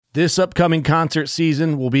This upcoming concert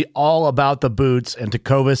season will be all about the boots, and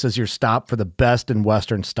Tecovas is your stop for the best in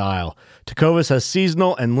Western style. Tecovas has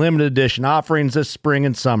seasonal and limited edition offerings this spring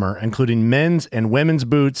and summer, including men's and women's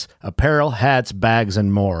boots, apparel, hats, bags,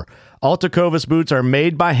 and more. All Tecovas boots are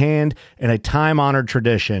made by hand in a time-honored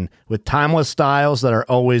tradition with timeless styles that are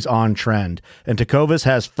always on trend. And Tecovas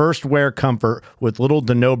has first wear comfort with little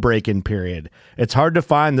to no break-in period. It's hard to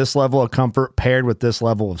find this level of comfort paired with this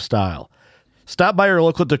level of style. Stop by your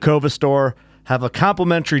local Tecovas store, have a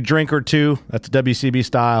complimentary drink or two, that's WCB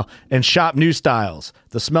style, and shop new styles.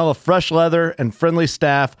 The smell of fresh leather and friendly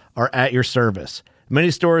staff are at your service. Many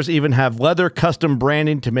stores even have leather custom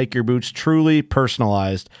branding to make your boots truly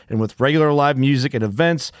personalized. And with regular live music and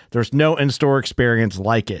events, there's no in-store experience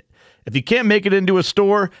like it. If you can't make it into a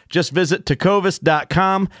store, just visit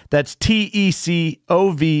tecovas.com. That's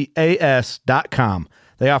TECOVAS.com.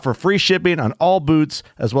 They offer free shipping on all boots,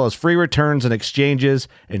 as well as free returns and exchanges,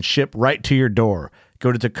 and ship right to your door.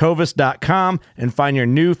 Go to tecovas.com and find your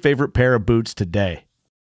new favorite pair of boots today.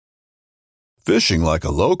 Fishing like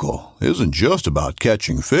a local isn't just about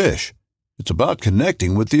catching fish. It's about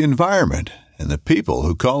connecting with the environment and the people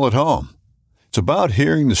who call it home. It's about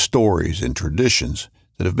hearing the stories and traditions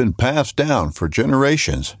that have been passed down for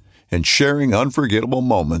generations and sharing unforgettable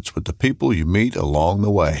moments with the people you meet along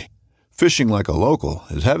the way. Fishing like a local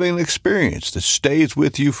is having an experience that stays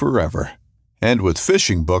with you forever. And with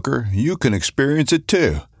Fishing Booker, you can experience it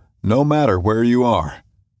too, no matter where you are.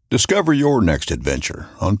 Discover your next adventure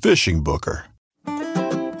on Fishing Booker.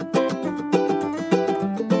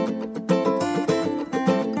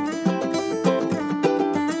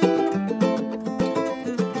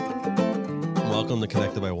 Welcome to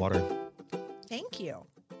Connected by Water. Thank you.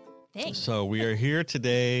 Thanks. So we are here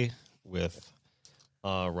today with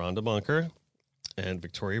Rhonda Bunker and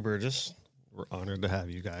Victoria Burgess. We're honored to have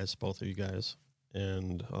you guys, both of you guys.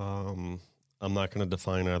 And I'm not going to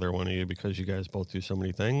define either one of you because you guys both do so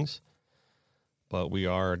many things. But we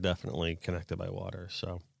are definitely connected by water.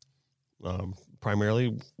 So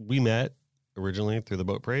primarily, we met originally through the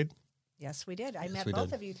boat parade. Yes, we did. I met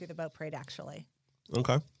both of you through the boat parade, actually.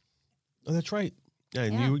 Okay. Oh, that's right. Yeah,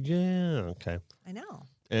 and okay. I know.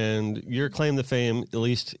 And your claim to fame, at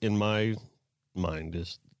least in my mind,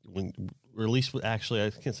 is when, or at least actually, I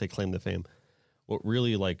can't say claim to fame. What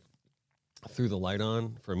really threw the light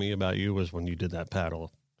on for me about you was when you did that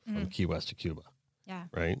paddle from Key West to Cuba. Yeah.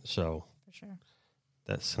 Right? So. For sure.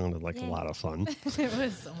 That sounded like a lot of fun. It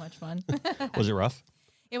was so much fun. Was it rough?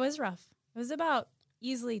 It was rough. It was about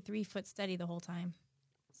easily 3 foot steady the whole time.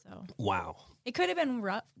 So. Wow. It could have been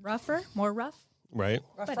rougher, more rough. Right.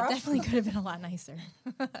 But it definitely could have been a lot nicer.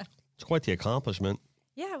 It's quite the accomplishment.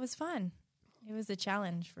 Yeah, it was fun. It was a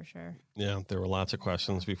challenge for sure. Yeah, there were lots of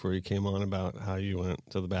questions before you came on about how you went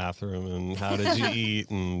to the bathroom and how did you eat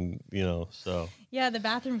and, so. Yeah, the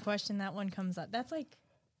bathroom question, that one comes up. That's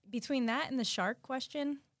between that and the shark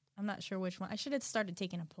question, I'm not sure which one. I should have started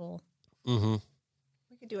taking a poll. Mm-hmm.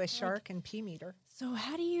 We could do a shark and pee meter. So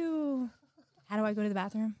how do I go to the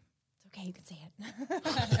bathroom? It's okay, you can say it.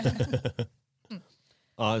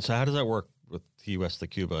 So how does that work with Key West to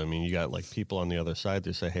Cuba? I mean, you got people on the other side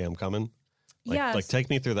that say, hey, I'm coming.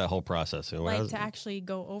 Take me through that whole process. To actually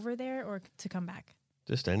go over there or to come back?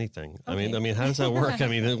 Just anything. Okay. I mean, how does that work? What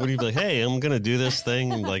do you be like, hey, I'm going to do this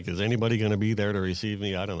thing. Is anybody going to be there to receive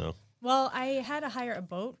me? I don't know. Well, I had to hire a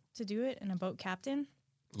boat to do it and a boat captain.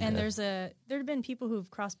 Okay. And there have been people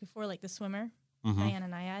who've crossed before, like the swimmer, Diana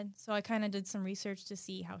Nyad. So I kind of did some research to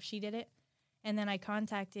see how she did it. And then I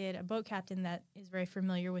contacted a boat captain that is very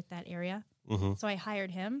familiar with that area. Mm-hmm. So I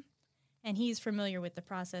hired him, and he's familiar with the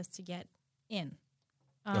process to get in.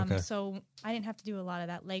 So I didn't have to do a lot of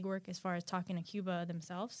that legwork as far as talking to Cuba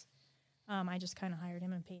themselves. I just kind of hired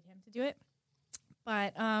him and paid him to do it.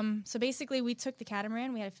 But so basically we took the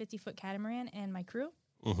catamaran. We had a 50-foot catamaran and my crew,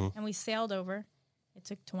 and we sailed over. It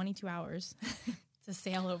took 22 hours to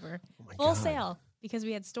sail over. Full sail because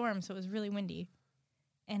we had storms, so it was really windy.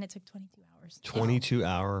 And it took 22 hours.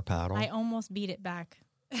 22-hour paddle? I almost beat it back.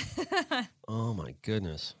 Oh, my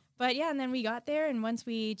goodness. But, yeah, and then we got there, and once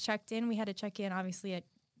we checked in, we had to check in, obviously, at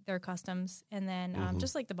their customs. And then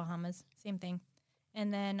just like the Bahamas, same thing.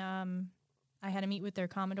 And then I had to meet with their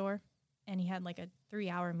Commodore, and he had a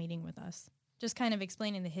 3-hour meeting with us, just kind of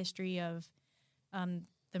explaining the history of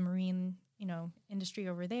the marine, industry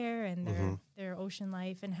over there and their ocean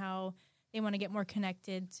life and how they want to get more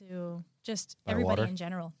connected to just everybody in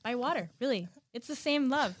general. By water, really. It's the same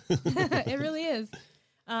love. It really is.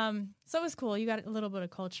 So it was cool. You got a little bit of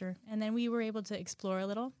culture. And then we were able to explore a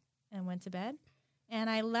little and went to bed. And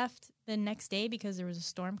I left the next day because there was a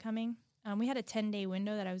storm coming. We had a 10-day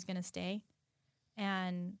window that I was going to stay.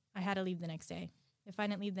 and I had to leave the next day. If I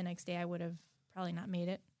didn't leave the next day, I would have probably not made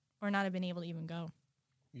it or not have been able to even go.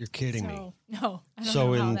 You're kidding me. No. I don't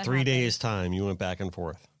So know how in that 3 happened. days' time, you went back and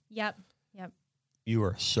forth. Yep. You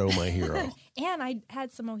are so my hero. And I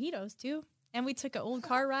had some mojitos too. And we took an old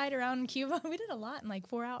car ride around Cuba. We did a lot in like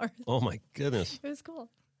 4 hours. Oh my goodness. It was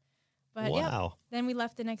cool. But wow. Then we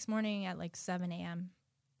left the next morning at like 7 a.m.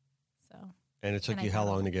 So. And it took you how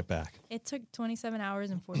long to get back? It took 27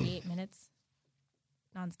 hours and 48 minutes.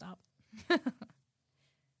 Nonstop.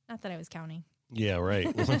 Not that I was counting. Yeah, right.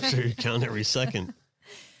 I'm sure you count every second.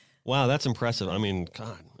 Wow, that's impressive. I mean,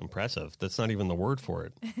 God, impressive. That's not even the word for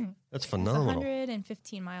it. That's phenomenal.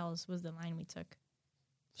 115 miles was the line we took.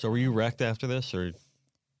 So were you wrecked after this, or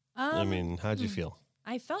I Um, mean, how'd you feel?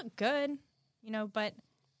 I felt good, but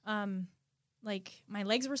like my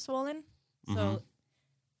legs were swollen. So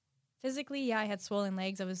physically, yeah, I had swollen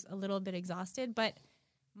legs. I was a little bit exhausted, but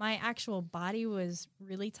my actual body was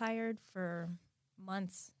really tired for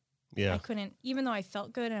months. Yeah. I couldn't, even though I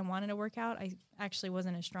felt good and I wanted to work out, I actually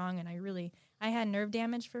wasn't as strong. And I had nerve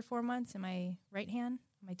damage for 4 months in my right hand,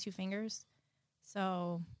 my 2 fingers.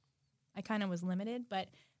 So I kind of was limited. But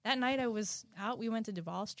that night I was out. We went to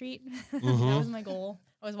Duval Street. That was my goal.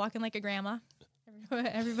 I was walking like a grandma.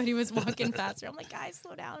 Everybody was walking faster. I'm like, guys,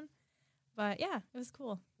 slow down. But yeah, it was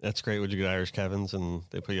cool. That's great. Would you get Irish Kevin's and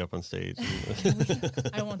they put you up on stage?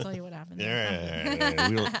 I won't tell you what happened. Yeah.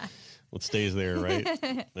 We don't, what stays there, right?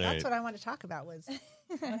 That's what I want to talk about was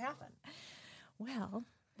what happened. Well,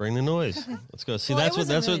 bring the noise. Let's go. See, Well, that's it what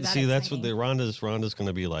wasn't really that that's what the Rhonda's going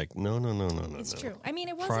to be like. No. it's no. true. I mean,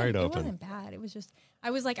 it Pry it open. wasn't bad. It was just,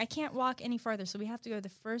 I was like, I can't walk any farther. So we have to go to the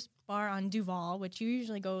first bar on Duval, which you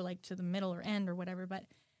usually go like to the middle or end or whatever. But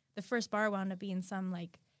the first bar wound up being some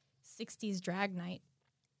like 60s drag night.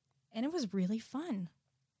 And it was really fun.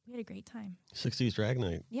 We had a great time. 60s drag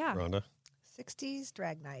night. Yeah. Rhonda. 60s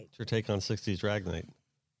drag night. What's your take on 60s drag night?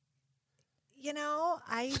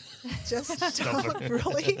 I just don't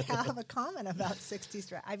really have a comment about 60s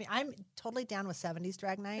drag. I mean, I'm totally down with 70s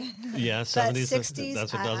drag night. Yeah, 70s. 60s,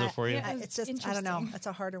 that's what does it for you. Yeah. It's just, I don't know. It's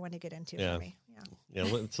a harder one to get into Yeah. for me. Yeah,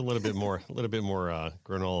 it's a little bit more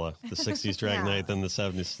granola. The 60s drag Yeah. night than the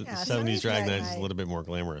 70s. Yeah, The 70s drag night is a night, little bit more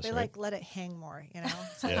glamorous, They right? let it hang more,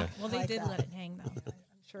 So Yeah. Well, they like did that. let it hang, though. I'm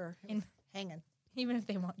sure. Hanging. Even if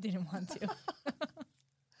they didn't want to.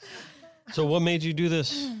 So what made you do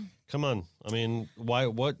this? Come on. I mean, why?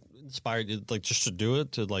 What inspired you? Like just to do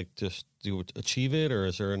it, achieve it, or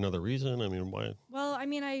is there another reason? I mean, why? Well, I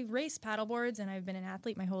mean, I race paddleboards and I've been an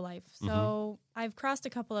athlete my whole life. So I've crossed a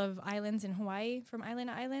couple of islands in Hawaii from island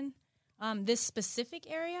to island. This specific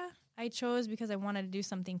area I chose because I wanted to do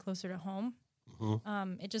something closer to home.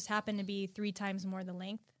 It just happened to be 3 times more the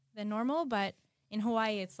length than normal, but in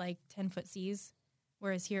Hawaii it's like 10-foot seas,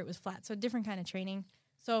 whereas here it was flat. So different kind of training.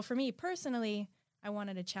 So for me personally, I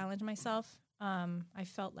wanted to challenge myself. I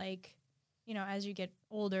felt like, as you get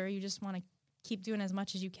older, you just want to keep doing as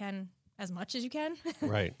much as you can.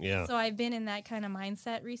 Right. Yeah. So I've been in that kind of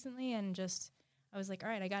mindset recently, and I was like, all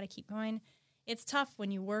right, I got to keep going. It's tough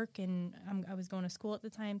when you work, and I was going to school at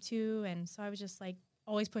the time too, and so I was just like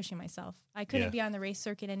always pushing myself. I couldn't be on the race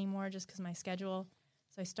circuit anymore just because of my schedule.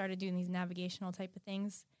 So I started doing these navigational type of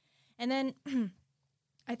things. And then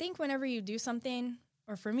I think whenever you do something,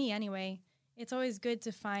 or for me anyway, it's always good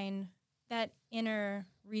to find that inner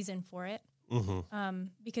reason for it.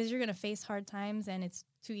 Because you're going to face hard times, and it's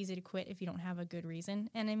too easy to quit if you don't have a good reason.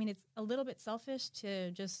 And I mean, it's a little bit selfish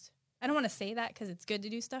to I don't want to say that because it's good to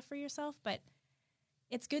do stuff for yourself, but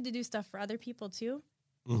it's good to do stuff for other people too.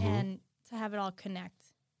 And to have it all connect,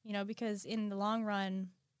 because in the long run,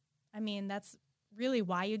 I mean, that's really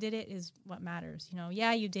why you did it is what matters.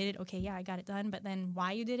 Yeah, you did it. Okay. Yeah, I got it done. But then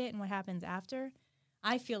why you did it and what happens after,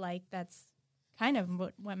 I feel like that's kind of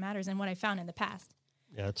what matters and what I found in the past.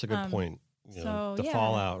 Yeah, that's a good point. The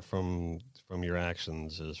fallout from your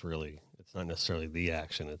actions is really, it's not necessarily the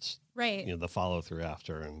action. It's right. The follow through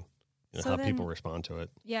after and So how then, people respond to it.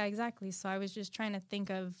 Yeah, exactly. So I was just trying to think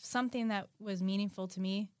of something that was meaningful to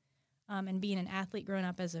me. And being an athlete growing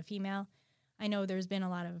up as a female, I know there's been a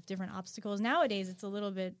lot of different obstacles. Nowadays,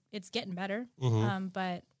 it's getting better.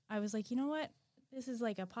 But I was like, you know what? This is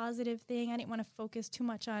like a positive thing. I didn't want to focus too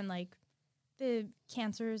much on like the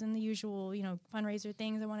cancers and the usual, fundraiser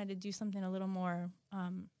things. I wanted to do something a little more, I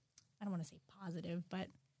don't want to say positive, but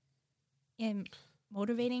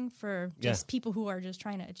motivating for just people who are just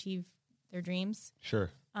trying to achieve their dreams. Sure.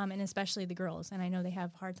 And especially the girls. And I know they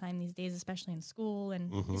have a hard time these days, especially in school.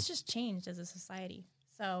 And it's just changed as a society.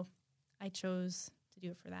 So I chose to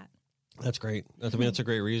do it for that. That's great. That's a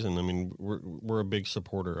great reason. I mean, we're a big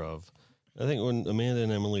supporter of, I think when Amanda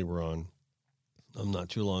and Emily were on, not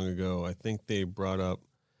too long ago. I think they brought up,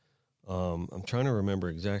 I'm trying to remember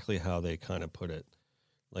exactly how they kind of put it.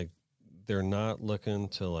 Like, they're not looking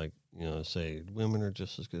to, like, you know, say women are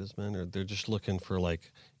just as good as men, or they're just looking for,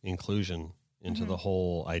 like, inclusion into the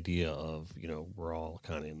whole idea of, you know, we're all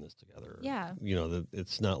kind of in this together. Yeah. You know,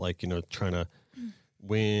 it's not like, you know, trying to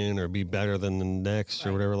win or be better than the next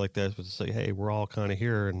or whatever like that, but to say, hey, we're all kind of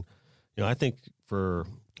here. And, you know, I think for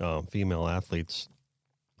female athletes,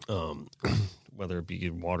 whether it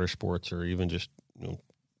be water sports or even just, you know,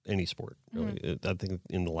 any sport, really, I think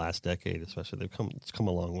in the last decade, especially, it's come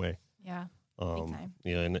a long way. Yeah. Big time.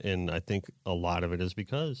 Yeah. And I think a lot of it is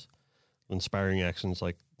because inspiring actions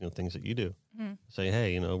like, you know, things that you do say,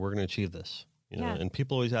 hey, you know, we're going to achieve this, you know, and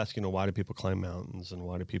people always ask, you know, why do people climb mountains and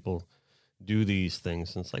why do people do these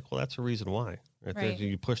things? And it's like, well, that's a reason why, right?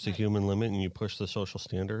 You push the human limit and you push the social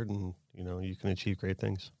standard, and, you know, you can achieve great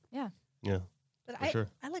things. Yeah. Yeah. But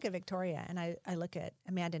I look at Victoria and I look at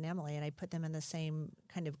Amanda and Emily, and I put them in the same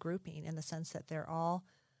kind of grouping in the sense that they're all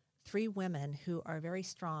three women who are very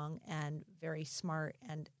strong and very smart,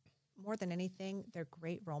 and more than anything, they're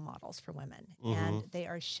great role models for women. And they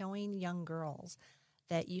are showing young girls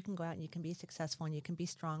that you can go out and you can be successful and you can be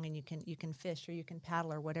strong and you can fish or you can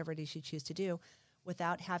paddle or whatever it is you choose to do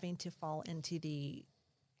without having to fall into the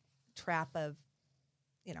trap of,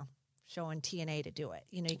 you know, showing TNA to do it.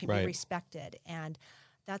 You know, you can be respected. And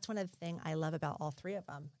that's one of the things I love about all three of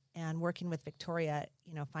them. And working with Victoria,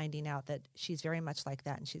 you know, finding out that she's very much like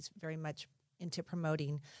that, and she's very much into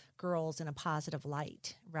promoting girls in a positive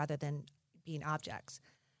light rather than being objects.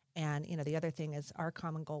 And, you know, the other thing is our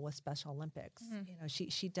common goal with Special Olympics. You know,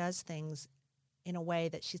 she does things in a way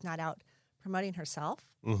that she's not out promoting herself.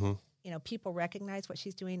 You know, people recognize what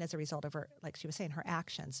she's doing as a result of her, like she was saying, her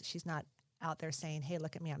actions. She's not out there saying, hey,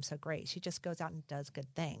 look at me, I'm so great. She just goes out and does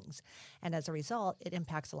good things. And as a result, it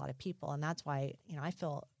impacts a lot of people. And that's why, you know, I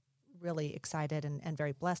feel really excited and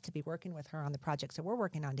very blessed to be working with her on the projects that we're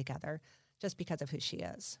working on together, just because of who she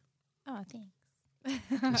is. Oh,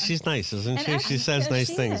 thanks. She's nice, isn't she? She says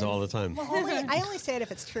nice things all the time. Well, I only say it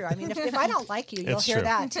if it's true. I mean, if I don't like you, you'll hear true.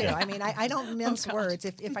 that too. I mean, I don't mince words.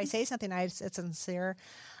 If I say something, it's sincere.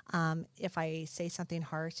 If I say something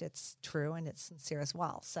harsh, it's true and it's sincere as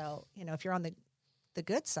well. So, you know, if you're on the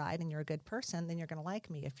good side and you're a good person, then you're going to like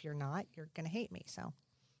me. If you're not, you're going to hate me. So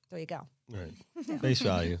there you go. Right. Face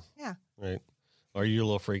value. Yeah. Right. Are you a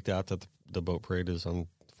little freaked out that the boat parade is on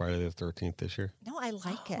Friday the 13th this year? No, I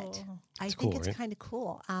like it. I think cool, it's right? kind of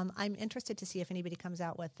cool. I'm interested to see if anybody comes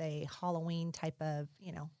out with a Halloween type of,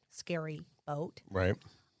 you know, scary boat. Right.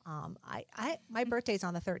 My birthday's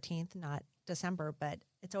on the 13th, not December, but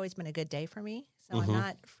it's always been a good day for me. So I'm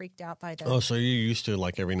not freaked out by the... Oh, so you used to,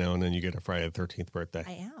 like, every now and then you get a Friday the 13th birthday.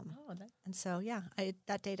 I am. And so, yeah,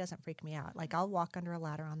 that day doesn't freak me out. Like, I'll walk under a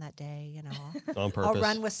ladder on that day, you know. On purpose. I'll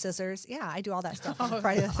run with scissors. Yeah, I do all that stuff on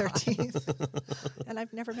Friday the 13th. And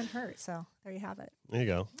I've never been hurt, so there you have it. There you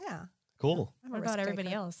go. Yeah. Cool. I'm a What about risk everybody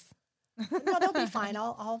taker. else? No, they'll be fine.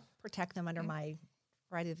 I'll protect them under my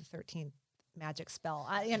Friday the 13th magic spell.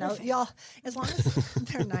 You know, y'all, as long as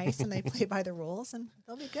they're nice and they play by the rules, and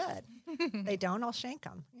they'll be good. They don't, I'll shank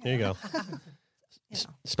them. There you go. You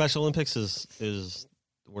know. Special Olympics is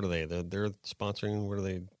what are they? They're sponsoring. What are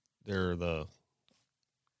they? They're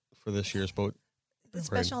for this year's boat. The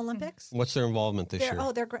Special Olympics. What's their involvement this year?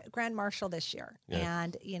 They're Grand Marshal this year. Yeah.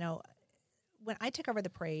 And, you know, when I took over the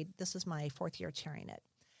parade, this was my 4th year chairing it.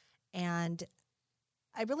 And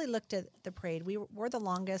I really looked at the parade. We're the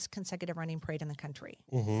longest consecutive running parade in the country.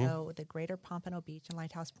 So the Greater Pompano Beach and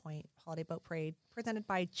Lighthouse Point Holiday Boat Parade, presented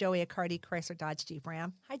by Joey Accardi, Chrysler Dodge Jeep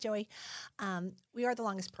Ram. Hi, Joey. We are the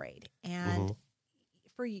longest parade. And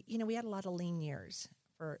we had a lot of lean years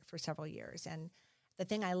for several years. And the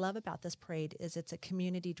thing I love about this parade is it's a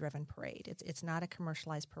community-driven parade. It's not a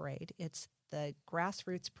commercialized parade. It's the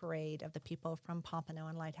grassroots parade of the people from Pompano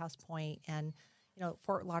and Lighthouse Point and, you know,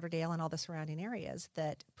 Fort Lauderdale and all the surrounding areas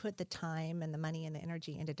that put the time and the money and the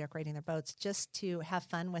energy into decorating their boats just to have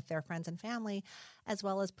fun with their friends and family, as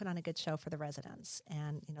well as put on a good show for the residents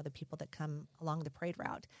and, you know, the people that come along the parade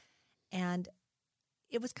route. And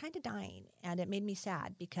it was kind of dying, and it made me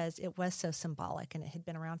sad because it was so symbolic and it had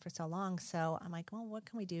been around for so long. So I'm like, well, what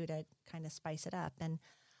can we do to kind of spice it up? And,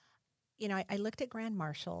 you know, I looked at Grand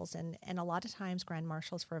Marshals, and a lot of times Grand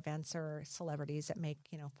Marshals for events are celebrities that make,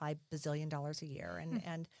 you know, $5 bazillion a year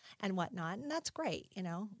and whatnot. And that's great. You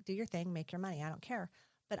know, do your thing, make your money. I don't care.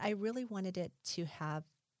 But I really wanted it to have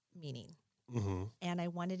meaning. And I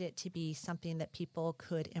wanted it to be something that people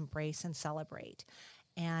could embrace and celebrate.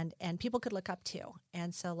 And people could look up to.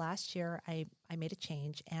 And so last year I made a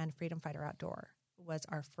change, and Freedom Fighter Outdoor was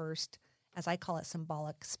our first, as I call it,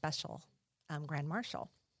 symbolic special Grand Marshal.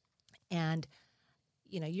 And,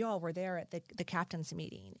 you all were there at the captain's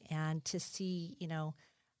meeting, and to see,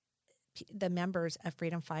 the members of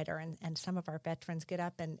Freedom Fighter and some of our veterans get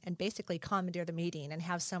up and basically commandeer the meeting and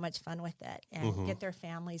have so much fun with it and get their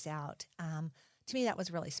families out. To me, that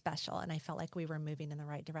was really special, and I felt like we were moving in the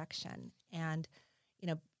right direction. And,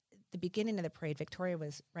 the beginning of the parade, Victoria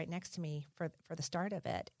was right next to me for the start of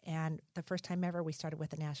it, and the first time ever we started with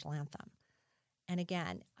the national anthem. And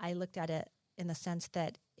again, I looked at it in the sense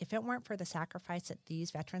that if it weren't for the sacrifice that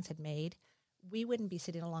these veterans had made, we wouldn't be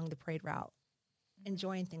sitting along the parade route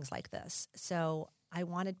enjoying things like this. So I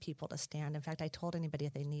wanted people to stand. In fact, I told anybody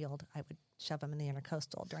if they kneeled, I would shove them in the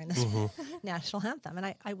intercoastal during this national anthem,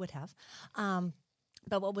 and I would have.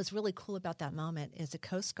 But what was really cool about that moment is a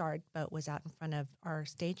Coast Guard boat was out in front of our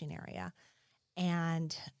staging area,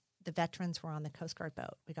 and the veterans were on the Coast Guard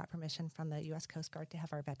boat. We got permission from the U.S. Coast Guard to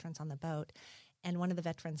have our veterans on the boat, and one of the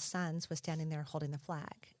veterans' sons was standing there holding the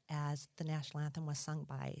flag as the national anthem was sung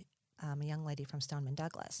by a young lady from Stoneman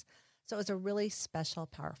Douglas. So it was a really special,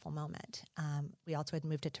 powerful moment. We also had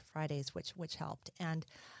moved it to Fridays, which helped. And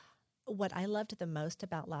what I loved the most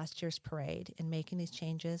about last year's parade in making these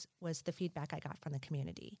changes was the feedback I got from the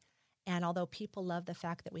community. And although people loved the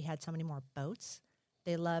fact that we had so many more boats,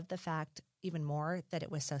 they loved the fact even more that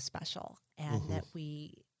it was so special and that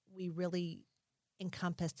we really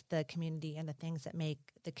encompassed the community and the things that make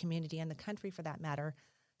the community and the country, for that matter,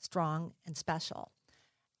 strong and special.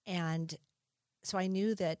 And so I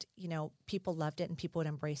knew that, people loved it and people would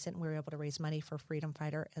embrace it, and we were able to raise money for Freedom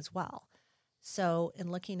Fighter as well. So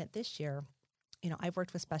in looking at this year, I've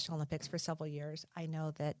worked with Special Olympics for several years. I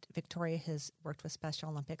know that Victoria has worked with Special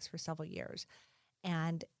Olympics for several years.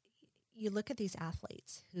 And you look at these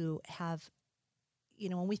athletes who have,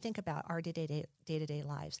 when we think about our day-to-day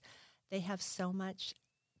lives, they have so much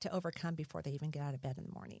to overcome before they even get out of bed in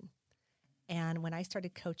the morning. And when I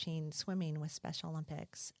started coaching swimming with Special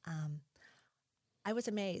Olympics, I was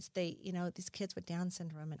amazed. These kids with Down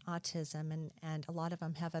syndrome and autism, and a lot of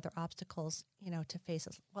them have other obstacles, to face,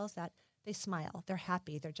 as well as that. They smile. They're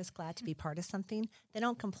happy. They're just glad to be part of something. They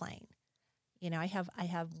don't complain. I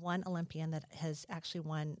have one Olympian that has actually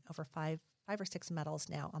won over five or six medals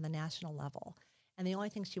now on the national level. And the only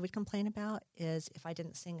thing she would complain about is if I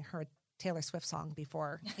didn't sing her Taylor Swift song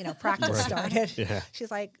before, practice started. Yeah.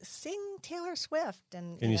 She's like, sing Taylor Swift.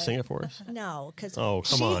 And can you sing it for us? No, because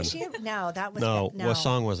come on. No, that was no. What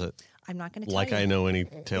song was it? I'm not going to tell you. Like I know any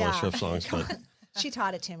Taylor Swift songs, but she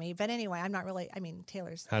taught it to me. But anyway, I'm not really.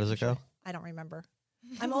 Taylor's. How does it go? I don't remember.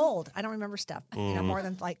 I'm old. I don't remember stuff. More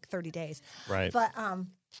than like 30 days. Right. But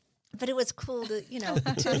it was cool to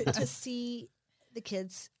to see the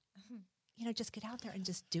kids, just get out there and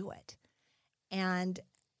just do it, and.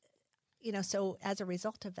 So as a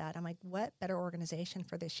result of that, I'm like, what better organization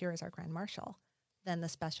for this year as our Grand Marshal than the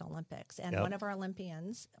Special Olympics? And one of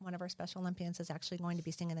our Special Olympians is actually going to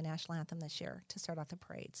be singing the national anthem this year to start off the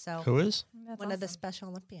parade. So who is? That's one awesome. Of the Special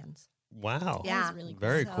Olympians. Wow. Yeah. Really cool.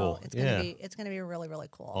 Very so cool. It's going to be really, really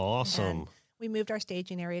cool. Awesome. And we moved our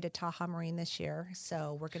staging area to Taha Marine this year,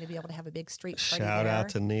 so we're going to be able to have a big street party Shout there. out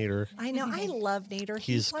to Nader. I know. I love Nader.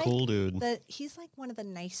 He's like cool dude. He's like one of the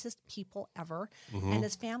nicest people ever, and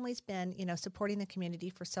his family's been, supporting the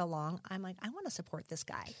community for so long. I'm like, I want to support this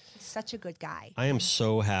guy. He's such a good guy. I am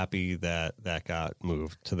so happy that got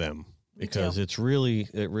moved to them because it really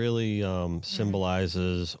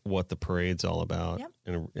symbolizes what the parade's all about,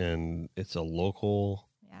 and it's a local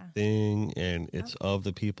thing, and it's of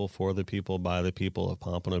the people, for the people, by the people of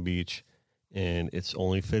Pompano Beach, and it's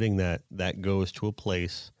only fitting that goes to a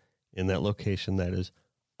place in that location that is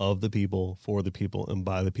of the people, for the people, and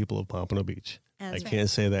by the people of Pompano Beach. I can't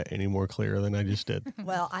say that any more clear than I just did.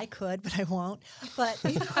 Well, I could, but I won't. But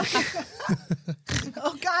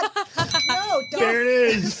oh God, no! Don't. There it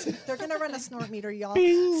is. They're gonna run a snort meter, y'all.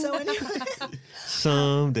 Bing. So anyway,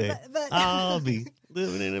 someday I'll be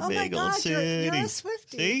living in a big old city. You're a Swiftie.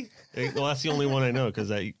 See? Well, that's the only one I know because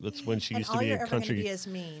that's when she used to be a country. All you're ever going to be is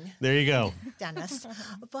mean. There you go, Dennis.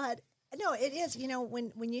 But no, it is.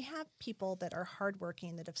 When you have people that are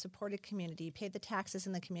hardworking, that have supported community, paid the taxes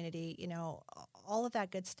in the community, all of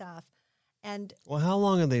that good stuff. And well, how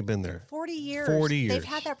long have they been there? 40 years. 40 years. They've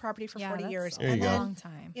had that property for 40 years. There you go. Then, long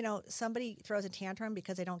time. Somebody throws a tantrum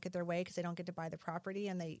because they don't get their way, because they don't get to buy the property,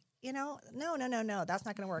 and they, no, that's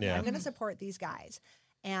not going to work. Yeah. I'm going to support these guys.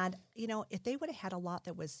 And, if they would have had a lot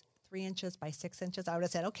that was 3 inches by 6 inches, I would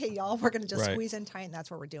have said, okay, y'all, we're going to just Right. squeeze in tight, and that's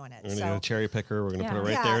where we're doing it. We're going to get a cherry picker. We're going to put it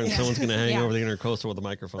right Yeah. there, and Yeah. someone's going to hang Yeah. over the intercoastal with a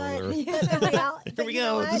microphone. But, or, here we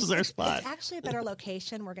go. This is our spot. It's actually a better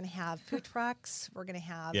location. We're going to have food trucks. We're going to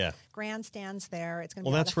have Yeah. grandstands there. It's going to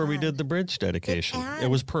well, be a lot that's of where we fun. did the bridge dedication. It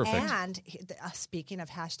was perfect. And speaking of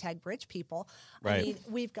hashtag bridge people, Right. I mean,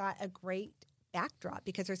 we've got a great backdrop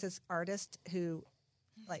because there's this artist who,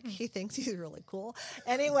 like, he thinks he's really cool.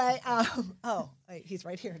 Anyway, wait, he's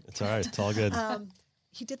right here. It's all right. It's all good.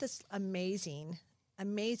 He did this amazing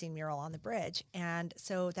mural on the bridge, and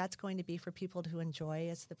so that's going to be for people to enjoy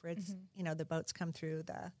as the bridge, the boats come through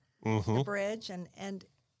the bridge, and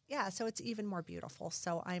yeah, so it's even more beautiful.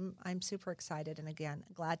 So I'm super excited, and again,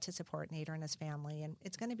 glad to support Nader and his family, and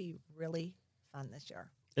it's going to be really fun this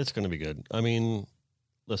year. It's going to be good. I mean,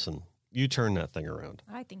 listen, you turn that thing around.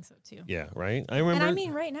 I think so too. Yeah, right? I remember. And I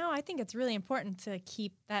mean, right now, I think it's really important to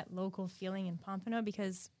keep that local feeling in Pompano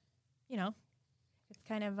because, it's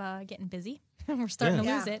kind of getting busy. We're starting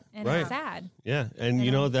to lose it, and Right. it's sad. Yeah, and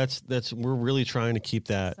that's we're really trying to keep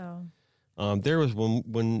that. So There was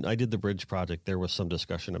when I did the bridge project, there was some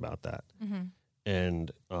discussion about that,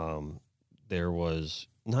 and there was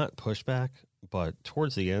not pushback, but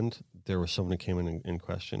towards the end, there was someone who came in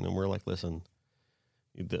question, and we're like, listen,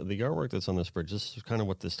 the artwork that's on this bridge, this is kind of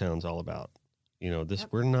what this town's all about.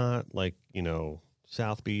 We're not like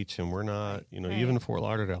South Beach, and we're not even Fort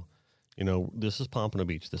Lauderdale. This is Pompano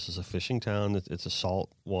Beach. This is a fishing town. It's a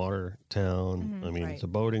salt water town. I mean, Right. it's a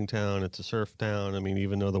boating town. It's a surf town. I mean,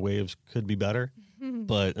 even though the waves could be better,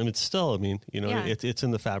 but it's still, Yeah. it's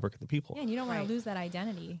in the fabric of the people. yeah, and you don't want Right. to lose that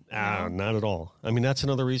identity. Not at all. I mean, that's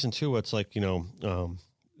another reason too. It's like,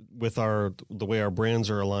 with the way our brands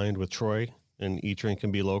are aligned with Troy and Eat, Drink,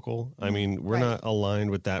 and Be Local. I mean, we're Right. not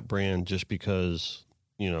aligned with that brand just because,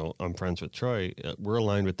 I'm friends with Troy. We're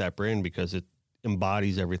aligned with that brand because it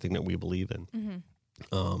embodies everything that we believe in.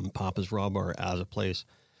 Papa's Raw Bar as a place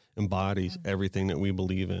embodies everything that we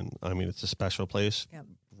believe in. I mean, it's a special place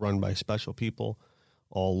run by special people,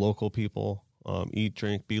 all local people. Eat,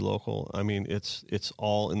 drink, be local. I mean, it's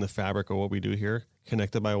all in the fabric of what we do here.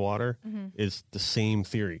 Connected by water is the same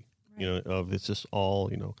theory, of it's just all,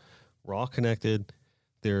 we're all connected.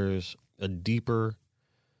 There's a deeper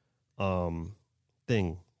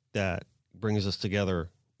thing that brings us together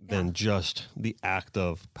than just the act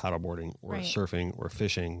of paddleboarding or Right. surfing or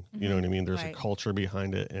fishing. You know what I mean? There's a Right. culture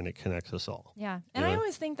behind it, and it connects us all. Yeah. And Yeah. I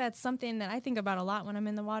always think that's something that I think about a lot when I'm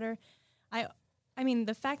in the water. I mean,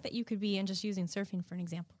 the fact that you could be, and just using surfing for an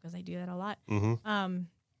example, because I do that a lot,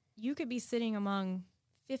 you could be sitting among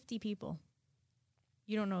 50 people.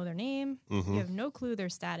 You don't know their name. You have no clue their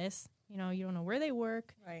status. You don't know where they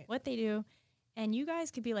work, Right. what they do. And you guys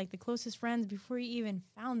could be like the closest friends before you even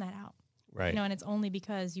found that out. Right. And it's only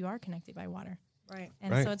because you are connected by water. Right.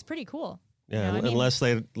 And Right. so it's pretty cool. Yeah. I mean-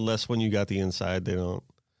 unless when you got the inside, they don't.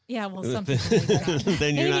 Yeah, well, some people do that.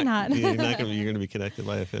 Then you're Maybe not. not. You're going to be connected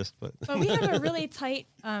by a fist, but. But we have a really tight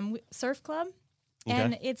surf club,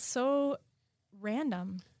 and it's so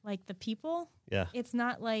random. Like the people, Yeah. it's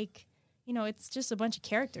not like, it's just a bunch of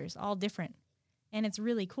characters, all different. And it's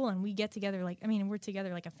really cool. And we get together we're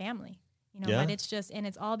together like a family, Yeah. but and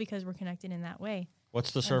it's all because we're connected in that way.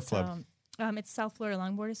 What's the surf club? It's South Florida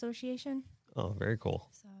Longboard Association. Oh, very cool.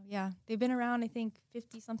 So, yeah, they've been around, I think,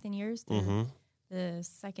 50-something years. They're the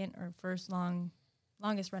second or first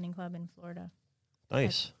longest running club in Florida.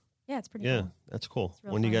 Nice. Yeah, it's pretty Yeah, cool. that's cool.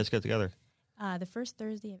 real When do you fun. guys get together? The first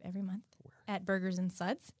Thursday of every month at Burgers and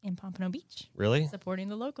Suds in Pompano Beach, Really? supporting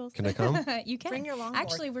the locals. Can I come? You can. Bring your longboard.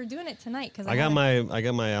 Actually, we're doing it tonight because I got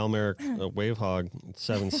my Almeric Wave Hog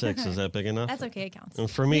 7.6. Is that big enough? That's okay. It counts.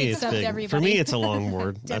 And for me, We it's accept big. For everybody. me, it's a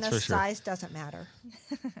longboard. That's Dennis, for sure. size doesn't matter.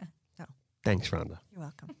 Thanks, Rhonda. You're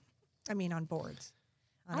welcome. I mean, on boards.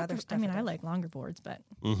 On I other pref- stuff. I mean, it I does. like longer boards, but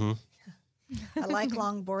Mm-hmm. I like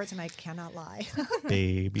long boards, and I cannot lie.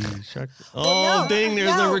 Baby Shark. Oh, Well, no, ding! There's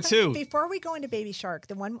no. number 2. Before we go into Baby Shark,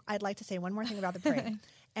 I'd like to say one more thing about the parade.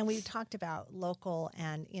 And we talked about local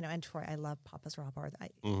and Troy. I love Papa's Raw Bar.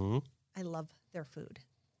 I love their food.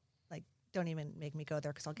 Like, don't even make me go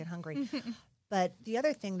there because I'll get hungry. But the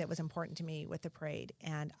other thing that was important to me with the parade,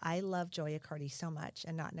 and I love Joey Accardi so much,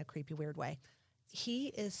 and not in a creepy, weird way. He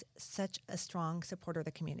is such a strong supporter of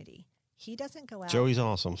the community. He doesn't go out. Joey's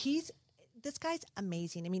awesome. This guy's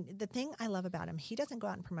amazing. I mean, the thing I love about him, he doesn't go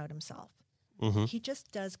out and promote himself. He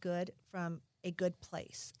just does good from a good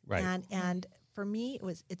place. Right. And for me,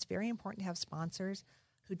 it's very important to have sponsors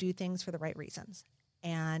who do things for the right reasons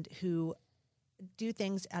and who do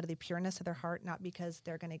things out of the pureness of their heart, not because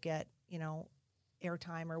they're going to get,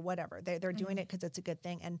 airtime or whatever. They're doing it because it's a good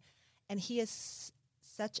thing. And he is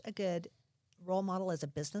such a good role model as a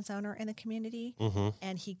business owner in the community,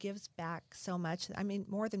 and he gives back so much. I mean,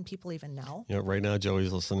 more than people even know. You know, right now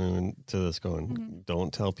Joey's listening to this going,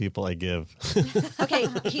 don't tell people I give. Okay,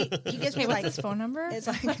 he gives me What's like his phone number? It's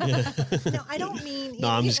like no, I don't mean. No,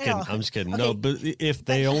 I'm just kidding. I'm just kidding. No, but if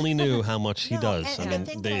they only knew how much he does, and I the mean,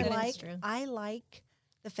 thing they. that That is true. I like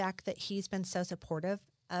the fact that he's been so supportive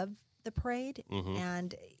of the parade,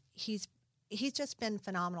 and he's just been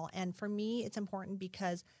phenomenal. And for me, it's important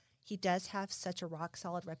because he does have such a rock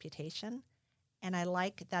solid reputation, and I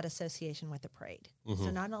like that association with the parade.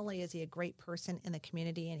 So not only is he a great person in the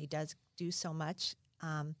community, and he does do so much,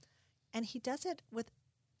 and he does it with.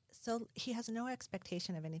 So he has no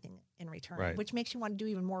expectation of anything in return, Right. which makes you want to do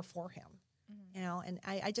even more for him. You know, and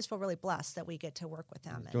I just feel really blessed that we get to work with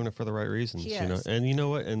them. Doing it for the right reasons, He you know. is. And you know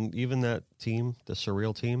what? And even that team, the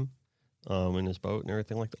Surreal team, in his boat and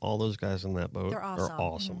everything, like all those guys in that boat They're awesome. are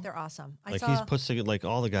awesome. They're awesome. Like he puts together, like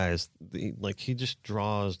all the guys, he just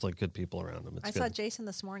draws like good people around him. It's I good. saw Jason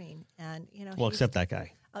this morning, and you know, Well, he's- except that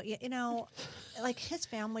guy. oh yeah, you know, like his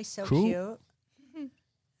family's so Who? cute.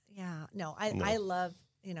 Yeah, no, I love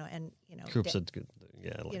and Group's a good,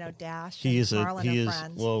 yeah. I like him. Dash. He and is a Marlon he and is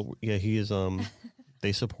friends. well, yeah. He is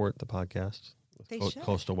They support the podcast. They should.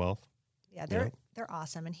 Coastal Wealth. Yeah, they're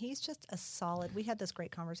awesome, and he's just a solid. We had this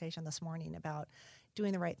great conversation this morning about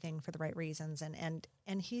doing the right thing for the right reasons,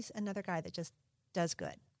 and he's another guy that just does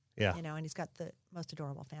good. Yeah. And he's got the most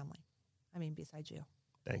adorable family. I mean, besides you.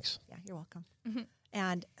 Thanks. Yeah, you're welcome.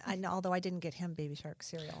 And although I didn't get him Baby Shark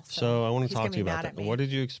cereal, So I want to he's talk gonna to you be about mad at that. me. What did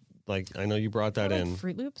you like? I know you brought that Like in.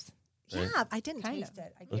 Fruit Loops. Yeah, I didn't Kind taste of.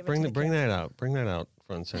 it. I gave Let's it bring to the bring kids. that out. Bring that out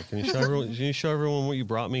front and center. Can you show everyone? Can you show everyone what you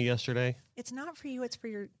brought me yesterday? It's not for you. It's for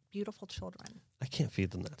your beautiful children. I can't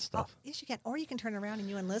feed them that Oh, stuff. yes, you can. Or you can turn around and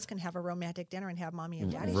you and Liz can have a romantic dinner and have mommy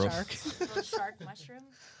and daddy Rough. shark. Those shark mushrooms.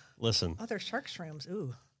 Listen, Oh, they're shark shrooms.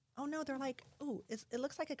 Ooh. Oh no, they're like it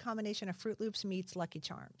looks like a combination of Fruit Loops meets Lucky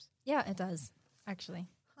Charms. Yeah, it does actually.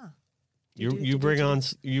 you bring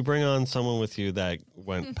on someone with you that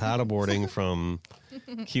went paddleboarding from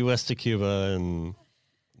Key West to Cuba, and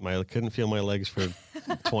couldn't feel my legs for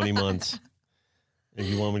 20 months, and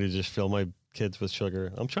you want me to just fill my kids with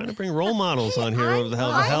sugar? I'm trying to bring role models on here of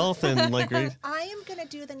health and like. I am going to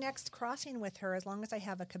do the next crossing with her as long as I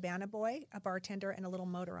have a cabana boy, a bartender, and a little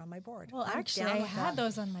motor on my board. Well, I'm actually, down I with had that.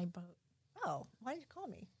 those on my boat. Oh, why did you call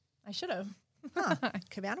me? I should have. Huh.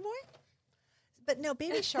 Cabana boy? But no,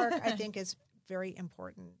 Baby Shark, I think, is very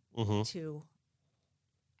important to,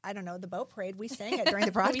 I don't know, the boat parade. We sang it during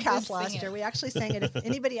the broadcast sing last it. year. We actually sang it. If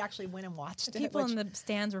anybody actually went and watched it. People which in the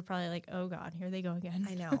stands were probably like, "Oh God, here they go again."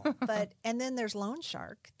 I know. But, and then there's Lone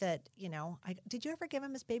Shark that, did you ever give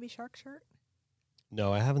him his Baby Shark shirt?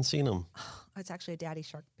 No, I haven't seen him. It's actually a Daddy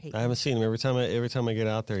Shark Peyton. I haven't seen him. Every time I get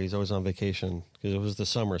out there, he's always on vacation because it was the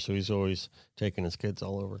summer, so he's always taking his kids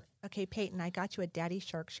all over. Okay, Peyton, I got you a Daddy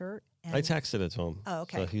Shark shirt. And I texted it to him. Oh,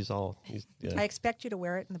 okay. So he's yeah. I expect you to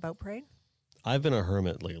wear it in the boat parade. I've been a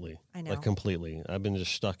hermit lately. I know. Like completely. I've been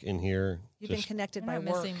just stuck in here. You've been just- connected We're by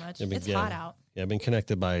not work. missing much. I've been- It's yeah. hot out. Yeah, I've been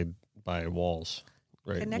connected by walls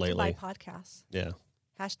Connected lately. by podcasts. Yeah.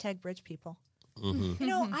 Hashtag bridge people. hmm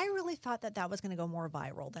I really thought that was going to go more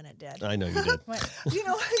viral than it did. I know you did. What?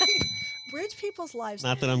 Bridge people's lives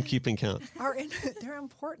Not that I'm keeping count. they're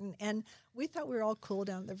important. And we thought we were all cool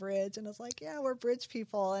down the bridge. And it's like, yeah, we're bridge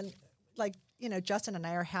people. And like, Justin and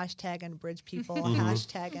I are hashtagging bridge people,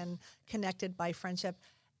 hashtagging connected by friendship.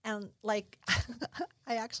 And like,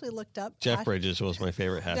 I actually looked up. Jeff Bridges was my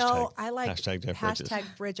favorite hashtag. No, I like hashtag Jeff Bridges.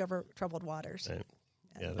 hashtag bridge over troubled waters. Right.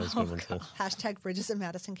 Yeah, that's a good one too. Hashtag bridges in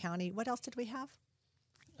Madison County. What else did we have?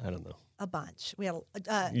 I don't know. A bunch. We had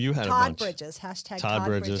You had a Todd bunch. Bridges. Hashtag Todd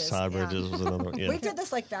Bridges. Yeah. Todd Bridges was another one. Yeah. We did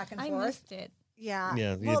this like back and I forth. missed it. Yeah.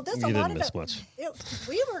 Yeah, Well, there's you a lot didn't of miss it.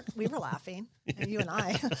 much. We were laughing, and you and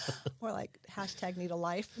I were like hashtag need a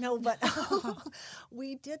life. No, but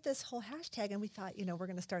we did this whole hashtag, and we thought, we're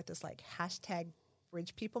going to start this like hashtag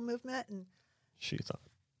bridge people movement. And She thought.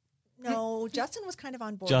 no, Justin was kind of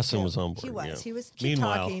on board. Justin too. was on board. He was. yeah. He was. Keep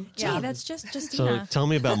Meanwhile- talking. Gee, Yeah. that's just So Justina. tell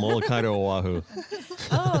me about Molokai to Oahu.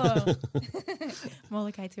 Oh,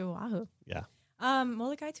 Molokai to Oahu. Yeah.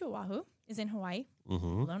 Molokai to Oahu is in Hawaii. hmm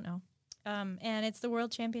People don't know. And it's the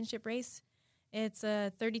World Championship race. It's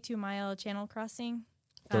a 32-mile channel crossing.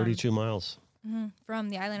 32 miles. From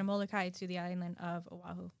the island of Molokai to the island of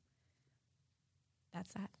Oahu.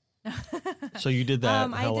 That's that. So you did that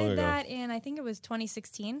how I long did ago? that in, I think it was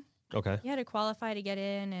 2016. Okay. You had to qualify to get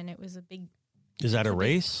in, and it was a big. Is that a It's a big-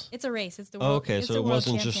 race? It's a race. It's the. Oh, World, okay. it's So the it World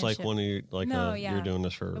wasn't just like Championship. one of you, like No, you're yeah. doing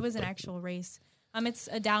this for. It was an like- actual race. It's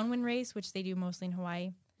a downwind race, which they do mostly in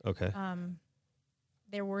Hawaii. Okay.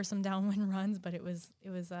 there were some downwind runs, but it was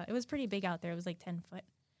pretty big out there. It was like 10 foot.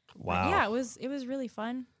 Wow. But yeah, it was really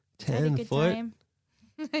fun. 10 foot?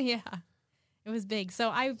 Yeah, it was big. So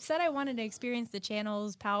I said I wanted to experience the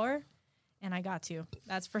channel's power, and I got to.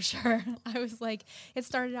 That's for sure. I was like, it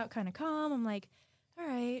started out kind of calm. I'm like, all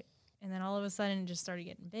right. And then all of a sudden it just started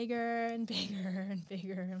getting bigger and bigger and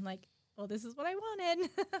bigger. I'm like, well, this is what I wanted.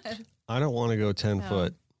 I don't want to go 10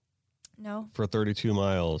 foot No. for 32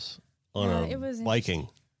 miles on it was a Viking.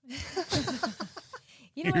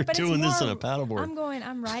 You know You're what, but doing it's this on more, a paddleboard.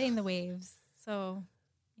 I'm riding the waves. So,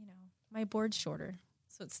 you know, my board's shorter.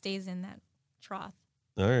 So it stays in that trough,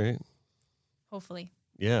 All right. hopefully.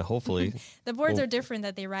 Yeah, hopefully. The boards are different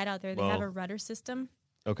that they ride out there. They have Well. a rudder system,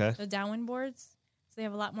 Okay. the downwind boards. So they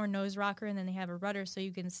have a lot more nose rocker, and then they have a rudder so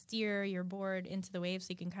you can steer your board into the wave so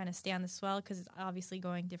you can kind of stay on the swell because it's obviously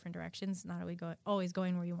going different directions, not always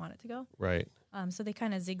going where you want it to go. Right. So they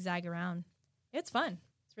kind of zigzag around. It's fun.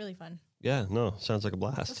 It's really fun. Yeah, no, sounds like a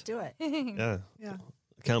Let's blast. do it. Yeah. Yeah.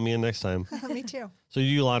 Count me in next time. Me too. So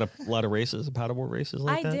you do a lot of races, paddleboard races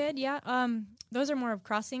like I that? did, yeah. Those are more of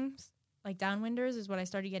crossings, like downwinders is what I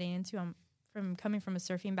started getting into. I'm coming from a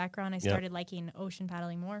surfing background. I started liking ocean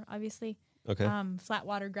paddling more, obviously. Okay. Flat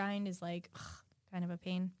water grind is like kind of a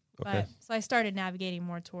pain. Okay. But so I started navigating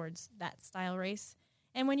more towards that style race.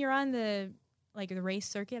 And when you're on the race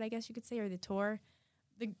circuit, I guess you could say, or the tour,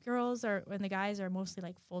 the girls and the guys are mostly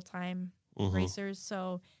like full-time Mhm. racers.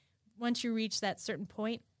 So once you reach that certain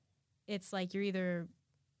point, it's like you're either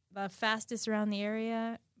the fastest around the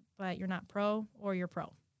area, but you're not pro, or you're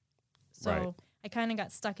pro. So Right. I kind of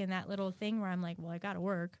got stuck in that little thing where I'm like, well, I got to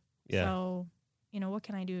work. Yeah. So, you know, what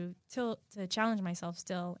can I do to challenge myself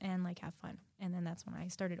still and like have fun? And then that's when I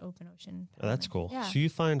started open ocean. Oh, that's paddling. cool. Yeah. So you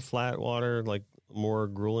find flat water like more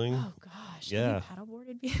grueling? Oh gosh. Yeah. Have you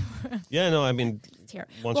paddleboarded before? Yeah, no, I mean It's here.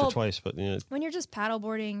 once Well, or twice, but you know, when you're just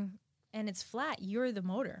paddleboarding and it's flat, you're the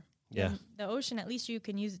motor. yeah. And the ocean, at least you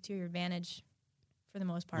can use it to your advantage for the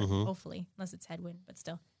most part, Mhm. hopefully, unless it's headwind, but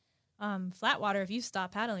still. Flat water, if you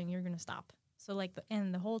stop paddling, you're going to stop. So like,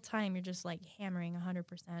 and the whole time you're just like hammering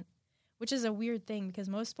 100%, which is a weird thing because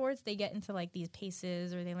most sports, they get into like these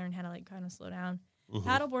paces or they learn how to like kind of slow down. Mhm.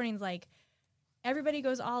 Paddleboarding's like everybody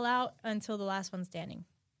goes all out until the last one standing,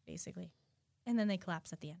 basically. And then they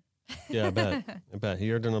collapse at the end. Yeah, I bet. I bet.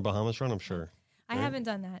 You ever done a Bahamas run? I'm sure. I Right? haven't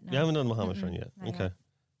done that. No. You haven't done a Bahamas Mm-mm, run yet. not Okay. yet.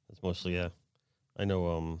 That's mostly, yeah. I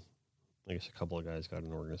know, I guess a couple of guys got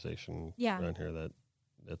an organization Yeah. around here that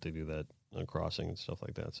they do that crossing and stuff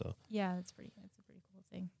like that. So, Yeah, that's a pretty cool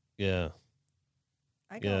thing. yeah.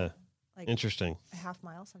 I go Yeah. like Interesting. a half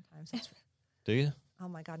mile sometimes. It's, Do you? oh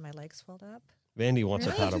my God, my legs swelled up. Vandy wants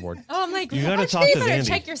Really? a paddleboard. Oh, I'm like, You gotta actually, talk you to better Vandy.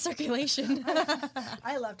 check your circulation.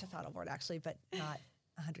 I love to paddleboard actually, but not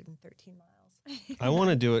 113 miles. I want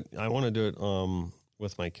to do it. I want to do it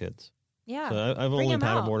with my kids. Yeah. So I've Bring only 'em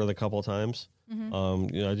out. paddleboarded a couple of times.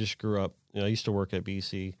 Mhm. You know, I just grew up. You know, I used to work at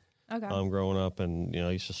BC. Okay. Growing up, and you know,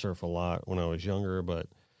 I used to surf a lot when I was younger. But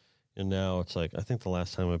and now it's like I think the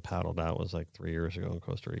last time I paddled out was like 3 years ago in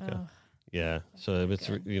Costa Rica. Oh, Yeah. So it's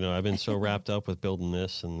you know, I've been so wrapped up with building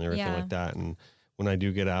this and everything Yeah. like that, and when I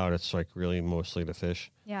do get out, it's like really mostly to fish,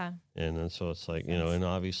 yeah. and then so it's like you know, and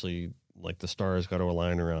obviously like the stars got to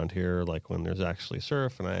align around here, like when there's actually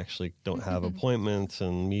surf, and I actually don't have appointments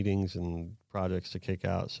and meetings and projects to kick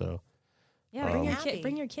out. So Yeah. Bring your Abby.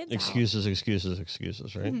 bring your kids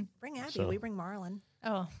excuses, right? Bring Abby. So- We bring Marlin.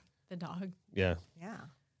 out. Oh, the dog. Yeah. Yeah.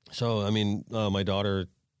 So I mean, my daughter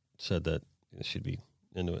said that she'd be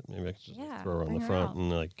into it. Maybe I could just Yeah, throw her on bring the her front out.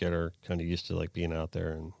 and like get her kind of used to like being out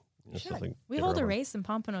there and you know, should. stuff like. We get her hold a on. race in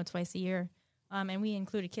Pompano twice a year, and we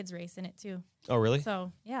include a kids race in it too. Oh, really?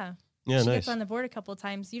 So yeah, Yeah, she nice. gets on the board a couple of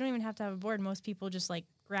times. You don't even have to have a board. Most people just like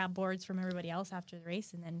grab boards from everybody else after the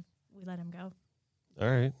race, and then we let them go. All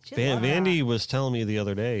right. She'd love Vandy was telling me the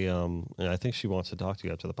other day, and I think she wants to talk to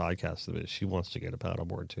you after the podcast, but she wants to get a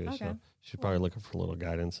paddleboard too. Okay. So she's probably looking for a little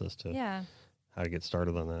guidance as to Yeah. how to get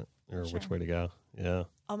started on that or which Sure. way to go. Yeah.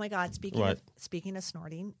 Oh my God. What? Speaking of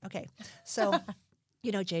snorting. Okay. So,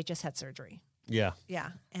 you know, Jay just had surgery. Yeah.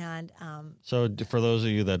 Yeah. And So for those of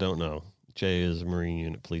you that don't know, Jay is a Marine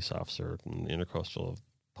Unit police officer in the Intercoastal of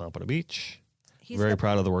Pompano Beach. he's Very the-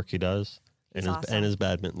 proud of the work he does He's and awesome. and his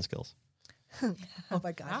badminton skills. Oh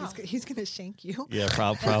my God. Wow. He's going to shank you. Yeah,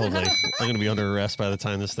 probably. I'm going to be under arrest by the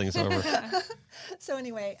time this thing's over. So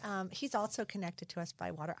anyway, he's also connected to us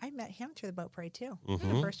by water. I met him through the boat parade too.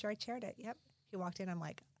 Mhm. The first year I chaired it. Yep. He walked in. I'm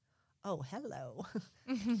like, oh, hello.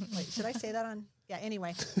 Wait, should I say that on? Yeah.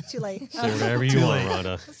 Anyway, too late. Say whatever you want,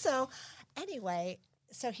 Rhonda. So anyway,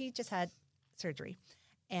 so he just had surgery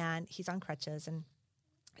and he's on crutches. And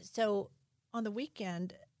so on the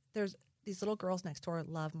weekend, there's these little girls next door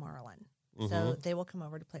love Marlin. So they will come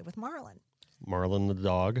over to play with Marlin. Marlin the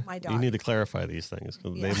dog. My dog. You need to clarify these things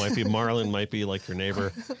because they might be Marlin, might be like your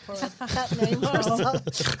neighbor. Or a pet name or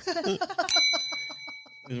something.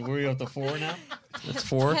 Were you up to 4 now? That's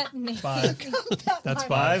 4. Pet name. 5. That's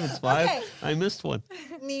 5. It's 5. Okay. I missed one.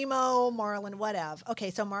 Nemo, Marlin, whatever.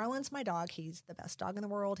 Okay, so Marlin's my dog. He's the best dog in the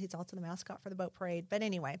world. He's also the mascot for the boat parade. But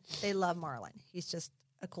anyway, they love Marlin. He's just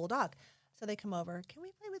a cool dog. So they come over. Can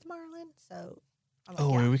we play with Marlin? So I'm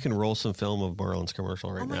like, yeah. We can roll some film of Marlin's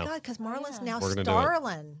commercial right Oh my now. God, because Marlin's yeah. now We're gonna do it.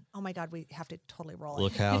 Starlin. Oh my God, we have to totally roll it.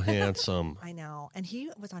 Look how handsome. I know. And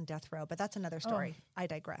he was on death row, but that's another story. I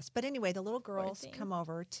digress. But anyway, the little girls thing. come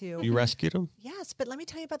over to. You rescued him? Yes, but let me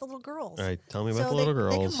tell you about the little girls. All right, tell me about So the little They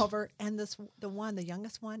girls. come over, and the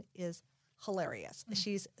youngest one is hilarious.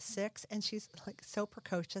 She's 6, and she's like so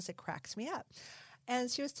precocious, it cracks me up.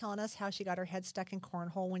 And she was telling us how she got her head stuck in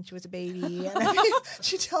cornhole when she was a baby. And I mean,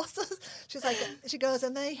 she tells us, she goes,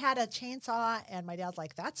 and they had a chainsaw, and my dad's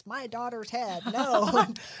like, that's my daughter's head. No.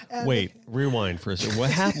 And Wait, rewind for a second.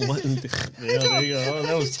 What happened? There you go. Oh,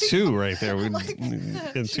 that was 2 right there. We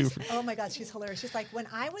did 2. Oh my God, she's hilarious. She's like, when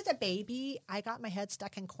I was a baby, I got my head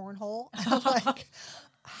stuck in cornhole. And I'm like,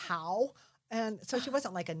 how? And so she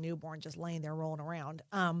wasn't like a newborn just laying there rolling around.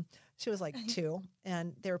 She was like 2,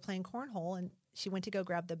 and they were playing cornhole, and she went to go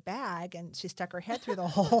grab the bag, and she stuck her head through the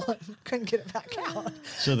hole and couldn't get it back out.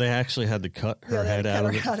 So they actually had to cut her head out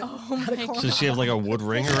of it. Oh my God. So she have like a wood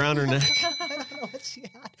ring around her neck? I don't know what she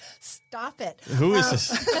had. Stop it. Who is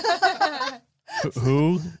this?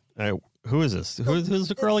 Who? Who is this? Who's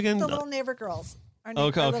the girl again? The little neighbor girls. Our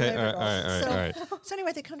Okay, our little okay. neighbor All right. girls. So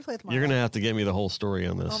anyway, they come to play with Marlin. You're going to have to get me the whole story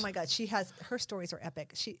on this. Oh my God, her stories are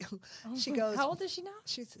epic. She goes. How old is she now?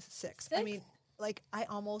 She's 6. 6? I mean, like I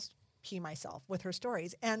almost pee myself with her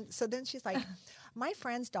stories. And so then she's like, my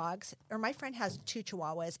friend has 2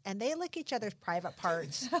 chihuahuas, and they lick each other's private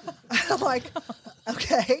parts. I'm like,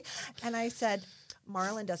 okay. And I said,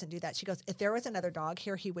 Marlin doesn't do that. She goes, if there was another dog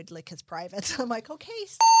here, he would lick his privates. I'm like, okay,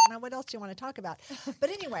 now what else do you want to talk about? But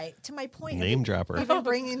anyway, to my point. Name dropper. Even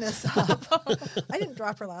bringing this up. I didn't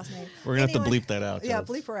drop her last name. We're going to have to bleep that out. Yeah,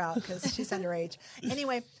 bleep her out because she's underage.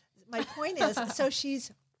 Anyway, my point is, so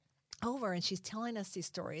she's over and she's telling us these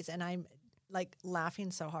stories, and I'm like laughing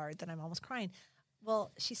so hard that I'm almost crying.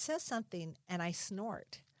 Well, she says something and I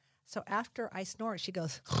snort. So after I snort, she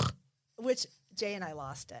goes, which Jay and I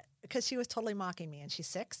lost it because she was totally mocking me, and she's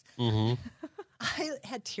 6. Mm-hmm. I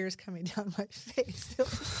had tears coming down my face. It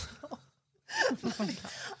was so funny.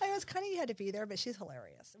 I was kind of, you had to be there, but she's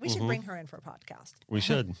hilarious. We should bring her in for a podcast. We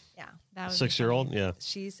should. Yeah. That would 6-year-old? Yeah.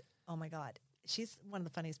 She's, oh my God. She's one of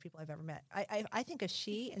the funniest people I've ever met. I think if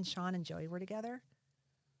she and Sean and Joey were together,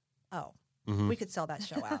 we could sell that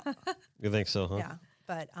show out. You think so, huh? Yeah.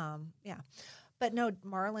 But, yeah. But no,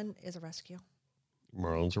 Marlin is a rescue.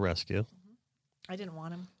 Marlin's a rescue. I didn't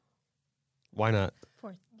want him. Why not?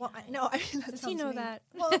 Poor Well, guy. no, I mean, that Does he sounds know mean. that?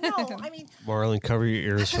 Well, no, I mean, Marlin, cover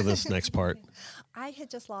your ears for this next part. I had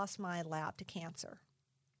just lost my lab to cancer,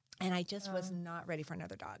 and I just was not ready for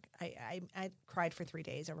another dog. I cried for 3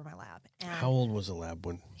 days over my lab. And How old was the lab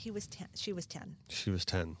when he was 10? She was 10. she was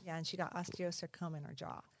 10? Yeah, and she got osteosarcoma in her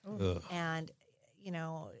jaw. Ugh. And, you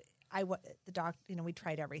know, the doc, you know, we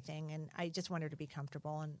tried everything, and I just wanted her to be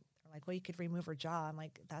comfortable. And they're like, well, you could remove her jaw. I'm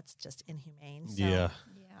like, that's just inhumane. So Yeah.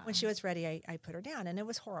 when she was ready, I put her down, and it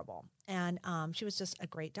was horrible. And she was just a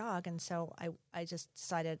great dog. And so I just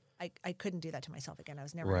decided I couldn't do that to myself again. I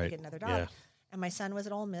was never going Right. to get another dog. Yeah. And my son was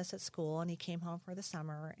at Ole Miss at school, and he came home for the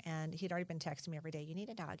summer, and he'd already been texting me every day, you need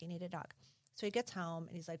a dog, you need a dog. So he gets home,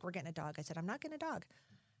 and he's like, we're getting a dog. I said, I'm not getting a dog.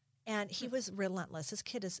 And he was relentless. This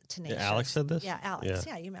kid is tenacious. Yeah, Alex said this? Yeah, Alex.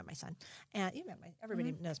 Yeah, you met my son. And you met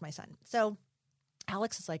everybody knows my son. So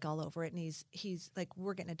Alex is like all over it, and he's like,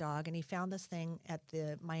 we're getting a dog. And he found this thing at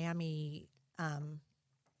the Miami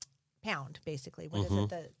Pound, basically. What is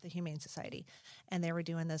it? The Humane Society. And they were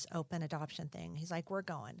doing this open adoption thing. He's like, we're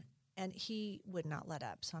going. And he would not let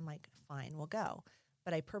up. So I'm like, fine, we'll go.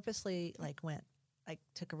 But I purposely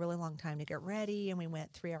took a really long time to get ready, and we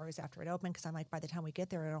went 3 hours after it opened because I'm like, by the time we get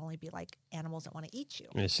there, it'll only be like animals that want to eat you.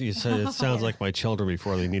 You said it sounds like my children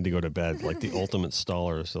before they need to go to bed, like the ultimate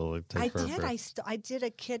staller. So they take forever. I did a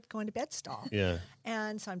kid going to bed stall. Yeah.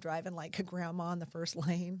 And so I'm driving like a grandma on the first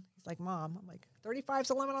lane. He's like, Mom, I'm like, 35's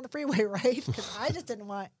the limit on the freeway, right? Because I just didn't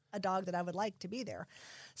want a dog that I would like to be there.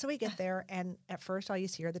 So we get there, and at first all you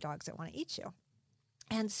see are the dogs that want to eat you.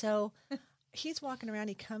 And so he's walking around,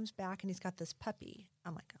 he comes back, and he's got this puppy.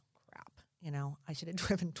 I'm like, oh, crap. You know, I should have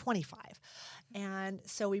driven 25. And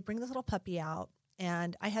so we bring this little puppy out,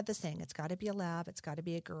 and I had this thing. It's got to be a lab. It's got to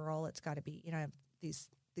be a girl. It's got to be, you know, I have these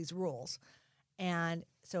rules. And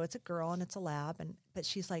so it's a girl and it's a lab, but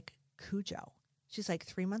she's like Cujo. She's like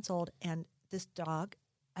 3 months old, and this dog,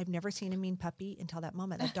 I've never seen a mean puppy until that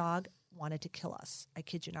moment. The dog wanted to kill us. I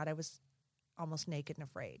kid you not. I was almost naked and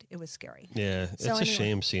afraid. It was scary. Yeah, So it's a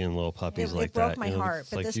shame seeing little puppies like it broke that. my heart. It's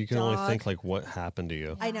But like this you can dog, only think like what happened to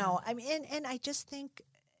you. I know. I mean, and I just think,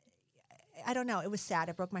 I don't know. It was sad.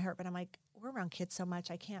 It broke my heart. But I'm like, we're around kids so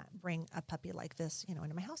much. I can't bring a puppy like this,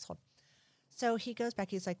 into my household. So he goes back.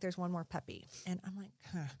 He's like, there's one more puppy. And I'm like,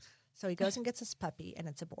 huh. So he goes and gets this puppy, and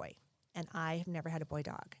it's a boy. And I have never had a boy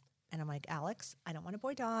dog. And I'm like, Alex, I don't want a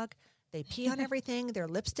boy dog. They pee on everything. Their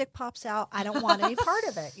lipstick pops out. I don't want any part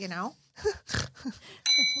of it,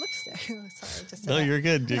 Lipstick. Sorry, just No, you're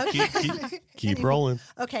good. Dude. Okay. Keep Anyway. rolling.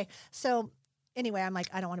 Okay. So anyway, I'm like,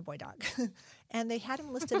 I don't want a boy dog. And they had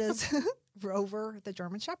him listed as Rover, the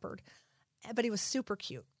German Shepherd. But he was super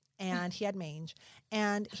cute. And he had mange.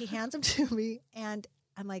 And he hands him to me. And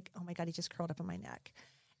I'm like, oh my God, he just curled up on my neck.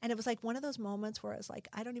 And it was like one of those moments where I was like,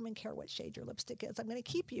 I don't even care what shade your lipstick is. I'm going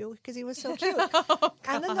to keep you because he was so cute.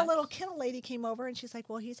 And then the little kennel lady came over and she's like,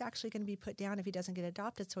 well, he's actually going to be put down if he doesn't get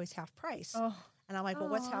adopted. So he's half price. Oh. And I'm like, well,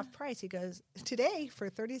 what's half price? He goes, today for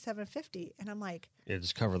 $37.50. And I'm like, Yeah,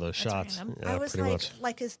 just cover those shots. random. Yeah, I was pretty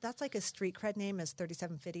like, much. that's like his street cred name is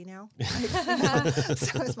 $37.50 now.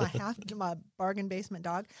 So it's my bargain basement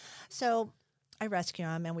dog. So I rescue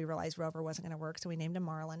him, and we realized Rover wasn't going to work. So we named him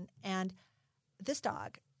Marlin. And this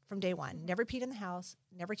dog, from day one, never peed in the house,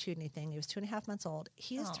 never chewed anything. He was 2.5 months old.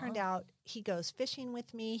 He has turned out, he goes fishing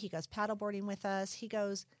with me. He goes paddleboarding with us. He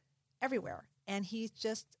goes everywhere. And he's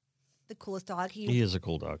just the coolest dog. He is a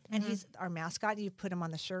cool dog. And he's our mascot. You put him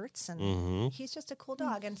on the shirts, and he's just a cool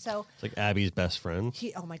dog. And so It's like Abby's best friend.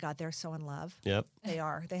 oh my God, they're so in love. Yep. They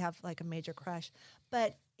are. They have like a major crush.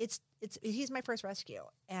 But he's my first rescue.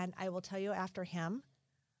 And I will tell you, after him,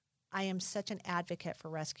 I am such an advocate for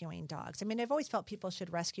rescuing dogs. I mean, I've always felt people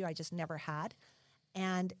should rescue. I just never had.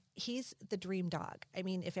 And he's the dream dog. I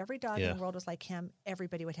mean, if every dog in the world was like him,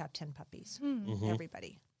 everybody would have 10 puppies.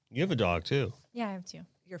 Everybody. You have a dog too. Yeah, I have two.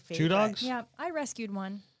 Your favorite. 2 dogs? Yeah, I rescued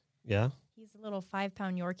one. Yeah. He's a little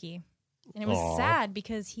 5-pound Yorkie. And it was sad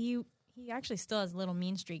because he actually still has a little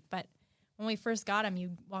mean streak. But when we first got him,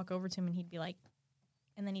 you'd walk over to him and he'd be like,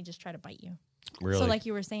 and then he'd just try to bite you. Really? So like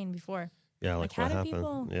you were saying before. Yeah, like how what do happened?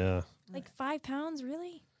 people- Yeah. Like 5 pounds,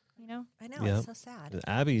 really? I know. Yeah. It's so sad. And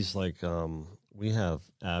Abby's like, we have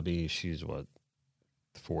Abby. She's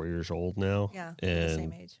 4 years old now. Yeah. and The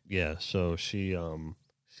same age. Yeah, so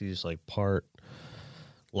she's like part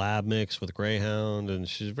lab mix with greyhound, and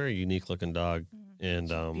she's a very unique looking dog. And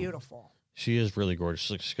Beautiful. she is really gorgeous.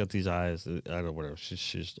 She's got these eyes. I don't know, whatever.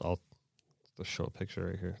 She's. I'll show a picture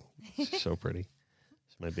right here. She's so pretty.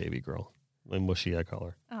 She's my baby girl. My mushy, I call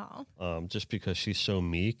her. Oh. Just because she's so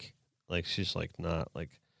meek. Like she's like not like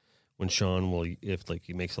when Sean will, if like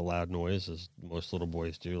he makes a loud noise, as most little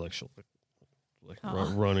boys do, like she'll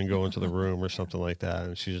run and go into the room or something like that.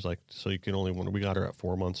 And she's like, so you can only, we got her at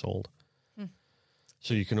 4 months old.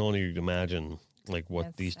 So you can only imagine like what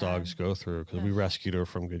That's these sad. dogs go through, because we rescued her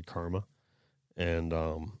from Good Karma. And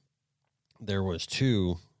there was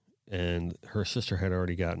 2, and her sister had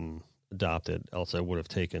already gotten adopted, else I would have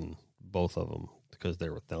taken both of them because they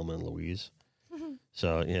were Thelma and Louise.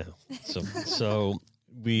 So yeah, so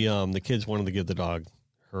we the kids wanted to give the dog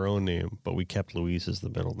her own name, but we kept Louise as the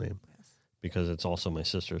middle name because it's also my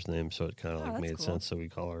sister's name, so it kind of that's made cool. sense. So we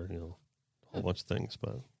call her, a whole bunch of things,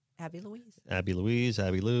 but Abby Louise. Abby Louise,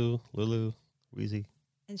 Abby Lou, Lulu, Wheezy.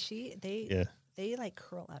 And they like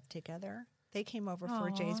curl up together. They came over for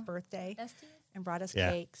Jay's Aw. birthday Besties? and brought us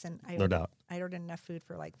Yeah. cakes. And No doubt. I ordered enough food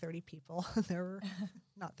for like 30 people. There were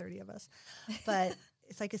not 30 of us. But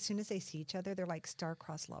it's like as soon as they see each other, they're like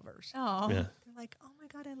star-crossed lovers. Oh. Yeah, They're like, oh my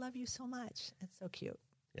God, I love you so much. It's so cute.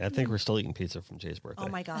 yeah. I think we're still eating pizza from Jay's birthday. Oh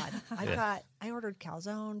my God. I ordered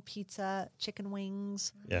calzone, pizza, chicken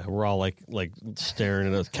wings. Yeah, we're all like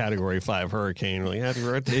staring at a Category 5 hurricane. We're like, happy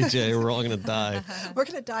birthday, Jay. We're all gonna die. We're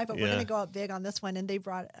going to die, but we're Yeah. going to go out big on this one. And they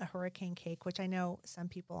brought a hurricane cake, which I know some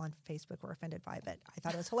people on Facebook were offended by, but I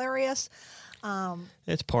thought it was hilarious.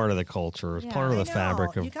 It's part of the culture. It's Yeah. part of I the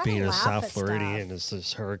fabric know. of You gotta being a laugh South at Floridian. stuff. Is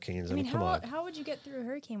this hurricanes? I mean, come on, how would you get through a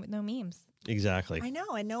hurricane with no memes? exactly. I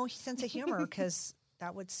know sense of humor because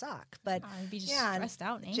that would suck. But I'd be just and stressed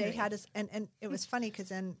out and Jay angry. had his, and it was funny because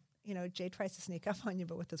then, Jay tries to sneak up on you,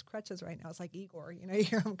 but with his crutches right now, it's like Igor, you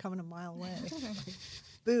hear him coming a mile away.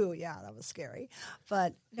 Boo. Yeah, that was scary.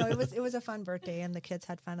 But no, it was a fun birthday, and the kids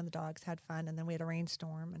had fun and the dogs had fun. And then we had a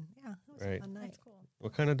rainstorm, and yeah, it was Right. a fun night. That's cool.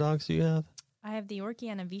 What kind of dogs do you have? I have the Yorkie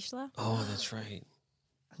and a Vizsla. Oh, that's right.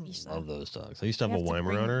 Vizsla. Love those dogs. I used to have I a have to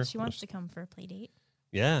bring- Weimaraner. She wants to come for a play date.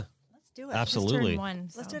 Yeah, Let's do it. She just absolutely. turned 1.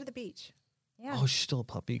 Let's so- do it at the beach. Yeah. Oh, she's still a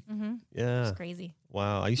puppy. Mm-hmm. Yeah. It's crazy.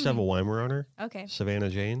 Wow. I used to have a Weimaraner, Okay. Savannah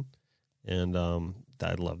Jane, and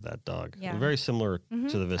I love that dog. Yeah. Very similar Mhm.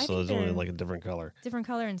 to the I Vizsla. think It's only they're- like a different color. Different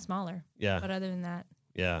color and smaller. Yeah. But other than that,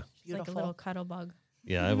 Yeah. it's like a little cuddle bug.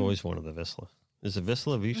 Yeah. I've always wanted the Vizsla. Is it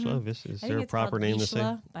Vizsla? Vizsla? Mhm. Is I there think a it's proper called name to say?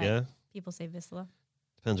 Vizsla, but Yeah. People say Vizsla.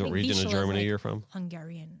 Depends I what think region Vizsla of is Germany like- you're from.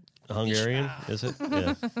 Hungarian. Hungarian, is it?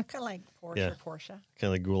 Yeah. Kind of like Porsche, Yeah. Porsche. Kind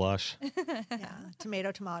of like goulash. Yeah.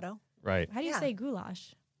 Tomato. Right. How do you Yeah. say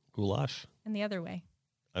goulash? Goulash? And the other way.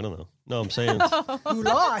 I don't know. No, I'm saying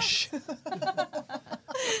Goulash.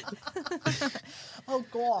 Oh,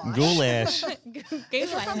 gosh. goulash. If you're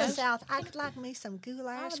from the Goulash. South, I'd like me some I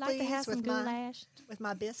goulash, would like to have please, some goulash. with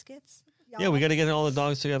my biscuits. Yeah, we got to get all the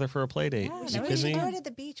dogs together for a play date. Yeah, You that We would should kidding do me? it at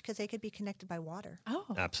the beach because they could be connected by water. Oh.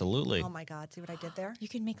 Absolutely. Oh my God! See what I did there? You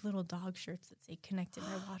can make little dog shirts that say connected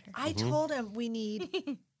by water. I told him we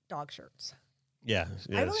need dog shirts. Yeah.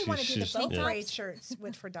 I really want to do the she's- boat yeah. parade shirts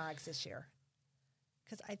for dogs this year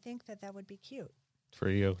because I think that would be cute. For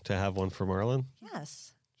you to have one for Marlon?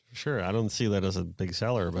 Yes. For sure. I don't see that as a big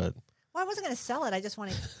seller, but Well, I wasn't going to sell it. I just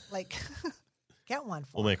want to like get one for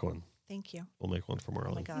we'll him. make one. Thank you. We'll make one for Oh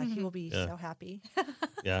my Marlon. God, he will be Yeah. so happy.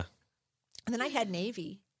 Yeah. And then I had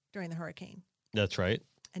Navy during the hurricane. That's right.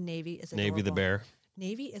 And Navy is Navy the adorable. bear.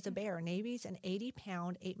 Navy is a bear. Navy's an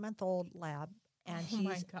 80-pound, 8-month-old lab, and Oh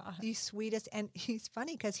my he's God. the sweetest. And he's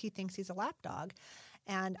funny because he thinks he's a lap dog,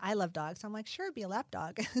 and I love dogs. So I'm like, sure, be a lap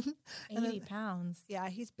dog. And 80 then- pounds. yeah,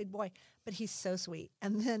 he's a big boy, but he's so sweet.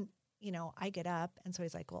 And then I get up, and so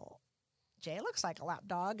he's like, well, Jay looks like a lap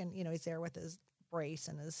dog, and he's there with his brace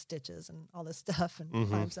and his stitches and all this stuff, and Mhm.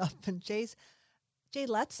 climbs up, and Jay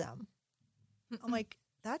lets him. I'm like,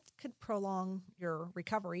 that could prolong your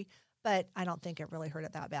recovery, but I don't think it really hurt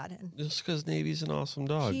it that bad. And Just because Navy's an awesome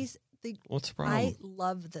dog. he's the. What's the problem? I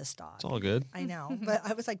love this dog. It's all good. I know, but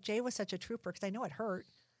I was like, Jay was such a trooper because I know it hurt.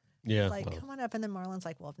 Yeah. Like, well. come on up, and then Marlon's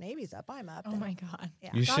like, well, if Navy's up, I'm up. Oh And- my God.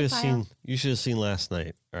 Yeah, You dog should have pile, seen. You should have seen last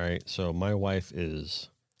night. All right. So my wife is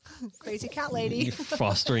crazy cat lady.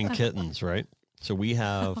 fostering kittens, right? So we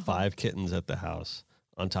have 5 kittens at the house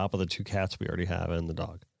on top of the 2 cats we already have and the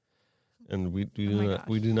dog, and we do Oh my not gosh.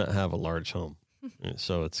 we do not have a large home, And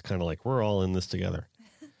so it's kind of like we're all in this together.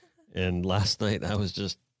 And last night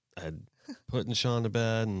I'd putting Sean to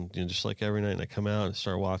bed, and just like every night, and I come out and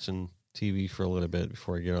start watching TV for a little bit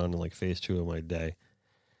before I get on to like phase 2 of my day,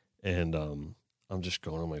 and I'm just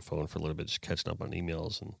going on my phone for a little bit, just catching up on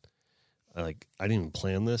emails, and I didn't even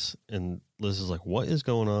plan this, and Liz is like, "What is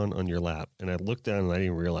going on your lap?" And I looked down, and I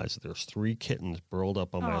didn't realize that there's 3 kittens burled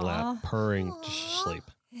up on my lap, Aw. purring, just Aw. asleep.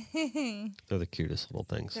 They're the cutest little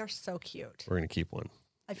things. They're so cute. We're gonna keep one.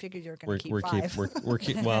 I figured you were We're going to keep 5. we're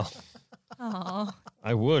keep. Well, Oh.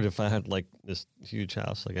 I would if I had like this huge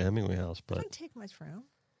house, like a Hemingway house, It but doesn't take much room.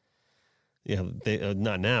 yeah, they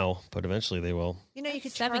not now, but eventually they will. You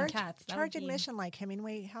could 7 charge, cats. That charge would be- admission like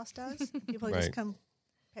Hemingway House does. People Right. just come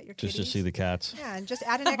pet your Just kitties. to see the cats. Yeah, and just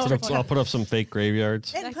add an Put extra up, I'll put up some fake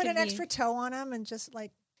graveyards. and That put could an be- extra toe on them and just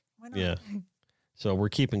like, why not? Yeah. So we're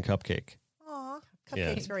keeping Cupcake. Aw,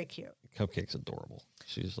 Yeah. Cupcake's very cute. Cupcake's adorable.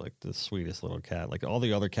 She's like the sweetest little cat. Like all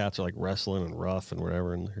the other cats are like wrestling and rough and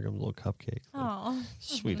whatever, and here comes little Cupcake. Like, Oh.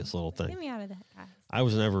 sweetest little Get thing. me out of that, guys. I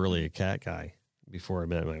was never really a cat guy before I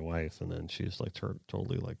met my wife, and then she's like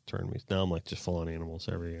totally like turned me. Now I'm like just full on animals,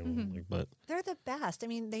 every animal. Mhm. Like, but They're the best. I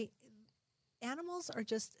mean, animals are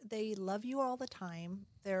just, they love you all the time.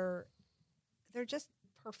 They're just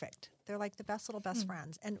perfect. They're like the best little best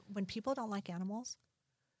friends. And when people don't like animals,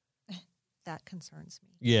 that concerns me.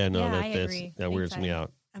 yeah, no, Yeah, I that agree. that weirds Big me time.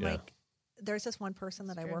 out. I'm Yeah. like, there's this one person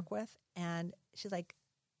that I Scared. work with, and she's like,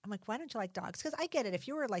 I'm like, why don't you like dogs? Because I get it. If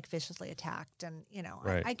you were like viciously attacked, and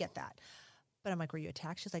Right. I get that. But I'm like, were you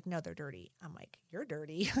attacked? She's like, no, they're dirty. I'm like, you're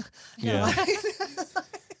dirty. Yeah.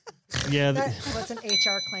 Yeah, That was an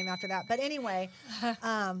HR claim after that. But anyway,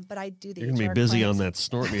 but I do the you're gonna HR be busy on claims. that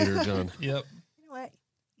snort meter, John. Yep. You know what?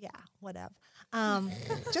 Yeah, whatever.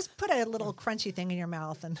 Just put a little crunchy thing in your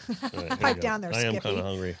mouth and All right, here we pipe go. down there, I am Skippy. kind of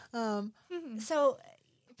hungry. So,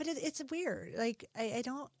 but it's weird. Like I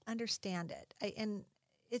don't understand it. And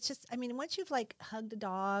it's just, I mean, once you've like hugged a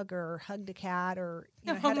dog or hugged a cat or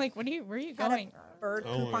I'm had like, where are you had going? a bird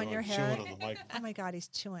Oh poop my on your God, head. chewing on the mic. Oh my God, he's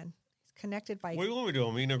chewing. He's connected by. What do you want me to do?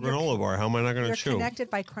 I'm eating a granola bar. How am I not going to You're chew? connected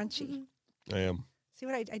by crunchy. I am. See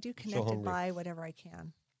what I do? Connected hungry. by whatever I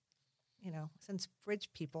can. Since bridge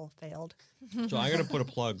people failed. So I got to put a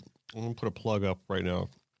plug. I'm going to put a plug up right now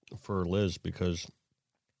for Liz because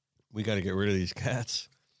we got to get rid of these cats.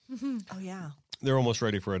 Oh yeah. They're almost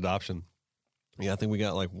ready for adoption. Yeah, I think we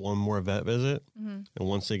got like one more vet visit, Mhm. and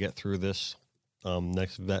once they get through this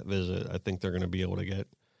next vet visit, I think they're going to be able to get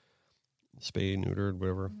spayed, neutered,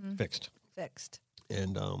 whatever, fixed.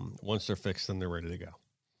 And once they're fixed, then they're ready to go.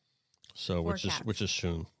 So which is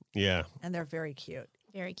soon. Yeah. And they're very cute.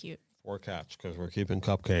 Very cute. 4 cats because we're keeping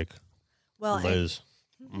Cupcake. Well, Liz,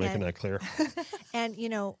 making that clear. And,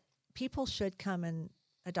 people should come and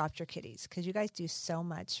adopt your kitties because you guys do so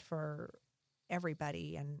much for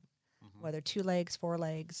everybody. And whether 2 legs, 4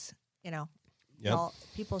 legs, well,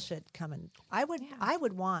 people should come and I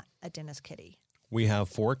would want a dentist kitty. We have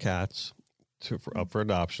 4 cats up for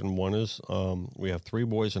adoption. One is, we have 3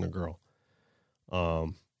 boys and a girl.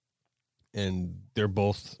 And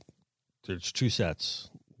there's 2 sets,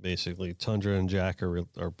 basically. Tundra and Jack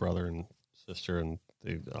are brother and sister, and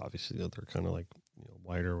they're kind of like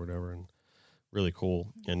white or whatever, and really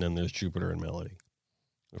cool. And then there's Jupiter and Melody.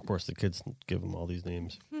 Of course, the kids give them all these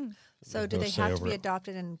names. So do they have to be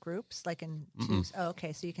adopted in groups, like in twos? Oh,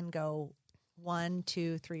 okay. So you can go 1,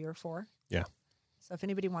 2, 3, or 4? Yeah. So if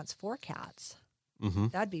anybody wants 4 cats,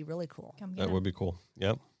 that'd be really cool. That would be cool.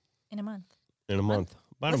 Yep. In a month.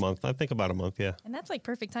 About a month. I think about a month, yeah. And that's like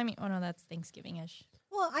perfect timing. Oh, no, that's Thanksgiving-ish.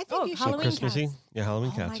 Well, I think you should. Halloween Christmassy? cats. Yeah,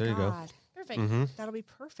 Halloween cats. There you go. Perfect. That'll be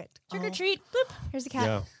perfect. Trick or treat. Bloop. Here's a cat.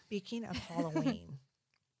 Yeah. Speaking of Halloween,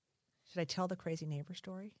 should I tell the crazy neighbor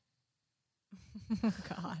story? Oh,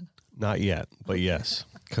 God. Not yet, but yes.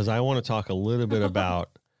 Because I want to talk a little bit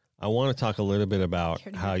about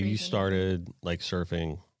how you started like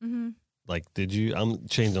surfing. Like,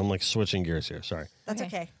 I'm like switching gears here. Sorry. That's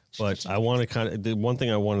okay. But I want to the one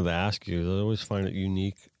thing I wanted to ask you is I always find it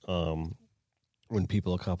unique when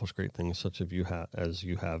people accomplish great things such as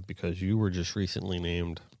you have, because you were just recently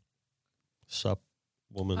named SUP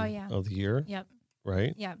Woman of the Year. Yep.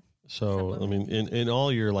 Right? Yep. So, I mean, in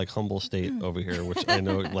all your like humble state over here, which I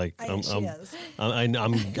know, like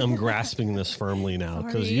I'm grasping this firmly now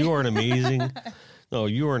because you are an amazing. No,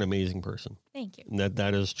 you are an amazing person. Thank you. And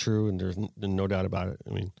that is true, and there's no doubt about it. I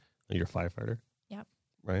mean, you're a firefighter. Yep.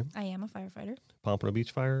 Right. I am a firefighter. Pompano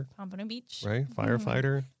Beach Fire. Pompano Beach. Right.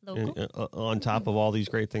 Firefighter. Local. And, on top of all these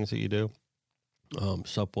great things that you do,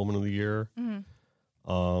 SUP Woman of the Year.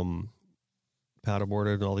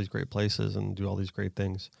 Paddleboarded in all these great places and do all these great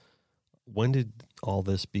things. When did all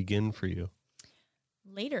this begin for you?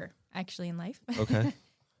 Later, actually, in life. Okay.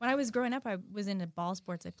 When I was growing up, I was into ball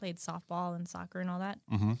sports. I played softball and soccer and all that.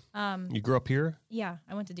 You grew up here? Yeah,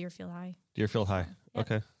 I went to Deerfield High. Deerfield High.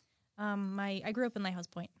 Yep. Okay. I grew up in Lighthouse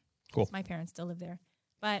Point. Cool. My parents still live there.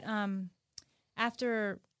 But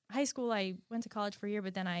after high school, I went to college for a year,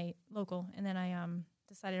 but then I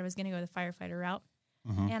decided I was going to go the firefighter route.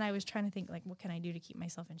 And I was trying to think, like, what can I do to keep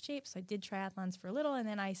myself in shape? So I did triathlons for a little, and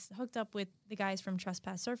then I hooked up with the guys from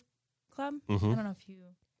Trespass Surf Club. I don't know if you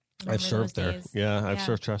remember I've surfed there. days. Yeah, I've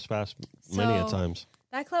surfed Trespass many a times.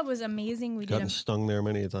 That club was amazing. We Gotten stung there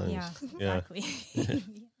many a times. Yeah, exactly.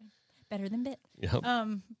 Better than bit. Yep.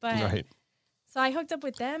 But right. So I hooked up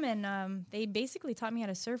with them, and they basically taught me how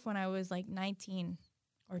to surf when I was like 19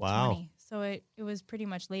 or 20. So it was pretty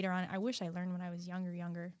much later on. I wish I learned when I was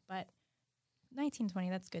younger, but 19, 20,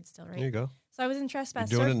 that's good still, right? There you go. So I was in Trespass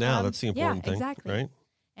You're doing Surf it now. Club. That's the important thing. Exactly. Right?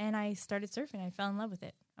 And I started surfing. I fell in love with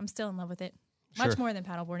it. I'm still in love with it. Sure. Much more than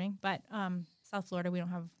paddleboarding. But South Florida, we don't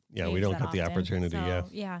have we waves don't that get the often. opportunity, So,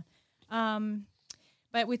 yeah.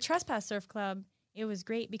 But with Trespass Surf Club, it was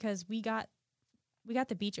great because we got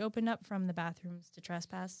the beach opened up from the bathrooms to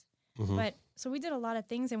trespass. But so we did a lot of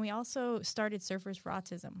things, and we also started Surfers for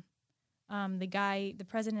Autism. The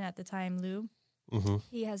president at the time, Lou,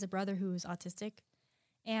 he has a brother who is autistic,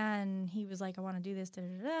 and he was like, I want to do this,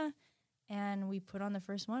 and we put on the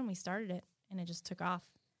first one. We started it, and it just took off.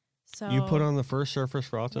 So you put on the first Surfers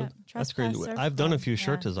for Autism? Yeah, that's great. Surf I've done a Club, few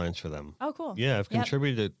shirt yeah. designs for them. Oh, cool. Yeah, I've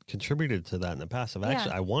contributed to that in the past.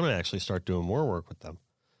 I want to actually start doing more work with them.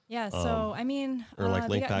 Yeah, so I mean, or like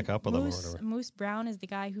link back up with them or whatever. Moose Brown is the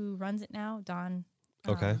guy who runs it now. Don,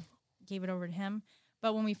 gave it over to him.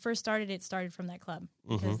 But when we first started, it started from that club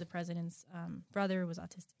because the president's brother was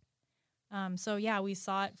autistic. So yeah, we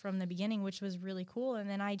saw it from the beginning, which was really cool. And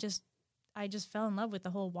then I just fell in love with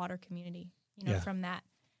the whole water community, from that.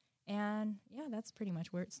 And yeah, that's pretty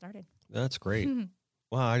much where it started. That's great.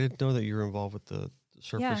 Wow, I didn't know that you were involved with the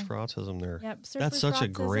Surfers for Autism there. Yep, that's such a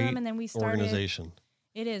great and then we started, organization.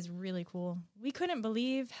 It is really cool. We couldn't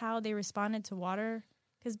believe how they responded to water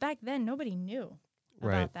because back then nobody knew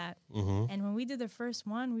about that. And when we did the first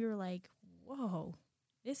one, we were like, whoa,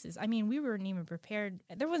 we weren't even prepared.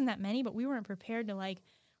 There wasn't that many, but we weren't prepared to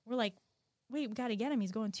we're like, wait, we got to get him.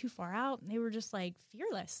 He's going too far out. And they were just like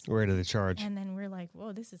fearless. Ready to charge. And then we're like,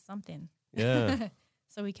 whoa, this is something. Yeah.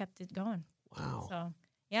 So we kept it going. Wow. So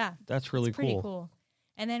yeah. That's really pretty cool.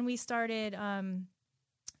 And then we started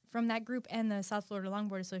from that group and the South Florida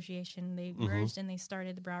Longboard Association, they merged and they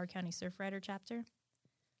started the Broward County Surf Rider chapter.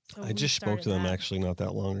 So I just spoke to them actually not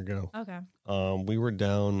that long ago. Okay. We were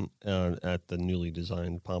down at the newly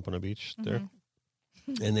designed Pompano Beach there,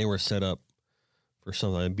 and they were set up for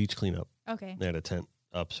some beach cleanup. Okay. They had a tent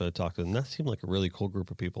up, so I talked to them. That seemed like a really cool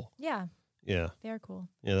group of people. Yeah. Yeah. They're cool.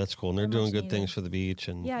 Yeah, that's cool. And they're doing good needed. things for the beach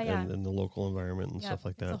and the local environment and stuff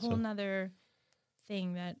like that. It's a whole nother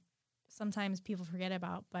thing that sometimes people forget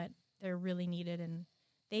about, but they're really needed. And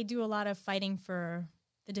they do a lot of fighting for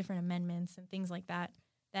the different amendments and things like that,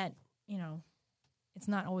 it's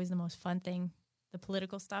not always the most fun thing, the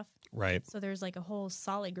political stuff. Right. So there's like a whole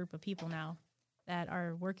solid group of people now that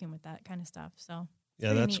are working with that kind of stuff. So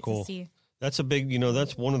yeah, that's cool. That's a big,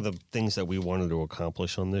 that's one of the things that we wanted to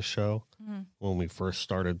accomplish on this show when we first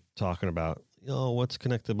started talking about, what's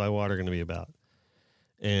Connected by Water going to be about.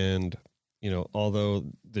 And, although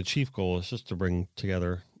the chief goal is just to bring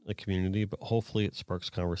together a community, but hopefully it sparks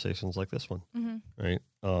conversations like this one, right?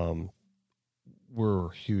 We're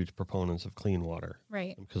huge proponents of clean water.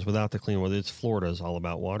 Right. Because without the clean water, Florida is all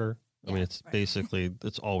about water. I mean, it's basically,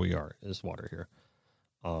 that's all we are is water here.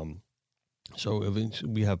 So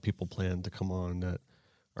eventually we have people planned to come on that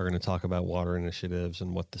are going to talk about water initiatives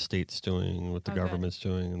and what the state's doing, what the government's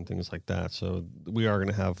doing and things like that. So we are going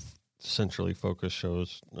to have centrally focused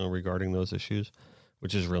shows regarding those issues,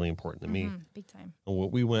 which is really important to me. Big time. And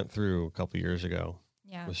what we went through a couple of years ago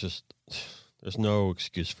was just, there's no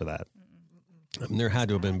excuse for that. I mean, there had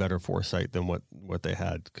to have been better foresight than what they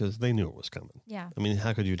had because they knew it was coming. Yeah. I mean,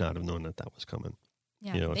 how could you not have known that was coming?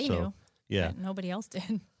 Yeah, they knew. Yeah. But nobody else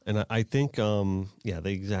did. And I think, they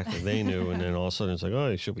knew. And then all of a sudden it's like,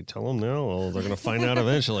 oh, should we tell them now? Well, they're going to find out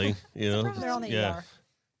eventually, They're on the ER.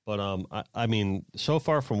 But, I mean, so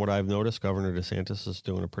far from what I've noticed, Governor DeSantis is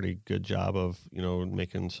doing a pretty good job of,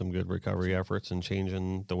 making some good recovery efforts and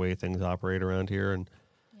changing the way things operate around here. And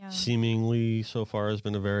seemingly so far has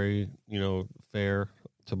been a very, fair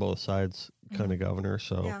to both sides kind of governor.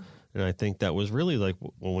 So, and I think that was really like,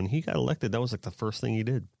 when he got elected, that was like the first thing he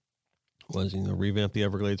did was, revamp the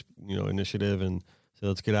Everglades, initiative and say,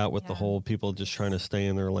 let's get out with the whole people just trying to stay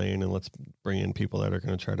in their lane and let's bring in people that are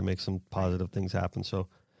going to try to make some positive things happen. So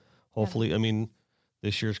hopefully, I mean,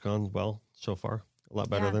 this year's gone well so far, a lot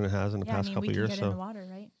better than it has in the past couple of years. Get in the water,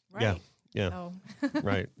 right? Yeah. Yeah. So.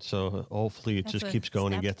 Right. So hopefully it just keeps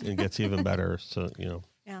going and gets even better. So,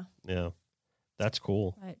 Yeah. That's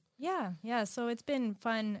cool. But yeah. So it's been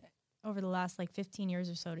fun over the last 15 years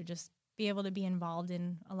or so to just be able to be involved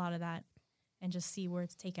in a lot of that and just see where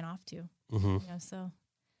it's taken off to. So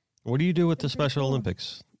what do you do with the Special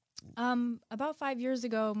Olympics? About 5 years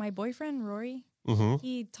ago, my boyfriend, Rory,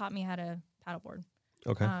 he taught me how to paddleboard.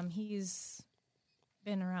 Okay. He's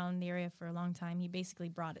been around the area for a long time. He basically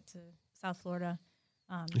brought it to South Florida.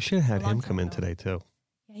 You should have had him come in today too.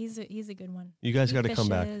 Yeah, he's a good one. You guys got to come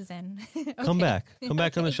back. Come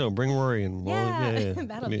back on the show. Bring Rory in. Yeah.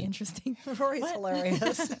 That'll be interesting. Rory's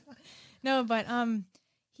hilarious. No, but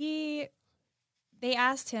they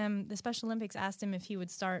asked him, the Special Olympics asked him if he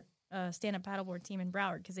would start a stand-up paddleboard team in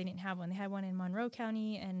Broward because they didn't have one. They had one in Monroe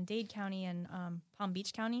County and Dade County and Palm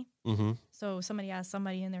Beach County. So somebody asked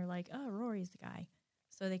somebody, and they're like, "Oh, Rory's the guy."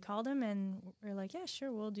 So they called him, and we're like, "Yeah,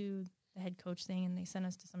 sure, we'll do the head coach thing." And they sent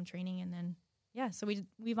us to some training, and then so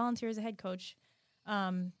we volunteer as a head coach,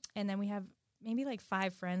 and then we have maybe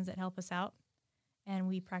 5 friends that help us out, and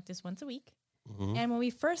we practice once a week. And when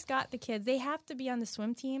we first got the kids, they have to be on the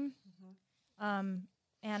swim team, and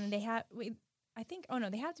they have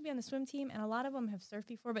they have to be on the swim team, and a lot of them have surfed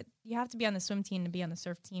before, but you have to be on the swim team to be on the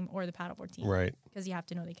surf team or the paddleboard team, right? Because you have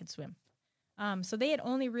to know they can swim. So they had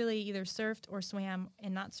only really either surfed or swam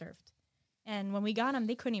and not surfed. And when we got them,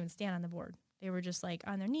 they couldn't even stand on the board. They were just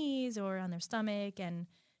on their knees or on their stomach, and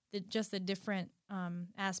just the different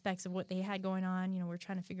aspects of what they had going on. We're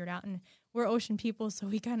trying to figure it out. And we're ocean people, so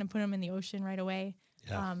we kind of put them in the ocean right away.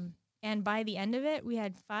 Yeah. And by the end of it, we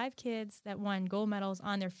had 5 kids that won gold medals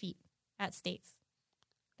on their feet at states.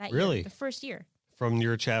 That year, the first year. From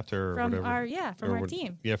your chapter or whatever? From our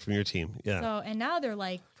team. Yeah, from your team. Yeah. So, and now they're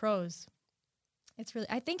pros. It's really,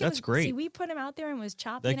 I think that's great. See, we put them out there and was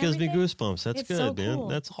chopping. That gives me goosebumps. That's good, so man. Cool.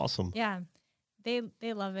 That's awesome. Yeah.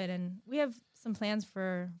 They love it. And we have some plans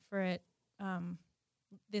for it.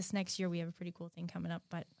 This next year, we have a pretty cool thing coming up,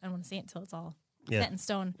 but I don't want to say it until it's all set in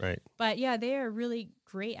stone. Right. But yeah, they are really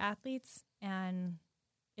great athletes, and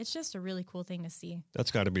it's just a really cool thing to see.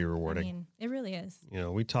 That's got to be rewarding. I mean, it really is. We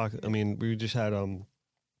we just had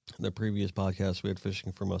the previous podcast, we had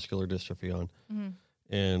Fishing for Muscular Dystrophy on,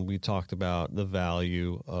 and we talked about the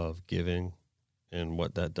value of giving and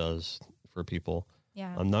what that does for people.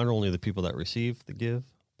 Yeah. Not only the people that receive the give,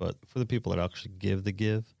 but for the people that actually give,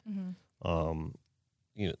 Mm-hmm.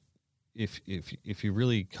 you know, if you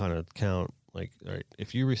really kind of count, like, all right,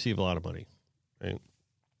 if you receive a lot of money, right,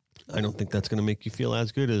 I don't think that's going to make you feel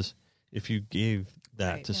as good as if you gave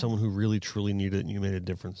that to someone who really truly needed it and you made a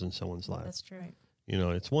difference in someone's life. That's true. You know,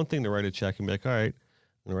 it's one thing to write a check and be like, all right,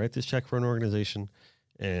 I'm going to write this check for an organization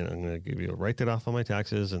and I'm going to write that off on my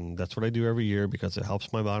taxes. And that's what I do every year because it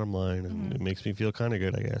helps my bottom line and it makes me feel kind of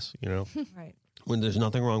good, I guess, you know. Right. When there's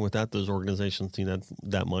nothing wrong with that, those organizations need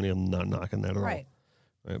that money. I'm not knocking that at all. Right.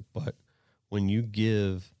 But when you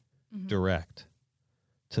give direct,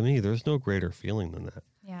 to me, there's no greater feeling than that.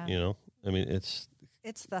 Yeah. You know, I mean, it's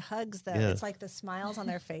the hugs that it's like the smiles on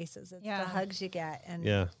their faces. It's the hugs you get. And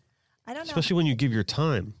I don't know. Especially when you give your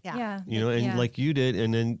time. Yeah. You know, and like you did,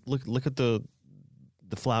 and then look at the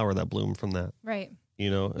flower that bloomed from that. Right. You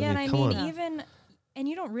know, Yeah, I mean, even, and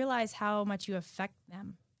you don't realize how much you affect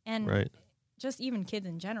them. And just even kids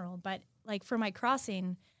in general. But like for my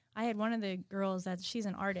crossing, I had one of the girls she's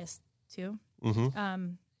an artist too.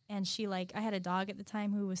 Mm-hmm. And she I had a dog at the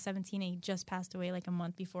time who was 17 and he just passed away like a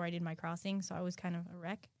month before I did my crossing. So I was kind of a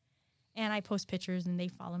wreck. And I post pictures and they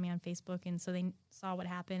follow me on Facebook. And so they saw what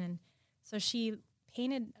happened. And so she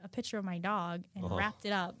painted a picture of my dog and wrapped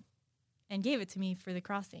it up and gave it to me for the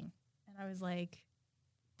crossing. And I was like,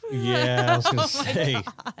 yeah, I was going to say,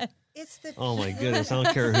 it's the oh my goodness, I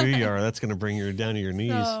don't care who you are. That's going to bring you down to your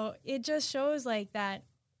knees. So it just shows like that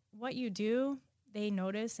what you do, they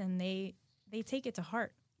notice and they take it to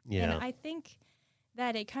heart. Yeah. And I think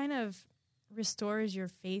that it kind of restores your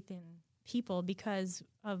faith in people because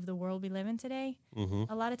of the world we live in today.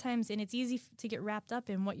 A lot of times, and it's easy to get wrapped up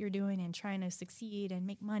in what you're doing and trying to succeed and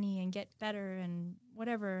make money and get better and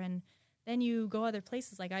whatever. And then you go other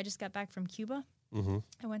places. Like I just got back from Cuba.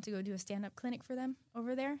 I went to go do a stand-up clinic for them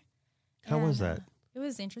over there. How was that? It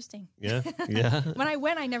was interesting. Yeah, yeah. When I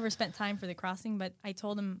went, I never spent time for the crossing, but I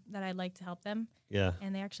told them that I'd like to help them. Yeah.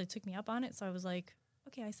 And they actually took me up on it. So I was like,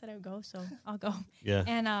 okay, I said I would go, so I'll go. Yeah.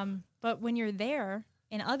 And but when you're there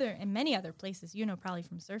in many other places, you know, probably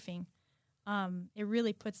from surfing, it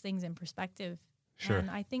really puts things in perspective. Sure.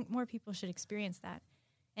 And I think more people should experience that.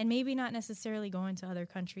 And maybe not necessarily going to other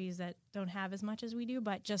countries that don't have as much as we do,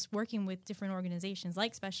 but just working with different organizations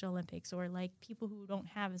like Special Olympics or like people who don't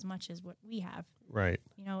have as much as what we have. Right.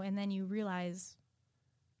 You know, and then you realize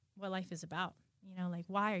what life is about. You know, like,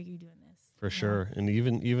 why are you doing this? For sure. And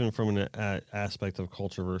even from an aspect of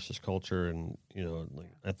culture versus culture, and, you know,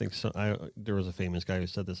 like I think there was a famous guy who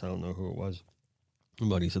said this, I don't know who it was,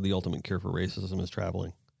 but he said the ultimate cure for racism is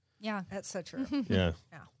traveling. Yeah. That's so true. Yeah.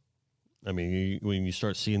 Yeah. I mean, when you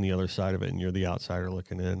start seeing the other side of it and you're the outsider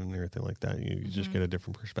looking in and everything like that, you just get a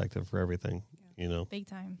different perspective for everything, you know? Big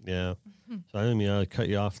time. Yeah. So I mean, I cut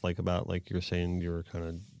you off about you were saying you were kind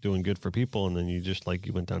of doing good for people, and then you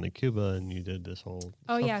went down to Cuba and you did this whole.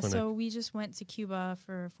 Oh yeah. Clinic. So we just went to Cuba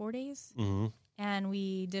for 4 days and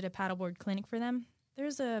we did a paddleboard clinic for them.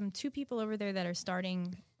 There's 2 people over there that are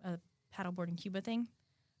starting a paddleboard in Cuba thing.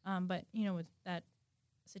 But you know, with that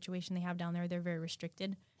situation they have down there, they're very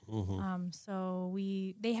restricted. So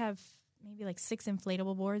they have maybe like 6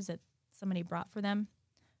 inflatable boards that somebody brought for them.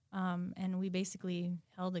 And we basically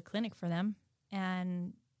held a clinic for them.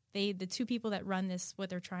 And the 2 people that run this, what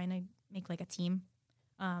they're trying to make like a team,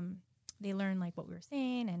 they learn like what we were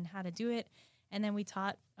saying and how to do it. And then we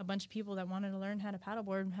taught a bunch of people that wanted to learn how to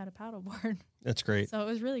paddleboard. That's great. So it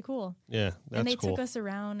was really cool. Yeah, that's cool. And they took us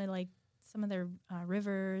around to like some of their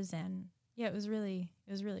rivers, and yeah, it was really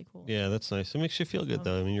cool. Yeah, that's nice. It makes you feel good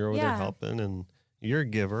though. I mean, you're over there helping, and you're a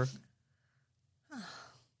giver.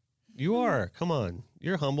 You are. Come on.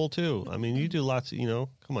 You're humble too. I mean, you do lots of,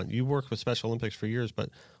 come on. You worked with Special Olympics for years, but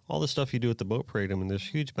all the stuff you do at the boat parade, I mean, there's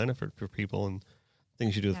huge benefit for people and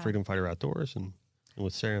things you do with Freedom Fighter Outdoors and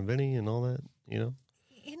with Sarah and Vinny and all that,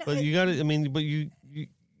 But you got to,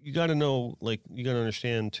 you got to know, like, you got to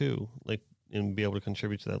understand too, like, and be able to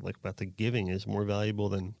contribute to that, like, about the giving is more valuable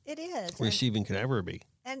than it is receiving can ever be.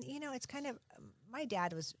 And, it's kind of, my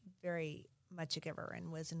dad was very much a giver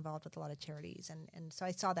and was involved with a lot of charities. And so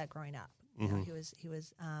I saw that growing up.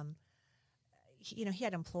 He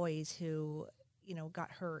had employees who,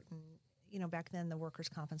 got hurt, and, back then the workers'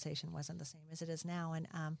 compensation wasn't the same as it is now. And,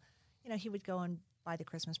 he would go and buy the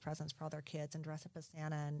Christmas presents for all their kids and dress up as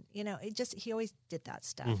Santa. And, he always did that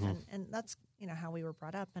stuff. And that's, how we were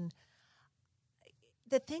brought up. And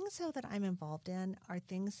the things, though, that I'm involved in are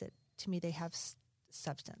things that, to me, they have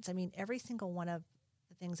substance. I mean, every single one of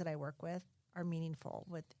the things that I work with are meaningful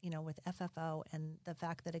with FFO, and the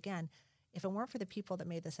fact that, again, if it weren't for the people that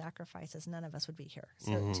made the sacrifices, none of us would be here.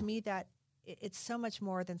 So to me, that it's so much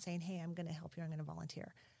more than saying, hey, I'm going to help you, I'm going to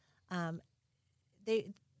volunteer.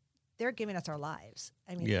 they're giving us our lives.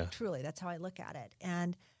 I mean, Yeah. truly, that's how I look at it.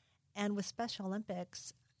 And with Special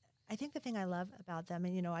Olympics, I think the thing I love about them,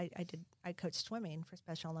 and I coached swimming for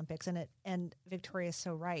Special Olympics, and Victoria's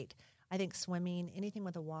so right. I think swimming, anything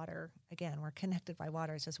with the water, again, we're connected by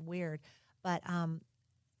water. It's just weird, but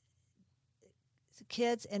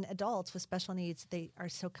kids and adults with special needs, they are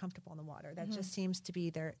so comfortable in the water. That just seems to be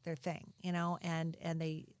their thing, and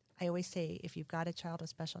I always say, if you've got a child with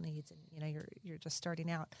special needs and you're just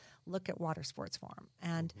starting out, look at water sports for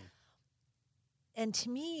them. And to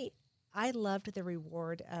me, I loved the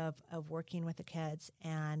reward of working with the kids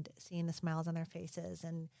and seeing the smiles on their faces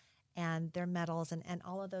and their medals and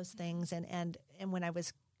all of those things. And when I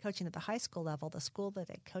was coaching at the high school level, the school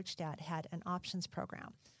that I coached at had an options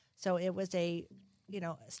program. So it was a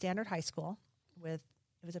standard high school it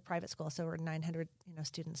was a private school, so there were 900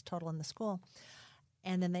 students total in the school.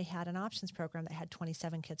 And then they had an options program that had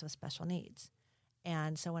 27 kids with special needs.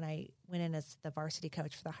 And so when I went in as the varsity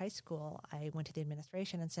coach for the high school, I went to the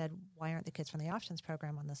administration and said, why aren't the kids from the options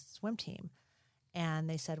program on the swim team? And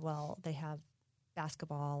they said, well, they have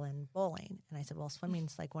basketball and bowling. And I said, well,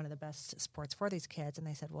 swimming's like one of the best sports for these kids. And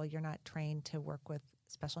they said, well, you're not trained to work with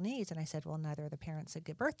special needs. And I said, well, neither are the parents that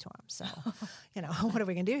give birth to them. So, what are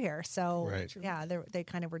we going to do here? So, Right. yeah, they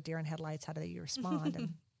kind of were deer in headlights. How do you respond?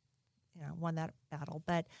 And, won that battle.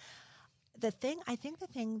 But the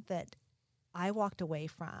thing that I walked away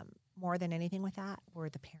from more than anything with that were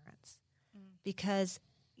the parents. Because,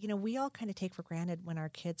 we all kind of take for granted when our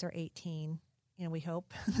kids are 18, we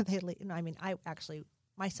hope that they leave.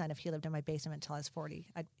 My son, if he lived in my basement until I was 40,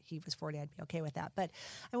 he was 40, I'd be okay with that. But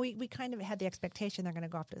we kind of had the expectation they're going to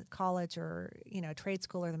go off to college or, trade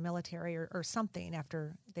school or the military or something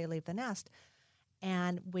after they leave the nest.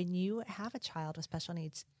 And when you have a child with special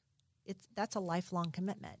needs, that's a lifelong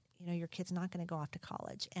commitment. Your kid's not going to go off to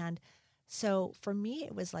college. And so for me,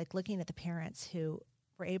 it was like looking at the parents who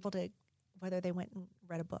were able to, whether they went and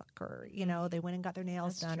read a book or, they went and got their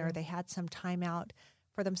nails done or they had some time out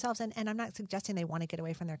for themselves. And I'm not suggesting they want to get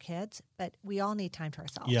away from their kids, but we all need time to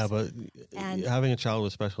ourselves. Yeah, but having a child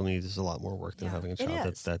with special needs is a lot more work than having a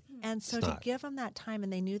child that and so to give them that time,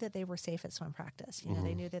 and they knew that they were safe at swim practice.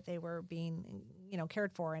 They knew that they were being,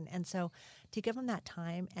 cared for. And so to give them that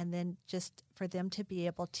time and then just for them to be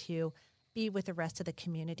able to be with the rest of the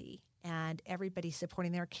community and everybody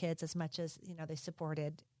supporting their kids as much as, they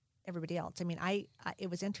supported everybody else. I mean, it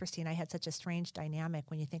was interesting. I had such a strange dynamic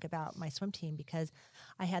when you think about my swim team, because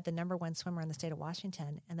I had the number one swimmer in the state of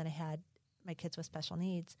Washington, and then I had my kids with special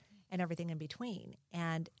needs and everything in between.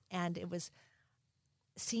 And it was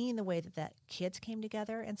seeing the way that kids came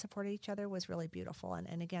together and supported each other was really beautiful.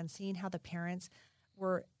 And again, seeing how the parents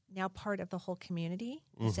were now part of the whole community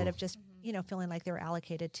instead of just, feeling like they were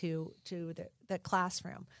allocated to the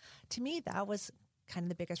classroom. To me, that was kind of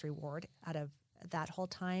the biggest reward out of that whole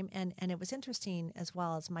time. And it was interesting as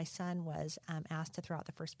well, as my son was asked to throw out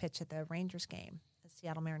the first pitch at the Rangers game, the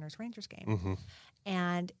Seattle Mariners Rangers game.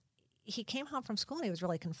 And he came home from school and he was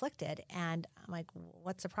really conflicted. And I'm like,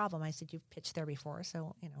 what's the problem? I said, you've pitched there before,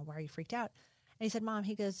 so, why are you freaked out? And he said, Mom,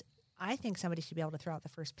 he goes, I think somebody should be able to throw out the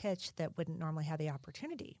first pitch that wouldn't normally have the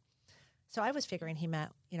opportunity. So I was figuring he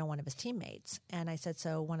meant, one of his teammates. And I said,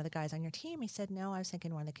 so one of the guys on your team? He said, no, I was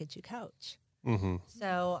thinking one of the kids you coach.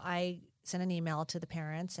 So I sent an email to the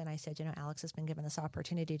parents and I said, Alex has been given this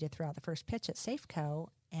opportunity to throw out the first pitch at Safeco,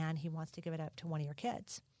 and he wants to give it up to one of your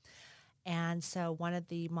kids. And so one of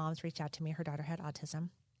the moms reached out to me. Her daughter had autism,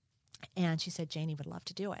 and she said Janie would love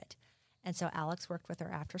to do it. And so Alex worked with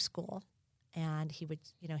her after school, and he would,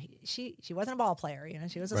 she wasn't a ball player,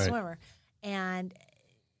 she was a swimmer. And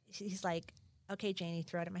he's like, okay, Janie,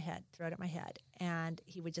 throw it at my head. And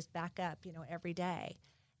he would just back up, every day.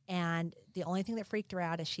 And the only thing that freaked her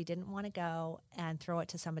out is she didn't want to go and throw it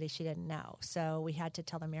to somebody she didn't know. So we had to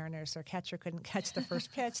tell the Mariners their catcher couldn't catch the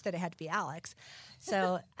first pitch, that it had to be Alex.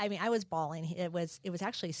 So, I was bawling. It was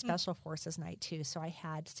actually Special Forces night too. So I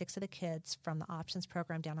had 6 of the kids from the options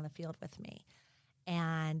program down on the field with me.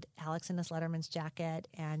 And Alex in his Letterman's jacket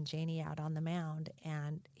and Janie out on the mound.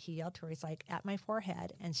 And he yelled to her, he's like, at my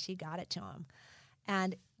forehead. And she got it to him.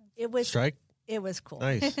 And it was... Strike? It was cool.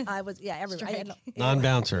 Nice. I was, everybody.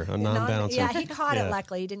 Non-bouncer, a non-bouncer. Yeah, he caught it.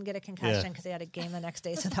 Luckily, he didn't get a concussion because he had a game the next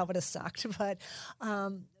day, so that would have sucked. But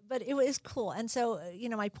it was cool. And so,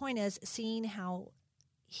 my point is seeing how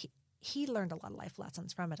he learned a lot of life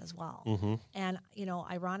lessons from it as well. And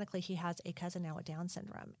ironically, he has a cousin now with Down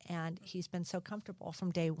syndrome, and he's been so comfortable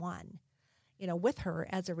from day one, with her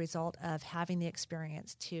as a result of having the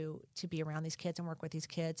experience to be around these kids and work with these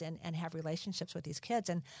kids and have relationships with these kids.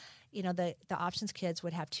 And, the options kids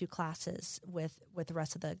would have 2 classes with the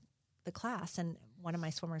rest of the class. And one of my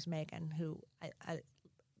swimmers, Megan, who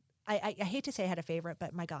I hate to say I had a favorite,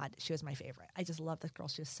 but my God, she was my favorite. I just love this girl.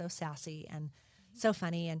 She was so sassy and so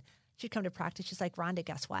funny. And she'd come to practice. She's like, Rhonda,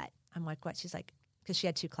 guess what? I'm like, what? She's like, because she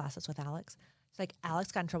had 2 classes with Alex. She's like,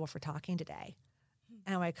 Alex got in trouble for talking today.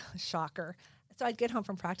 And I'm like, shocker. So I'd get home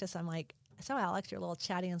from practice. I'm like, so Alex, you're a little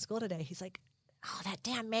chatty in school today. He's like, oh, that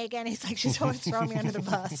damn Megan. He's like, she's always throwing me under the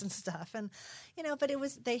bus and stuff. And, but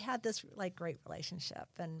they had this like great relationship.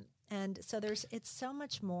 And so it's so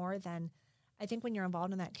much more than, I think when you're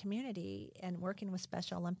involved in that community and working with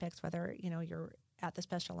Special Olympics, whether, you're at the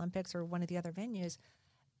Special Olympics or one of the other venues,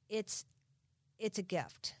 it's a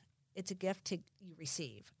gift. It's a gift you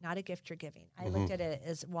receive, not a gift you're giving. I looked at it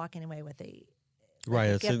as walking away with a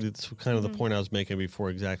right. It's kind of the point I was making before.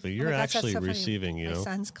 Exactly. You're actually receiving. My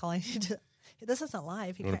son's calling. This isn't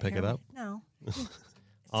live. You want to pick it up? No.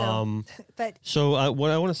 So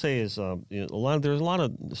what I want to say is, there's a lot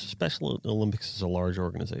of Special Olympics is a large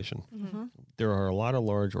organization. Mm-hmm. There are a lot of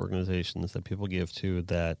large organizations that people give to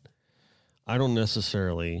that I don't want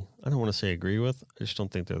to say agree with. I just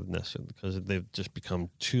don't think they're necessary because they've just become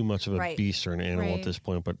too much of a beast or an animal at this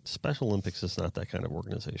point. But Special Olympics is not that kind of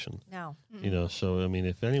organization. No. So I mean,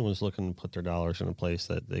 if anyone's looking to put their dollars in a place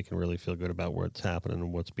that they can really feel good about what's happening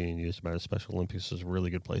and what's being used about it, Special Olympics is a really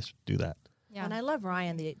good place to do that. Yeah. And I love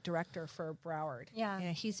Ryan, the director for Broward. Yeah.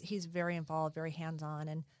 He's very involved, very hands-on.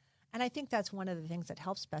 And I think that's one of the things that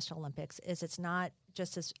helps Special Olympics is it's not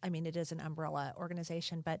just it is an umbrella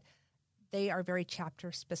organization, but they are very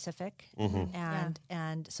chapter specific. Mm-hmm.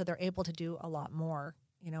 And so they're able to do a lot more,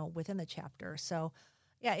 within the chapter. So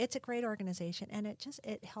yeah, it's a great organization and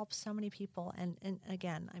it helps so many people. And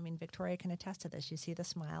again, Victoria can attest to this. You see the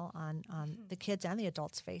smile on the kids and the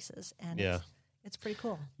adults' faces. And it's pretty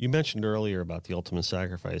cool. You mentioned earlier about the ultimate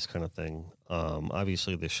sacrifice kind of thing.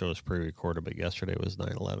 Obviously, the show is pre-recorded, but yesterday was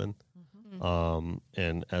 9/11. Mm-hmm.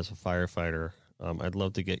 And as a firefighter, I'd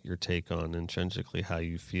love to get your take on intrinsically how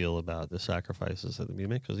you feel about the sacrifices that we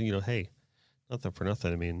make. Because, hey, nothing for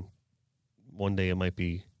nothing. One day it might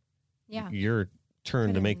be your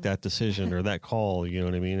turn to make that decision or that call, you know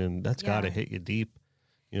what I mean? And that's got to hit you deep,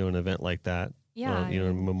 an event like that. Yeah.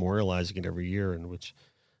 Memorializing it every year, in which,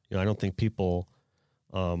 I don't think people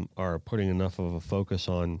are putting enough of a focus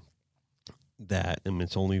on that. And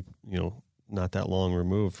it's only, not that long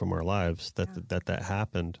removed from our lives that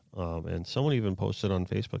happened. And someone even posted on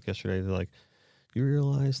Facebook yesterday, they're like, you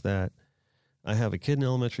realize that I have a kid in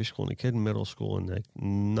elementary school and a kid in middle school, and like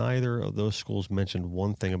neither of those schools mentioned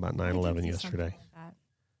one thing about 9/11 yesterday. Like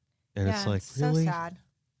and it's like, really? So sad.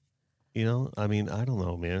 I don't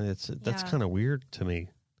know, man. That's kind of weird to me.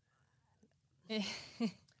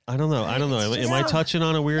 I don't know. Am I touching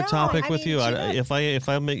on a weird topic with you?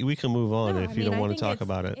 We can move on if you don't want to talk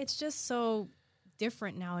about it. It's just so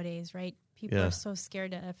different nowadays, right? People are so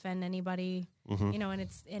scared to offend anybody,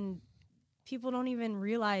 Mm-hmm. and people don't even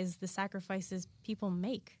realize the sacrifices people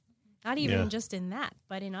make. Not even just in that,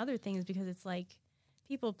 but in other things, because it's like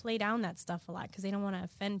people play down that stuff a lot because they don't want to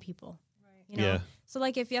offend people. Right. Yeah. So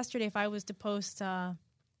like if I was to post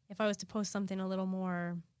something a little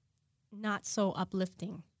more not so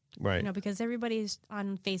uplifting. Right. Because everybody's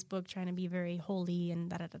on Facebook trying to be very holy and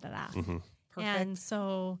da-da-da-da-da. Mm-hmm. And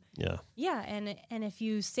so, and if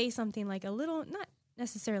you say something like a little, not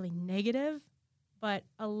necessarily negative, but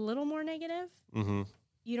a little more negative, mm-hmm.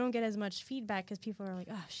 you don't get as much feedback because people are like,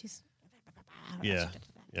 oh, she's...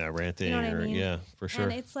 ranting for sure.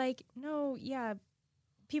 And it's like, no,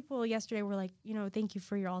 people yesterday were like, thank you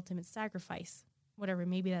for your ultimate sacrifice. Whatever,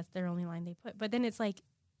 maybe that's their only line they put. But then it's like,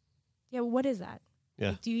 what is that? Yeah.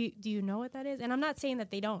 Like, do you know what that is? And I'm not saying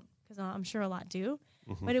that they don't, because I'm sure a lot do.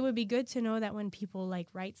 Mm-hmm. But it would be good to know that when people like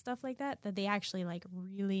write stuff like that they actually like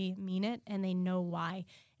really mean it and they know why.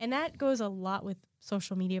 And that goes a lot with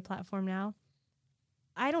social media platform now.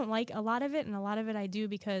 I don't like a lot of it, and a lot of it I do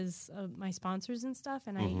because of my sponsors and stuff.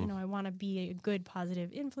 And mm-hmm. I want to be a good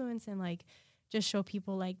positive influence and like just show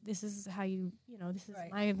people like this is how this is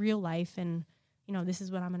my real life, and this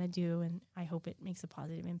is what I'm gonna do, and I hope it makes a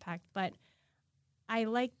positive impact. But I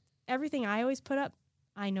like everything I always put up.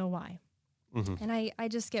 I know why. Mm-hmm. And I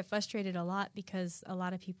just get frustrated a lot because a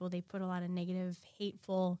lot of people, they put a lot of negative,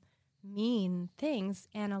 hateful, mean things.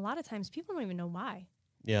 And a lot of times people don't even know why.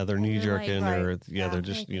 Yeah, they're knee-jerking or they're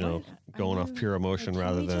just, going off pure emotion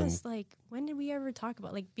rather than... Just, when did we ever talk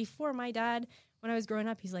about... before my dad, when I was growing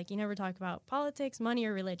up, he's like, you never talk about politics, money,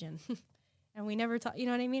 or religion. And we never talk... You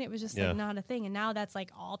know what I mean? It was just not a thing. And now that's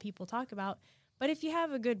all people talk about. But if you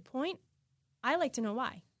have a good point, I like to know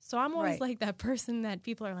why. So I'm always like that person that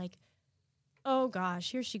people are like, oh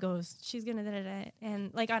gosh, here she goes. She's gonna da-da-da.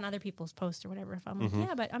 And like on other people's posts or whatever. If I'm like,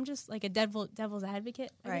 yeah, but I'm just like a devil's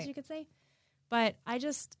advocate, I guess you could say. But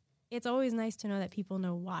it's always nice to know that people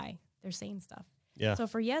know why they're saying stuff. Yeah. So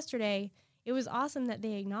for yesterday, it was awesome that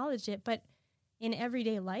they acknowledged it. But in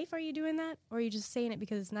everyday life, are you doing that? Or are you just saying it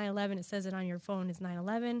because it's 9/11, it says it on your phone, it's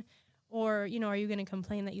 9/11? Or, are you going to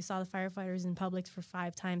complain that you saw the firefighters in Publix for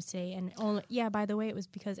 5 times today? And only, by the way, it was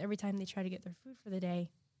because every time they try to get their food for the day,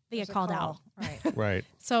 they get called out. Right. Right.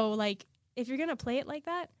 So, like, if you're going to play it like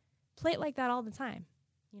that all the time,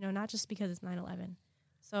 not just because it's 9/11.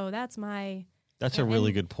 So that's a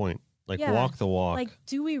really good point. Like, walk the walk. Like,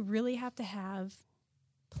 do we really have to have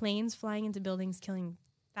planes flying into buildings, killing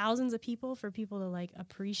thousands of people for people to, like,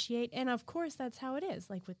 appreciate? And, of course, that's how it is,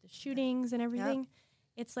 like, with the shootings and everything. Yep.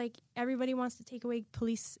 It's like everybody wants to take away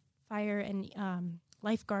police, fire, and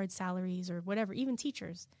lifeguard salaries or whatever, even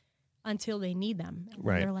teachers, until they need them. And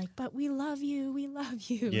right. They're like, but we love you. We love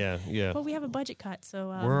you. Yeah, yeah. But we have a budget cut. So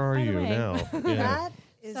where are you now? Yeah.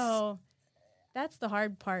 So that's the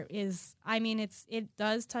hard part is, it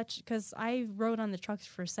does touch, because I rode on the trucks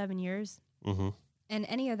for 7 years. Mm-hmm. And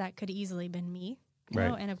any of that could easily been me. You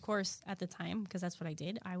know? And of course, at the time, because that's what I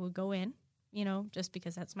did, I would go in, just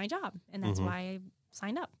because that's my job. And that's why I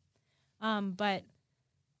signed up. But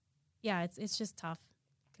yeah, it's just tough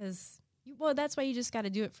because, that's why you just got to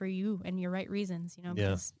do it for you and your right reasons,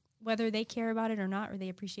 because whether they care about it or not, or they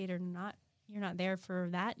appreciate it or not, you're not there for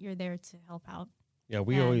that. You're there to help out. Yeah.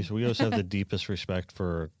 We always have the deepest respect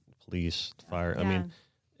for police, fire. Yeah.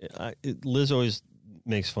 I mean, Liz always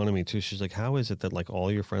makes fun of me too. She's like, how is it that like all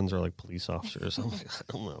your friends are like police officers? I'm like, I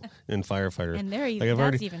don't know. And firefighters. And they're even,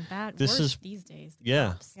 that's even bad. This worse is these days.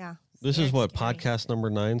 Yeah. Cops. Yeah. This Very is what scary. podcast number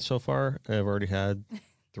 9 so far. I've already had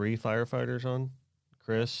 3 firefighters on.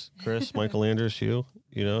 Chris, Michael Anders, you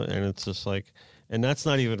know, and it's just like, and that's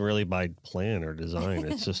not even really by plan or design.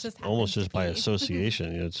 It's just almost just by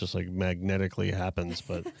association. It's just like magnetically happens.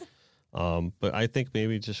 But I think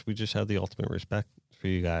maybe we just have the ultimate respect for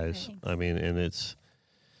you guys. Thanks. I mean, and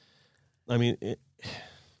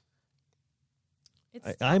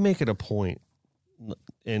I make it a point.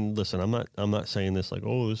 And listen, I'm not saying this like,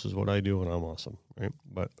 oh, this is what I do and I'm awesome, right?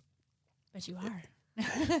 But you are.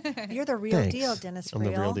 You're the real Thanks. deal, Dennis. I'm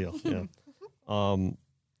the real deal. Yeah.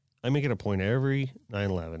 I make it a point every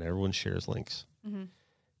 9/11. Everyone shares links,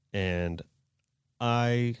 and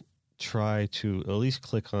I try to at least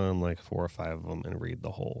click on like 4 or 5 of them and read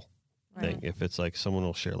the whole thing. If it's like someone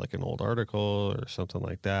will share like an old article or something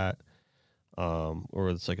like that, or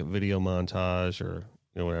it's like a video montage or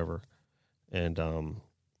whatever. And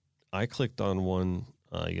I clicked on one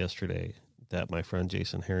yesterday that my friend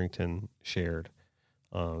Jason Harrington shared,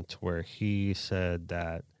 to where he said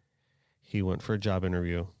that he went for a job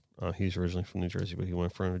interview. He's originally from New Jersey, but he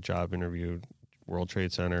went for a job interview, World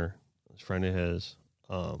Trade Center, a friend of his,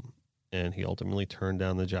 and he ultimately turned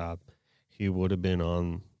down the job. He would have been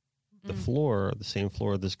on the floor, the same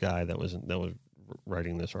floor of this guy that was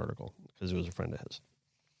writing this article, because it was a friend of his,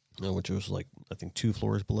 which was like, I think 2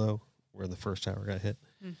 floors below where the first tower got hit.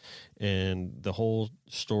 And the whole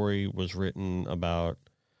story was written about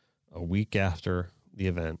a week after the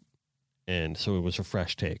event. And so it was a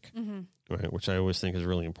fresh take, right? Which I always think is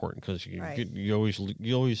really important, because you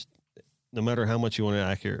always, no matter how much you want to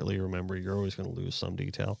accurately remember, you're always going to lose some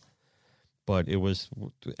detail. But it was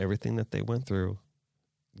everything that they went through,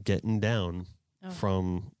 getting down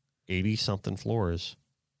from 80 something floors,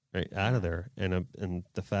 right, out of there. And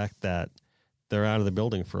the fact that they're out of the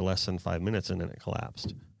building for less than 5 minutes and then it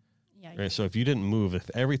collapsed. Yeah. Right. So if you didn't move, if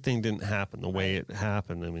everything didn't happen the way it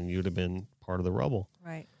happened, I mean, you'd have been part of the rubble.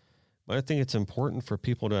 Right. But I think it's important for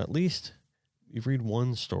people to at least you read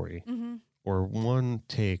one story or one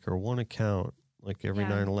take or one account, like every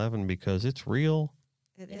 9/11, because it's real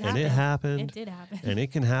It happened. It did happen. And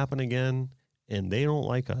it can happen again, and they don't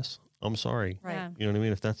like us. I'm sorry. Right. Yeah. You know what I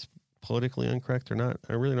mean? If that's politically incorrect or not,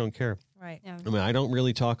 I really don't care. Right. Yeah. I mean, I don't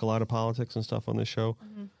really talk a lot of politics and stuff on this show,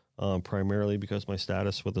 primarily because my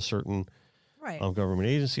status with a certain government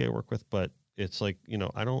agency I work with. But it's like,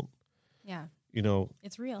 I don't,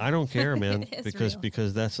 It's real. I don't care, man, real.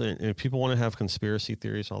 because that's it. If people want to have conspiracy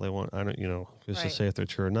theories all they want. I don't, just to say if they're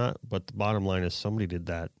true or not. But the bottom line is somebody did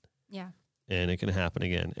that. Yeah. And it can happen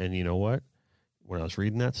again. And you know what? When I was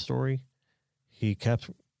reading that story, he kept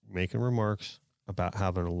making remarks about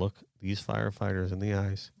having to look these firefighters in the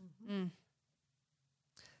eyes.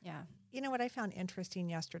 Yeah. You know what I found interesting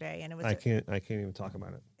yesterday, and it was I can't even talk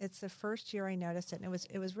about it. it's the first year I noticed it, and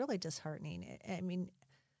it was really disheartening. I mean,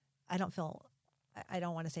 I don't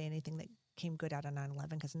want to say anything that came good out of 9/11,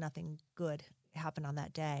 because nothing good happened on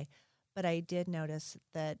that day, but I did notice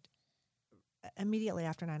that immediately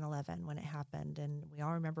after 9/11 when it happened, and we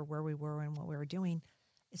all remember where we were and what we were doing,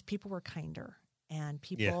 is people were kinder. And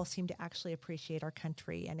people seem to actually appreciate our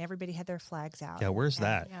country, and everybody had their flags out. Yeah, where's and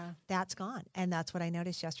that? Yeah. That's gone, and that's what I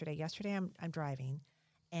noticed yesterday. Yesterday, I'm driving,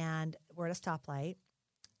 and we're at a stoplight,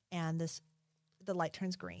 and the light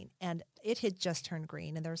turns green, and it had just turned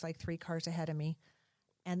green, and there was like 3 cars ahead of me,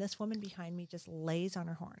 and this woman behind me just lays on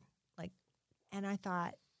her horn, and I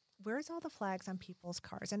thought, where's all the flags on people's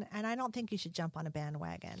cars? And I don't think you should jump on a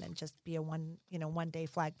bandwagon and just be a one day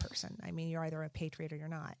flag person. I mean, you're either a patriot or you're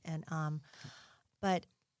not, and but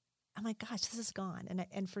I'm like, gosh, this is gone.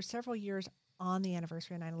 And for several years on the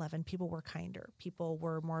anniversary of 9/11, people were kinder. People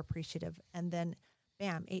were more appreciative. And then,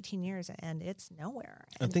 bam, 18 years, and it's nowhere.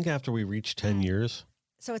 I think after we reached 10 years,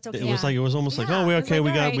 so it's okay. it was almost like, oh, It was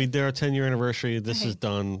like, all right. we did our 10-year anniversary. This is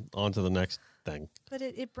done. On to the next thing. But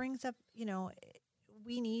it brings up,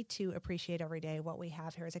 we need to appreciate every day what we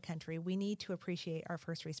have here as a country. We need to appreciate our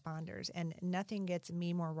first responders. And nothing gets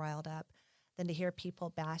me more riled up than to hear people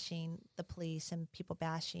bashing the police and people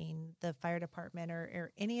bashing the fire department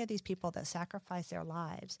or any of these people that sacrifice their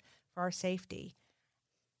lives for our safety.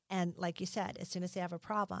 And like you said, as soon as they have a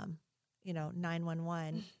problem,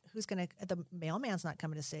 911, the mailman's not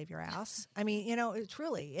coming to save your ass. I mean,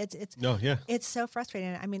 truly, it's so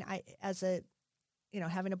frustrating. I mean,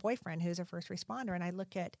 having a boyfriend who's a first responder, and I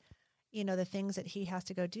look at, the things that he has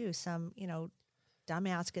to go do. Some,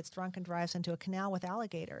 dumbass gets drunk and drives into a canal with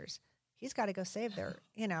alligators. He's got to go save their,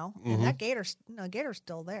 and that gator's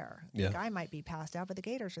still there. Yeah. The guy might be passed out, but the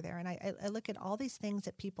gators are there. And I look at all these things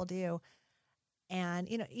that people do, and,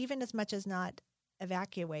 even as much as not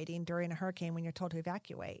evacuating during a hurricane when you're told to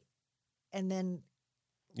evacuate, and then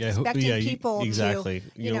expecting people exactly.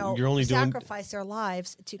 to, You're only sacrifice their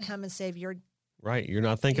lives to come and save your. Right. You're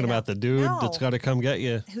not thinking about the dude that's got to come get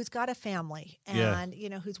you. Who's got a family and,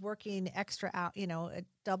 who's working extra out,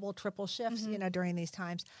 double, triple shifts, during these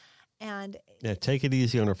times. And take it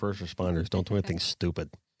easy on our first responders. Don't do anything stupid.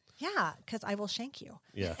 Yeah, because I will shank you.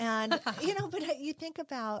 Yeah. And, but you think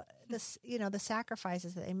about this, the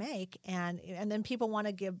sacrifices that they make, and then people want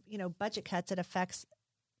to give, budget cuts that affects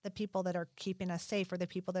the people that are keeping us safe or the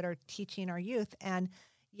people that are teaching our youth. And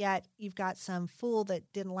yet you've got some fool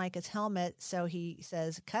that didn't like his helmet, so he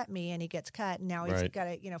says, cut me, and he gets cut. And now he's got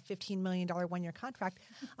a, $15 million 1-year contract.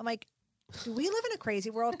 I'm like, do we live in a crazy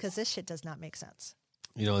world? Because this shit does not make sense.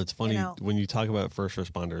 It's funny when you talk about first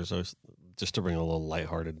responders, just to bring a little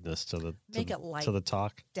lightheartedness to the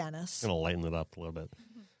talk. Dennis. I'm going to lighten it up a little bit.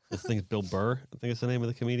 I think it's Bill Burr. I think it's the name of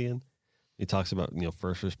the comedian. He talks about,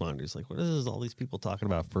 first responders. Like, what is all these people talking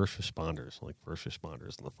about first responders? Like first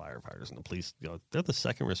responders and the firefighters and the police. They're the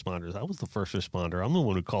second responders. I was the first responder. I'm the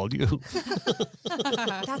one who called you.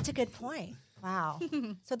 That's a good point. Wow.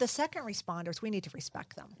 So the second responders, we need to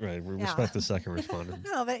respect them. Right. We respect the second responder.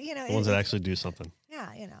 No, but, the ones that actually do something. Yeah,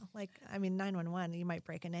 911, you might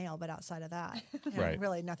break a nail, but outside of that, right.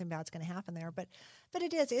 Really nothing bad's going to happen there. But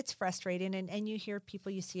it's frustrating. And you hear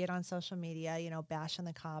people, you see it on social media, bashing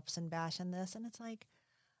the cops and bashing this. And it's like,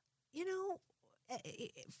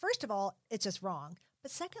 first of all, it's just wrong.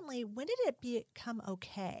 But secondly, when did it become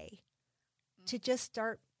okay to just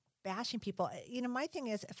start bashing people? My thing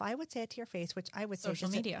is, if I would say it to your face, which I would say social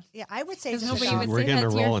media. Yeah, I would say nobody would we're say getting that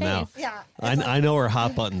a to your rolling now. face. Yeah, I know our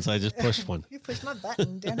hot buttons. I just pushed one. You pushed my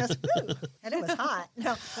button, Dennis. Woo, and it was hot.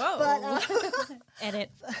 No, whoa. But,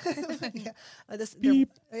 edit. Beep.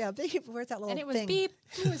 Beep. Where's that little and it was thing? beep.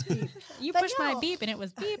 It was beep. You But pushed my beep, and it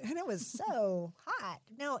was beep. And it was so hot.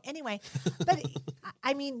 No, anyway, but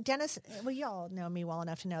I mean, Dennis, well, you all know me well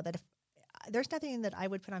enough to know that if there's nothing that I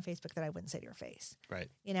would put on Facebook that I wouldn't say to your face. Right.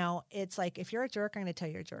 It's like, if you're a jerk, I'm going to tell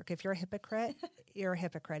you you're a jerk. If you're a hypocrite, you're a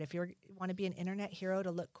hypocrite. If you want to be an internet hero to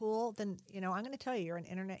look cool, then, I'm going to tell you you're an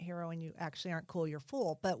internet hero and you actually aren't cool. You're a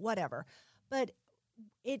fool, but whatever. But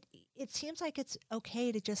it seems like it's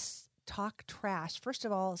okay to just talk trash. First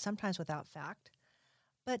of all, sometimes without fact,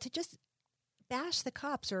 but to just bash the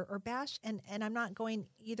cops or bash, and I'm not going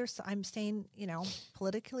either. I'm staying,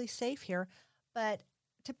 politically safe here, but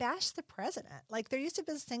to bash the president. Like, there used to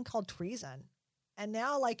be this thing called treason, and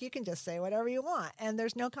now, like, you can just say whatever you want and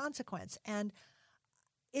there's no consequence. And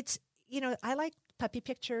it's, I like puppy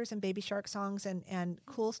pictures and baby shark songs and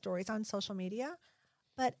cool stories on social media,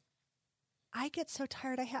 but I get so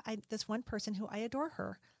tired. I this one person who I adore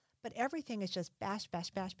her, but everything is just bash,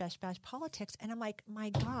 bash, bash, bash, bash politics. And I'm like,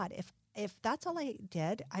 my God, if that's all I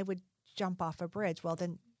did, I would jump off a bridge. Well,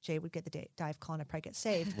 then Jay would get the dive call and I'd probably get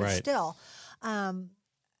saved. But still,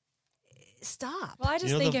 stop. Well, I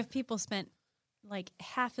just think if people spent like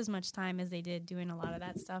half as much time as they did doing a lot of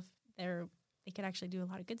that stuff, there they could actually do a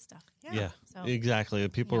lot of good stuff. Yeah, So, exactly.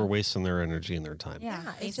 People are wasting their energy and their time.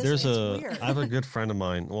 Yeah. It's There's it's a, weird. I have a good friend of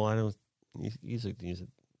mine. Well, I don't, he's a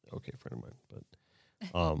okay friend of mine,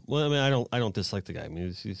 but, well, I mean, I don't dislike the guy. I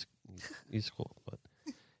mean, he's cool, but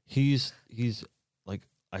he's like,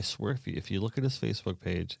 I swear if you look at his Facebook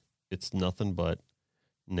page, it's nothing but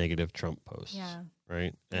negative Trump posts. Yeah.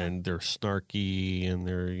 Right. Yeah. And they're snarky and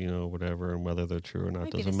they're, whatever, and whether they're true or not Might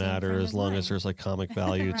be the doesn't same matter friend as of long mine. as there's like comic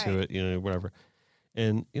value to Right. it, whatever.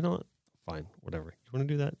 And fine, whatever. You want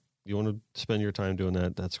to do that? You want to spend your time doing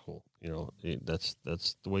that? That's cool. That's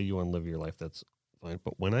the way you want to live your life. That's fine.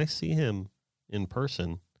 But when I see him in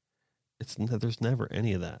person, there's never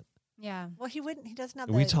any of that. Yeah. Well, he doesn't have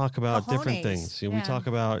We the talk about different cojones. things. We Yeah. talk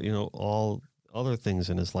about, all other things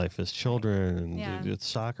in his life, his children and Yeah. it's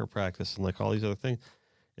soccer practice and like all these other things.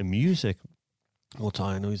 And music, we'll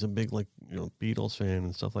talk. I know he's a big Beatles fan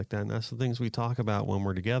and stuff like that. And that's the things we talk about when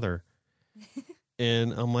we're together.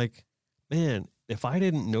 And I'm like, man, if I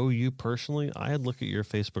didn't know you personally, I'd look at your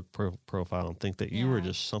Facebook profile and think that you were Yeah.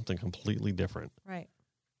 just something completely different. Right.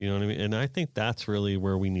 You know what I mean? And I think that's really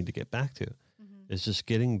where we need to get back to, Mm-hmm. is just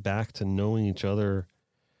getting back to knowing each other.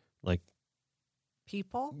 Like,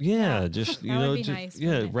 People. yeah, just, That would be nice, yeah,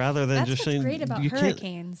 wouldn't it? rather than That's just what's saying great about you can't.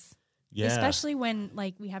 hurricanes. Yeah. Especially when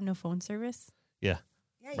we have no phone service. Yeah.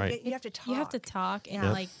 Right. You have to talk. You have to talk and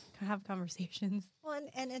Yeah. have conversations. Well,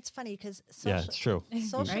 and it's funny because Yeah, it's true.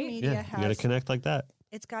 social Right? media Yeah, you got to has connect like that.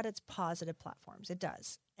 it's got its positive platforms. It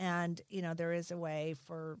does, and there is a way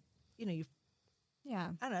for you.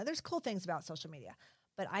 Yeah. I don't know. There's cool things about social media,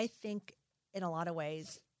 but I think in a lot of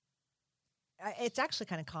ways, it's actually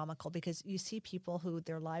kind of comical because you see people who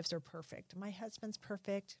their lives are perfect. My husband's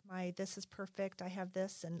perfect. This is perfect. I have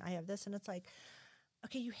this and I have this, and it's like,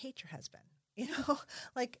 okay, you hate your husband.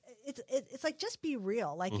 Like it's like, just be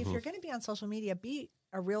real. Like if you're going to be on social media, be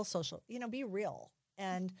a real be real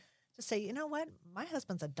and just say, you know what, my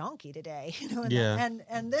husband's a donkey today. Yeah.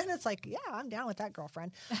 And then it's like, yeah, I'm down with that,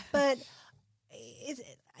 girlfriend. But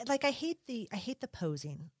I hate the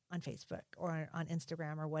posing on Facebook or on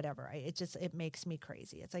Instagram or whatever. It makes me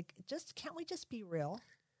crazy. It's like, can't we just be real?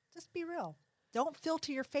 Just be real. Don't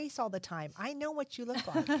filter your face all the time. I know what you look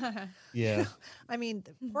like. Yeah. I mean,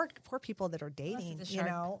 poor people that are dating, it's a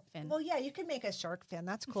shark fin. Well, yeah, you can make a shark fin.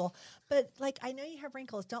 That's cool. But I know you have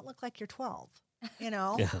wrinkles. Don't look like you're 12,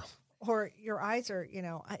 Yeah. or your eyes are,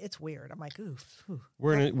 it's weird. I'm like, oof.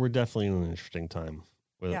 We're definitely in an interesting time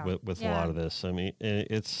with Yeah. with a lot of this. I mean,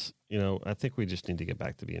 it's I think we just need to get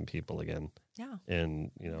back to being people again, Yeah.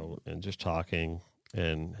 and and just talking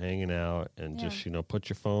and hanging out and Yeah. just put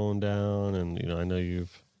your phone down. And I know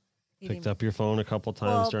you've picked Eating- up your phone a couple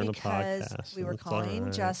times during the because podcast. we and were it's all calling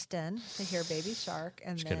right. Justin to hear Baby Shark,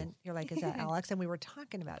 and Just then kidding. you're like, "Is that Alex?" And we were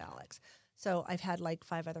talking about Alex. So I've had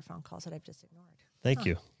 5 other phone calls that I've just ignored. Thank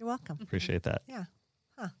you. You're welcome. Appreciate that. Yeah.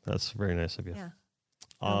 That's very nice of you. Yeah.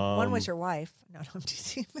 One was Um, your wife. No, I'm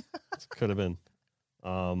teasing. Could have been.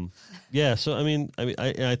 Yeah. So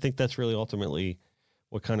I think that's really ultimately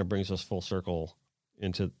what kind of brings us full circle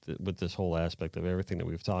into with this whole aspect of everything that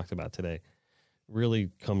we've talked about today. Really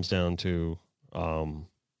comes down to,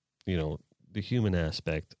 the human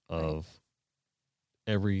aspect of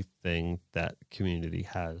everything that community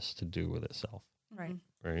has to do with itself, Right.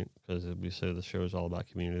 right? Because we say the show is all about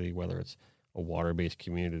community, whether it's a water-based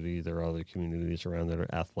community, there are other communities around that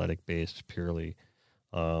are athletic-based purely,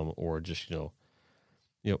 or just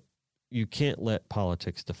you can't let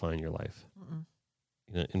politics define your life.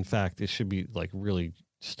 Mm-mm. In fact, it should be really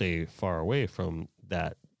stay far away from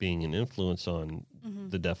that being an influence on Mm-hmm.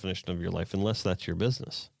 the definition of your life, unless that's your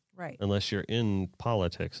business, Right. unless you're in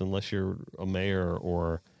politics, unless you're a mayor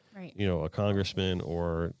or Right. a congressman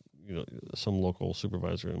or some local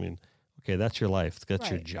supervisor. I mean, okay, that's your life. That's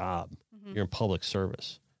your Right. job. Mm-hmm. You're in public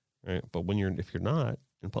service, right? But if you're not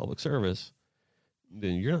in public service,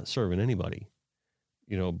 then you're not serving anybody,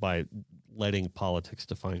 by letting politics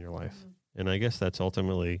define your life. Mhm. And I guess that's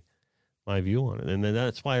ultimately my view on it. And then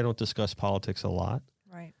that's why I don't discuss politics a lot.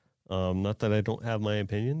 Right. Not that I don't have my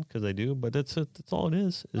opinion, because I do, but that's all it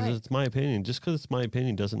is Right. it's my opinion. Just because it's my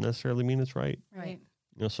opinion doesn't necessarily mean it's right. Right.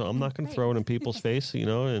 So I'm not going to Right. throw it in people's face,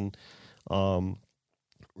 and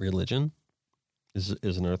religion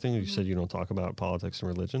is another thing. You said you don't talk about politics and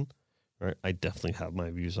religion, right? I definitely have my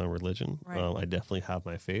views on religion. Right. I definitely have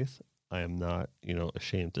my faith. I am not,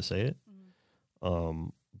 ashamed to say it.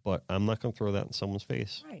 But I'm not going to throw that in someone's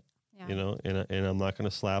face, Right. Yeah. and I'm not going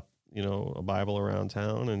to slap, a Bible around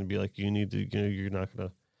town and be like, you need to, you're not going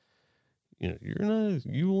to,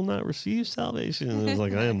 you will not receive salvation. And it's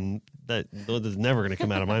like, that is never going to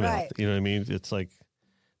come out of my mouth. Right. You know what I mean? It's like,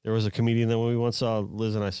 There was a comedian that we once saw,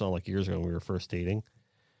 Liz and I saw like years ago when we were first dating,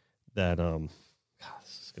 that, God,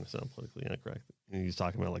 this is going to sound politically incorrect. And he's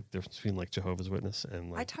talking about like the difference between like Jehovah's Witness and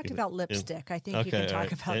like. I talked about lipstick. I think you can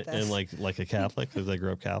talk about this. And like a Catholic, because I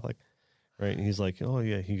grew up Catholic. Right. And he's like, oh,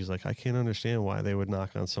 yeah. He's like, I can't understand why they would knock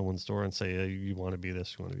on someone's door and say, hey, you want to be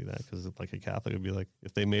this, you want to be that. Because like a Catholic would be like,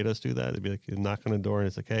 if they made us do that, they'd be like, you knock on the door and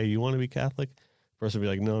it's like, hey, you want to be Catholic? The person would be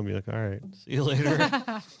like, no. And be like, all right, see you later.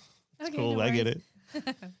 It's Okay, cool. no I get worries.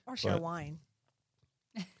 it. Or share wine.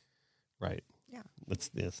 Right. Yeah.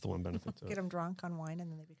 That's the one benefit to Get it. them drunk on wine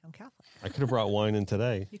and then they become Catholic. I could have brought wine in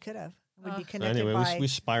today. You could have. We'd be connected Anyway, by. we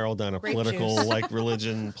spiraled down a grape political, juice. like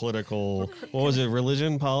religion, political, what was it?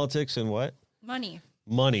 Religion, politics, and what? Money.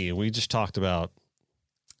 We just talked about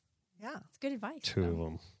Yeah. It's good advice. two of though.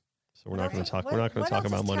 them. So we're What not going else- to talk. what- We're not going what to talk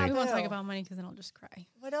else about is money. We taboo? won't talk about money because then I'll just cry.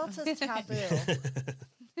 What else is taboo?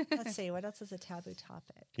 Let's see. What else is a taboo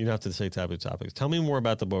topic? You don't have to say taboo topics. Tell me more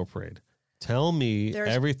about the boat parade. Tell me There's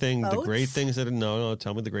everything, the great boats? things that are, no,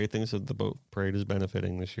 tell me the great things that the boat parade is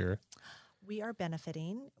benefiting this year. We are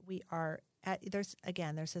benefiting. We are there's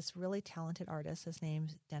this really talented artist. His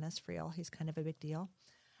name's Dennis Friel. He's kind of a big deal.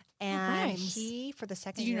 And rhymes. he, for the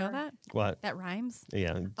second Did you year. know that? What? That rhymes?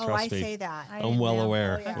 Yeah, Oh, trust I me. say that. I I'm well know.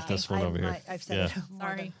 aware Oh, yeah. of this one over here. I've said Yeah. it more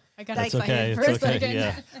Sorry. I got That's excited okay. for It's a okay. second.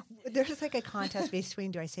 Yeah. There's like a contest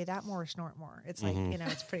between do I say that more or snort more? It's like,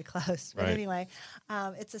 it's pretty close. But Right. anyway,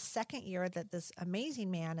 it's the second year that this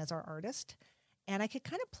amazing man is our artist. And I could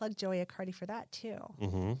kind of plug Joey Accardi for that too.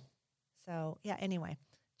 Mm-hmm. So yeah, anyway,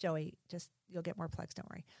 Joey, you'll get more plugs, don't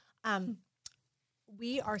worry.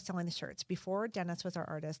 We are selling the shirts. Before Dennis was our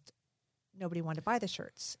artist, nobody wanted to buy the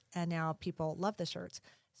shirts. And now people love the shirts.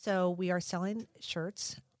 So we are selling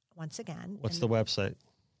shirts once again. What's And the website?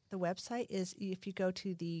 The website is, if you go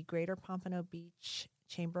to the Greater Pompano Beach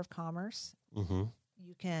Chamber of Commerce, Mm-hmm.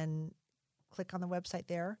 you can click on the website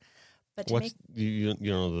there. But to What's you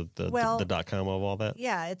know the .com of all that?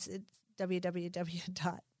 it's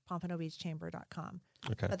www.pompanobeachchamber.com.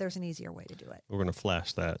 Okay, But there's an easier way to do it. we're gonna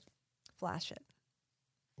flash that. Flash it.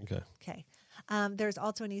 Okay. Okay. There's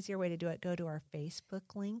also an easier way to do it. Go to our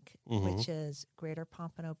Facebook link, which is Greater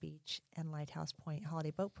Pompano Beach and Lighthouse Point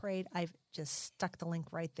Holiday Boat Parade. I've just stuck the link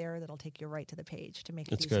right there. That'll take you right to the page to make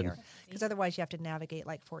it That's good. easier. Because otherwise you have to navigate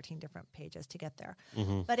like 14 different pages to get there.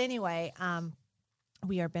 Mm-hmm. But anyway,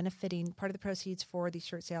 we are benefiting. Part of the proceeds for these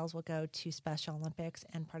shirt sales will go to Special Olympics,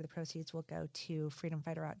 and part of the proceeds will go to Freedom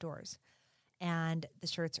Fighter Outdoors. And the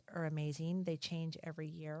shirts are amazing. They change every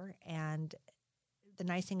year. And the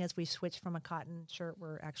nice thing is we switched from a cotton shirt.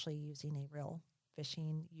 We're actually using a real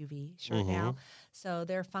fishing UV shirt now. So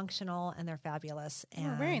they're functional and they're fabulous. And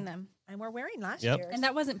we're wearing them. And we're wearing last Yep. year's. And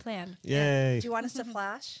that wasn't planned. Yay! Do you want us to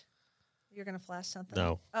flash? You're going to flash something?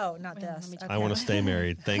 No. Oh, not Well, this. let me I want to stay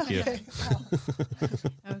married. Thank you. Okay.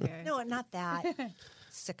 Okay. No, not that.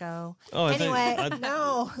 Sicko. Oh, I think- Anyway, I-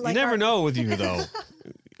 no. You never know with you though.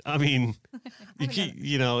 I mean,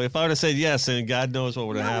 you know, if I would have said yes, then God knows what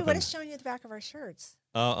would have No, we would happened. have shown you the back of our shirts.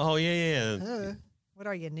 Oh yeah. What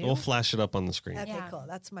are you, new? We'll flash it up on the screen. Okay, Yeah. cool.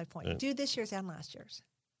 That's my point. Yeah. Do this year's and last year's.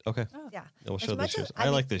 Okay. Oh. Yeah. We'll As show much this year's. as- I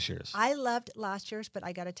mean, like this year's. I loved last year's, but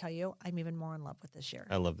I got to tell you, I'm even more in love with this year.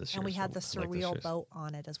 I love this year's. And we had the I like this surreal year's. boat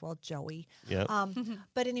on it as well, Joey. Yeah.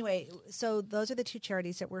 But anyway, so those are the two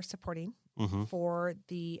charities that we're supporting Mm-hmm. for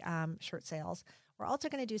the shirt sales. We're also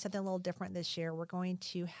going to do something a little different this year. We're going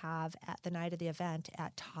to have at the night of the event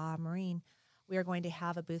at Ta Marine, we are going to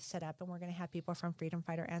have a booth set up, and we're going to have people from Freedom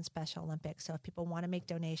Fighter and Special Olympics. So if people want to make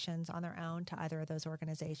donations on their own to either of those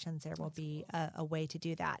organizations, there will be a way to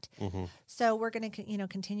do that. Mm-hmm. So we're going to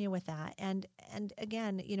continue with that. And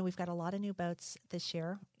again, we've got a lot of new boats this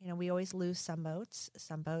year. We always lose some boats.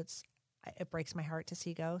 Some boats, it breaks my heart to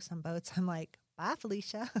see go. Some boats, I'm like, bye,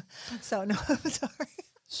 Felicia. So no, I'm sorry.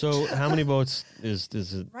 So how many boats is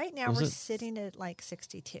it? Right now Was we're it sitting at like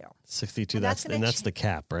 62. 62. And that's That's gonna the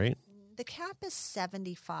cap, right? The cap is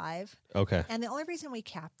 75. Okay. And the only reason we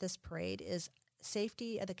cap this parade is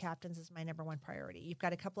safety of the captains is my number one priority. You've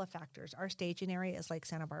got a couple of factors. Our staging area is Lake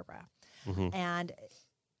Santa Barbara, and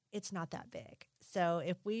it's not that big. So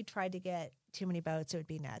if we tried to get too many boats, it would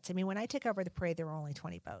be nuts. I mean, when I took over the parade, there were only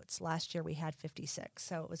 20 boats. Last year we had 56.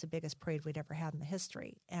 So it was the biggest parade we'd ever had in the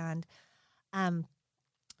history. And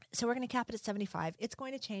so we're going to cap it at 75. It's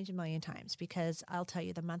going to change a million times because I'll tell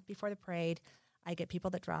you, the month before the parade, I get people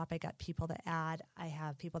that drop, I got people that add, I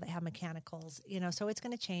have people that have mechanicals, so it's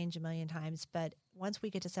going to change a million times. But once we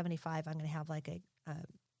get to 75, I'm going to have like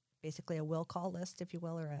basically a will call list, if you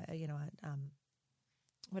will, or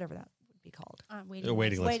whatever that would be called. A waiting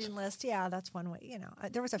list. Waiting list. Yeah, that's one way.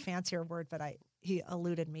 There was a fancier word, but he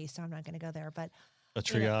eluded me, so I'm not going to go there. But A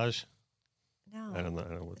triage. No. I don't know. I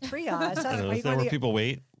don't know what, Triage. I That's don't know. why Is you that wanna where get- people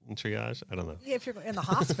wait in triage? I don't know. if you're in the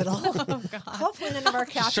hospital. Oh, God. Hopefully none of our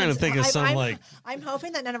captains. Just trying to think of some I'm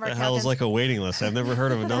hoping that none of our the hell is captains. like a waiting list? I've never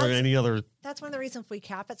heard of any other. That's one of the reasons we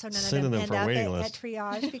cap it, so none of them Synonym end for up waiting at list.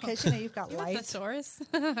 triage because you've got You have lights. thesaurus?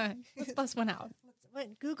 Let's bust one out.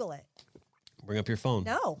 Google it. Bring up your phone.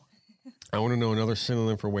 No. I want to know another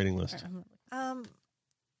synonym for waiting list.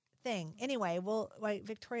 Thing. Anyway,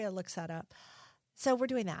 Victoria looks that up. So we're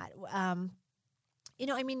doing that.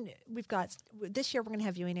 We've got this year we're going to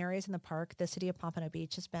have viewing areas in the park. The city of Pompano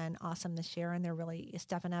Beach has been awesome this year, and they're really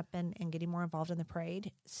stepping up and getting more involved in the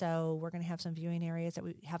parade. So we're going to have some viewing areas that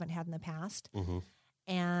we haven't had in the past. Mm-hmm.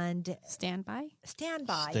 And Standby?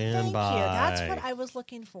 standby. Standby. Thank you. That's what I was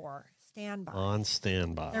looking for. Standby. On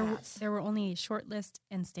standby. There were only short list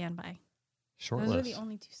and standby. Short Those are list. the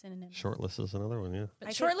only two synonyms. Short list is another one, yeah.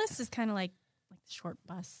 But short list is kind of like the short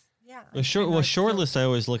bus. Yeah. Short list I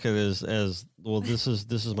always look at as well. This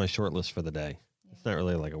is my short list for the day. It's not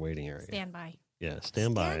really like a waiting area. Standby. Yeah,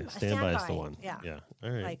 standby. Standby is the one. Yeah. All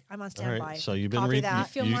right. Like I'm on All standby. right. So you've been Copy redeemed. that. I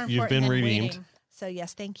feel more You've important been than redeemed. waiting. So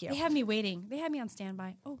yes, thank you. They had me waiting. They had me on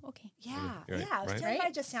standby. Oh, okay. Yeah, Right, yeah. right. Standby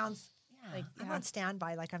Right? just sounds like I'm yeah. on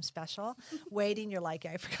standby, like I'm special. Waiting, you're like,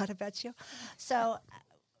 I forgot about you. So,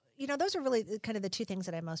 those are really kind of the two things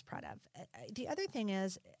that I'm most proud of. The other thing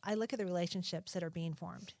is, I look at the relationships that are being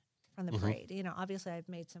formed from the parade. Obviously, I've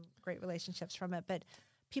made some great relationships from it, but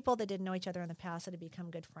people that didn't know each other in the past that have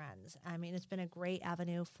become good friends. I mean, it's been a great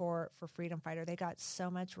avenue for Freedom Fighter. They got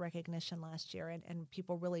so much recognition last year, and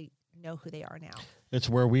people really know who they are now. It's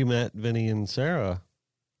where we met Vinny and Sarah.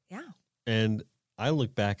 Yeah. And I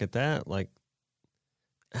look back at that like,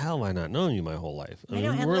 how have I not known you my whole life? I I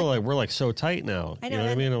know, mean, and we're like so tight now. I You know, know what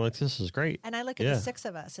I and- mean? I'm like, this is great. And I look at Yeah. the six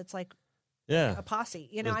of us. It's like Yeah. a posse.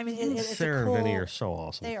 It's Sarah a cool, and Vinny are so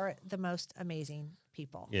awesome. They are the most amazing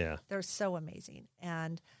people. Yeah. They're so amazing.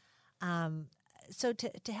 And so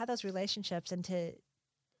to have those relationships and to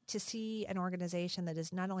see an organization that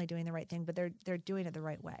is not only doing the right thing, but they're doing it the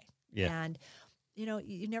right way. Yeah. And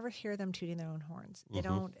you never hear them tooting their own horns. They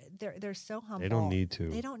don't. They're so humble. They don't need to.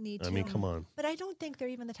 They don't need to. I mean, come on. But I don't think they're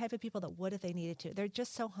even the type of people that would if they needed to. They're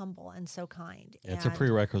just so humble and so kind. Yeah, it's a And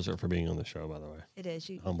prerequisite for being on the show, by the way. It is.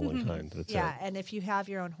 Humble and kind. That's yeah, and if you have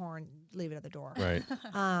your own horn, leave it at the door. it.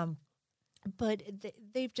 Right. But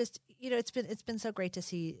they've just, it's been so great to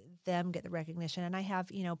see them get the recognition. And I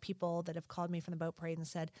have, people that have called me from the boat parade and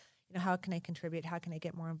said, how can I contribute? How can I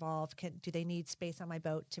get more involved? Do they need space on my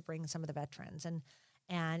boat to bring some of the veterans? And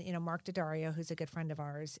Mark Daddario, who's a good friend of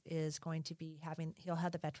ours, is going to be he'll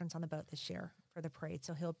have the veterans on the boat this year for the parade.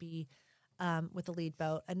 So he'll be with the lead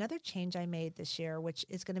boat. Another change I made this year, which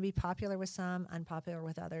is going to be popular with some, unpopular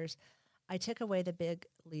with others, I took away the big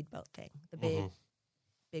lead boat thing, the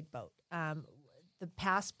big boat. The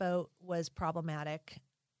past boat was problematic,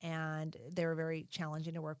 and they were very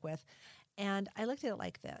challenging to work with. And I looked at it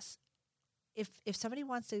like this. If somebody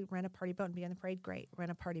wants to rent a party boat and be on the parade, great.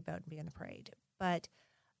 Rent a party boat and be on the parade. But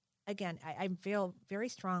again, I feel very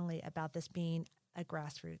strongly about this being a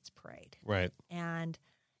grassroots parade. Right. And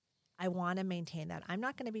I want to maintain that. I'm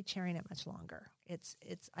not going to be chairing it much longer.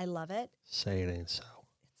 I love it. Say it ain't so.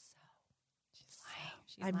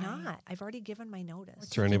 She's I'm lying. not. I've already given my notice. Is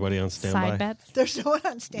there anybody on standby? Side bets. There's no one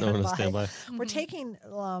on standby. No one on standby. We're taking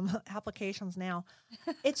applications now.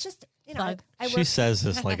 It's just, Plug. I She work, says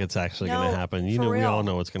this like it's actually going No, to happen. for We all real.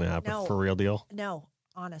 know it's going to happen. No. For real deal. no,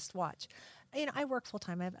 honest, watch. I work full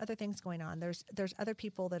time. I have other things going on. There's other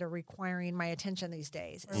people that are requiring my attention these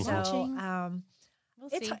days. We're So watching. We'll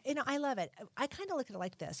it's see. I love it. I kind of look at it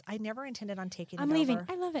like this. I never intended on taking I'm it leaving. over.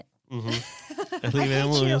 I love it. Mm-hmm. I I think hate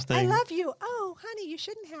Emily you. was I saying. love you. Oh, honey, you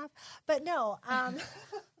shouldn't have. But no,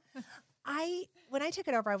 when I took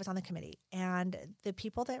it over, I was on the committee, and the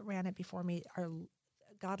people that ran it before me are,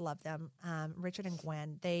 God love them, Richard and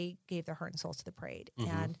Gwen. They gave their heart and souls to the parade,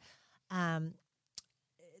 and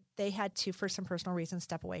they had to, for some personal reasons,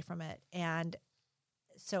 step away from it. And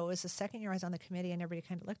so it was the second year I was on the committee, and everybody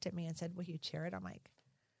kind of looked at me and said, "Will you chair it?" I'm like,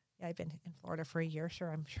 "Yeah, I've been in Florida for a year.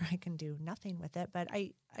 Sure, I'm sure I can do nothing with it." But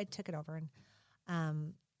I took it over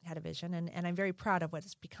and had a vision, and I'm very proud of what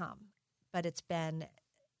it's become. But it's been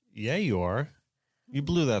Yeah, you are. You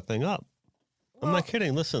blew that thing up. I'm well, not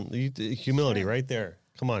kidding. Listen, humility right there.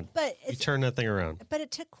 Come on. but You it's, turn that thing around. but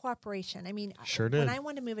it took cooperation. I mean, Sure when did. I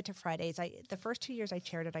wanted to move it to Fridays, the first 2 years I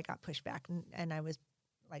chaired it, I got pushed back, and I was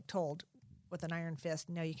like told with an iron fist,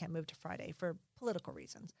 "No, you can't move to Friday for political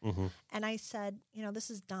reasons." Mm-hmm. And I said, this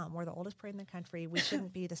is dumb. We're the oldest parade in the country. We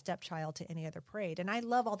shouldn't be the stepchild to any other parade. And I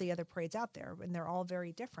love all the other parades out there, and they're all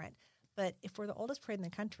very different. But if we're the oldest parade in the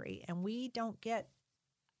country and we don't get,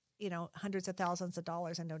 hundreds of thousands of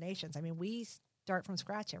dollars in donations. I mean, we start from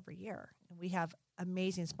scratch every year. And we have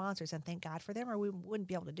amazing sponsors, and thank God for them, or we wouldn't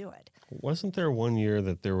be able to do it. Wasn't there one year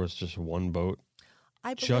that there was just one boat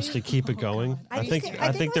I just to keep it going? God. I think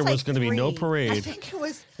it there was like going to be no 3. parade. I think it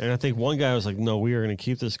was. And I think one guy was like, "No, we are going to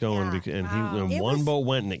keep this going." Yeah. And It one was- boat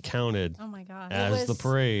went and it counted Oh my gosh. as the was-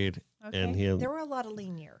 parade. Okay. And he had, There were a lot of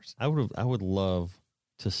lean years. I would love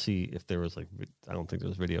to see if there was like, I don't think there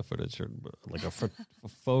was video footage or like a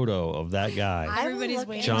photo of that guy. I will Everybody's look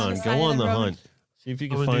waiting into John, on the it. side go of on the the road. hunt. See if you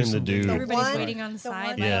can I'm gonna find do the some dude. digging. Everybody's one- waiting on the side.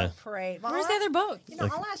 one Yeah. parade. Well, Where's the other boats?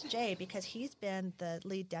 I'll ask Jay because he's been the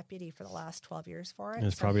lead deputy for the last 12 years for it.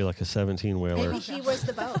 It's so probably like a 17 whaler. maybe he was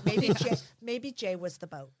the boat. Maybe Jay was the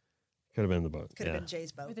boat. Could have been the boat. Could have Yeah. been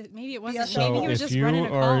Jay's boat. Maybe it wasn't. Yeah, So Maybe he was if just you running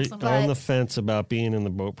a are call somewhere. on the fence about being in the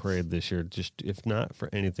boat parade this year, just if not for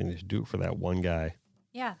anything, just do it for that one guy.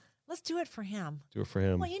 Yeah. Let's do it for him. Do it for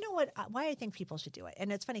him. Well, you know what? Why I think people should do it,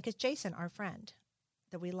 and it's funny because Jason, our friend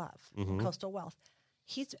that we love, from Mhm. Coastal Wealth,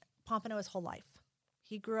 he's Pompano his whole life.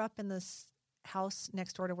 He grew up in this house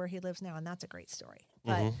next door to where he lives now, and that's a great story.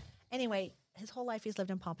 But Mhm. anyway, his whole life he's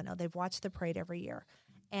lived in Pompano. They've watched the parade every year.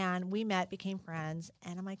 And we met, became friends,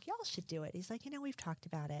 and I'm like, y'all should do it. He's like, we've talked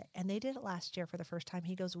about it. And they did it last year for the first time.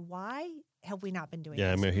 He goes, why have we not been doing Yeah,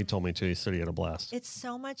 I this? mean, he told me too. He said he had a blast. It's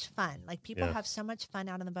so much fun. Like people Yeah. have so much fun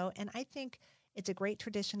out on the boat. And I think it's a great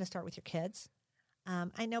tradition to start with your kids.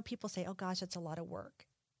 I know people say, oh gosh, it's a lot of work.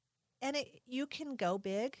 And you can go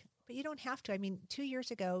big, but you don't have to. I mean, 2 years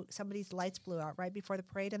ago, somebody's lights blew out right before the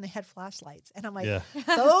parade and they had flashlights. And I'm like, Yeah.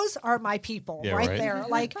 those are my people Yeah, right right. there.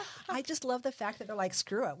 Like, I just love the fact that they're like,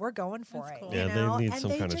 screw it, we're going for That's it. cool. Yeah, you they know? need And some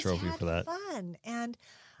they kind of just trophy had for that. Fun. And,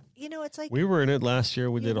 it's like, We were in it last year.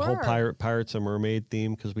 We You did a whole were. Pirates and Mermaid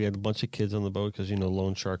theme because we had a bunch of kids on the boat because,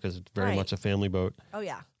 Lone Shark is very Right. much a family boat. oh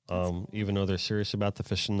yeah. Even though they're serious about the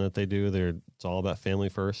fishing that they do, it's all about family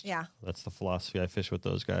first. Yeah. That's the philosophy. I fish with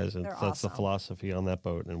those guys, and They're that's the awesome. philosophy on that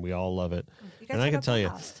boat, and we all love it. You guys And I have can a tell you,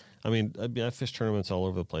 blast. I fish tournaments all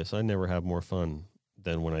over the place. I never have more fun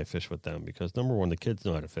than when I fish with them because number one, the kids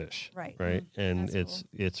know how to fish, Right. right, and That's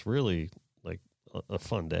it's really like a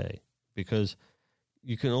fun day because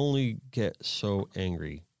you can only get so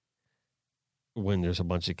angry when there's a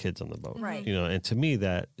bunch of kids on the boat, Right. And to me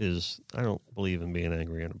that is, I don't believe in being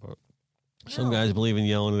angry on a boat. Some No. guys believe in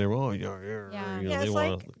yelling and they're, oh, yeah. Yeah. Yeah, they it's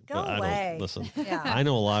want like, go away. I don't listen. Yeah. I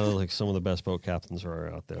know a lot of some of the best boat captains are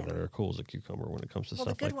out there Yeah. that are cool as a cucumber when it comes to Well,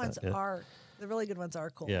 the stuff good like ones that. Yeah. are, the really good ones are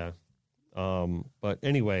cool. Yeah. But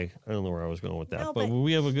anyway, I don't know where I was going with that. No, but but-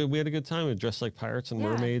 we had a good time. We dressed like pirates and Yeah,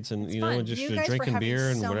 mermaids and it's and fun. just You guys were drinking having beer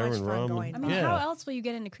and so whatever much and fun rum. going. I mean, yeah. how else will you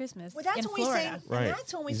get into Christmas Well, that's in when we Florida? sang. Right. And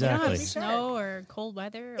that's when we You Exactly. don't sang have Baby snow Shark. or cold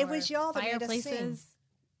weather. It was y'all that made us sing. fireplaces.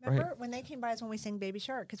 Remember when they came by us when we sang Baby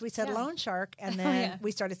Shark? Because we said Yeah. Lone Shark, and Oh, then yeah. we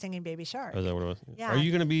started singing Baby Shark. Oh, is that what it was? Yeah. Are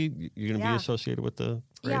you gonna be Yeah. associated with the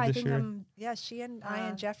parade Yeah, I this think year? Yeah, she and I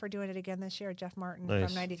and Uh, Jeff are doing it again this year. Jeff Martin Nice.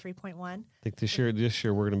 from 93.1. I think this year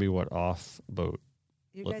we're gonna be off boat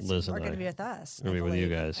You Li- guys Liz are and going I. to be with us. Gonna I be with you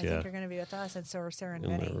believe. guys, I yeah. think you're going to be with us, and so are Sarah and in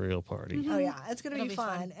Benny. the real party. Oh yeah, it's going to It'll be be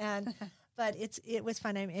fun. fun. And but it was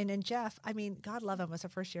fun. And Jeff, I mean, God love him, was the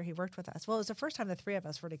first year he worked with us. Well, it was the first time the three of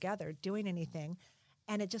us were together doing anything,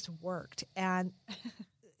 and it just worked. And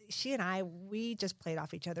she and we just played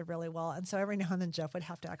off each other really well. And so every now and then Jeff would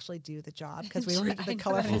have to actually do the job because we were I the know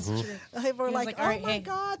color. that is Mhm. true. They were He was like, like, oh "All right, my hey,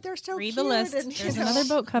 God, they're so Read cute. the list. And, you There's know. another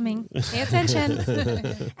boat coming. Pay attention.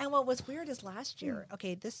 And what was weird is last year,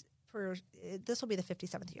 okay, this will be the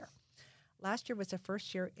 57th year. Last year was the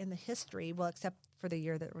first year in the history, well, except for the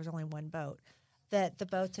year that there was only one boat, that the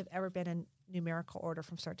boats have ever been in numerical order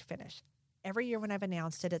from start to finish. Every year when I've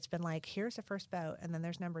announced it, it's been like, here's the first boat, and then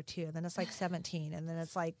there's number 2, and then it's like 17, and then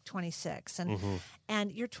it's like 26.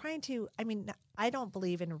 And you're trying to, I mean, I don't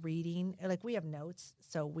believe in reading. Like, we have notes,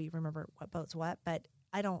 so we remember what boat's what, but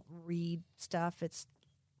I don't read stuff. It's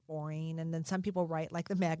boring. And then some people write like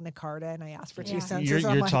the Magna Carta, and I ask for 2 Yeah. sentences.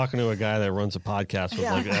 You're I'm like, talking to a guy that runs a podcast with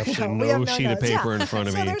Yeah, like I absolutely know. We have no no sheet of notes. paper Yeah. in front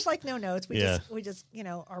of so me. there's like no notes. We Yeah. just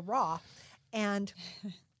are raw. And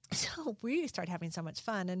so we start having so much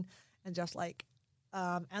fun and just like,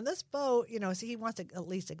 and this boat, so he wants to at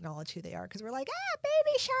least acknowledge who they are, because we're like,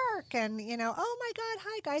 Baby Shark, and oh my God,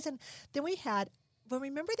 hi guys. And then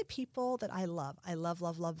remember the people that I love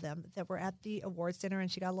them, that were at the awards dinner,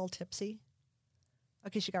 and she got a little tipsy.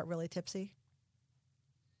 Okay, she got really tipsy.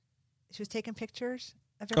 She was taking pictures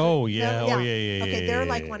of everybody. Oh, yeah. No? Oh, yeah. Okay, they're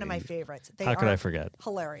like yeah, one of yeah. my favorites. They How could are I forget?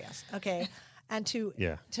 hilarious. Okay. And to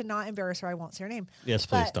Yeah. not embarrass her, I won't say her name. Yes,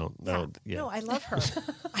 please But, don't. yeah. Yeah. No, I love her.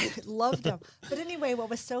 I love them. But anyway, what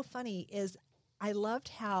was so funny is I loved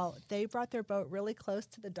how they brought their boat really close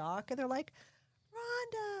to the dock, and they're like,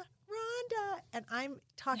 Rhonda, Rhonda. And I'm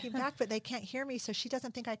talking back, but they can't hear me, so she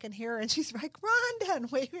doesn't think I can hear her. And she's like, Rhonda,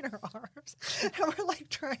 and waving her arms. And we're like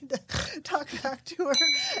trying to talk back to her.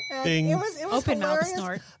 And Ding. it was Open mouth hilarious,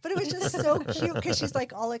 snort. but it was just so cute because she's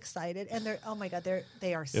like all excited. And they're, oh my God,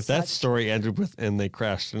 they are If that story ended with and they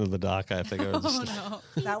crashed into the dock, I think I would just. Oh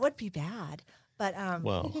no. that would be bad. But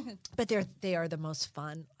Well, but they are the most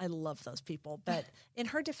fun. I love those people. But in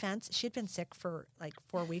her defense, she had been sick for like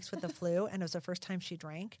 4 weeks with the flu, and it was the first time she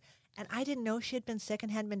drank. And I didn't know she had been sick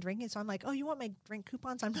and hadn't been drinking. So I'm like, oh, you want my drink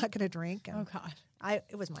coupons? I'm not going to drink. And Oh God.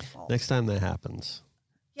 it was my fault. next time that happens,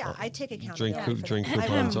 Yeah, I take accountability. drink for that.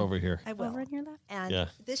 coupons over here. I will. Over in your left. And Yeah.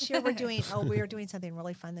 this year we are doing something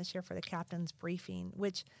really fun this year for the captain's briefing,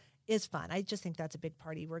 which is fun. I just think that's a big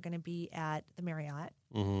party. We're going to be at the Marriott,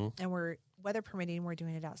 Mm-hmm. and we're weather permitting. We're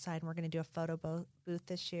doing it outside, and we're going to do a photo booth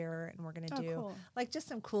this year, and we're going to do Cool. like just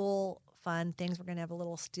some cool, fun things. We're going to have a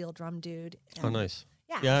little steel drum dude. Oh, and- nice.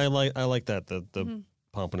 Yeah, Yeah, I like that. The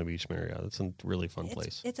Pompano Beach Marriott. It's a really fun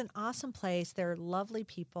place. It's an awesome place. They're lovely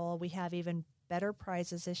people. We have even better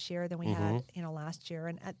prizes this year than we had, last year.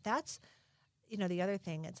 And that's, the other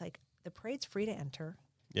thing. It's like the parade's free to enter.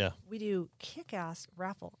 Yeah. We do kick-ass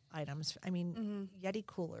raffle items. I mean, Yeti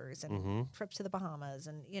coolers and trips to the Bahamas.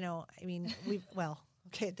 And,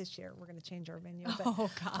 this year we're going to change our venue. But, Oh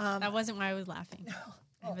God. That wasn't why I was laughing.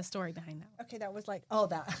 I have a story behind that. okay, that was like,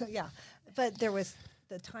 yeah. But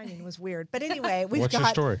the timing was weird. But anyway, What's your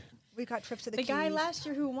story? We've got trips to the The guy Keys. last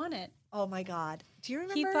year who won it. Oh, my God. Do you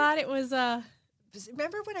remember? He thought it was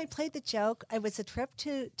Remember when I played the joke? It was a trip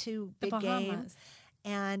to the Big Game. Bahamas.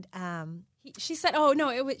 And She said, "Oh no!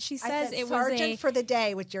 She I says said it was Sergeant a for the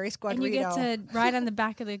Day with Jerry Squadrito. and you get to ride on the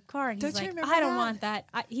back of the car." And he's Don't you like, remember "I don't that? want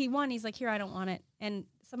that." He won. He's like, "Here, I don't want it." And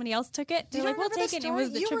somebody else took it. Do They're you like, "We'll remember take the it." And it was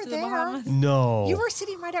story? the You trip were to the there. Bahamas. No. You were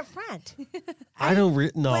sitting right up front. I don't. when-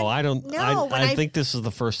 I don't. no, when I I- think this is the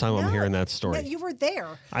first time I'm hearing that story. No, you were there.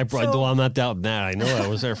 Well, I'm not doubting that. I know I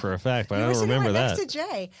was there for a fact, but You I were don't sitting remember right that. next to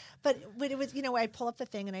Jay. But when it was, I pull up the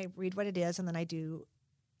thing and I read what it is, and then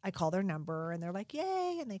I call their number, and they're like,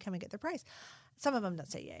 "Yay!" and they come and get their prize. Some of them don't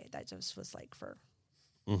say "yay." That just was like for.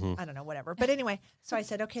 I don't know, whatever. But anyway, so I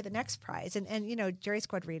said, okay, the next prize. And Jerry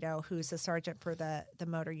Squadrito, who's the sergeant for the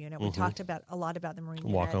motor unit, we talked a lot about the Marine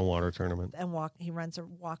Walk unit. on water tournament. And he runs a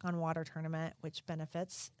walk on water tournament, which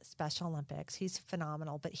benefits Special Olympics. He's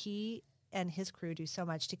phenomenal, but he and his crew do so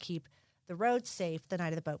much to keep the roads safe the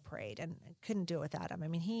night of the boat parade, and couldn't do it without him. I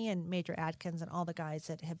mean, he and Major Adkins and all the guys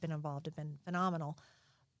that have been involved have been phenomenal.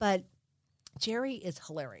 But Jerry is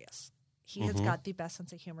hilarious. He has got the best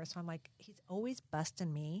sense of humor. So I'm like, he's always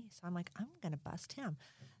busting me. So I'm like, I'm going to bust him.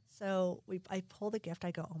 So I pull the gift.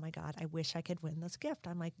 I go, oh my God, I wish I could win this gift.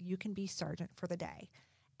 I'm like, you can be sergeant for the day.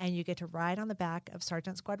 And you get to ride on the back of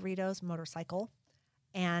Sergeant Squadrito's motorcycle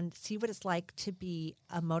and see what it's like to be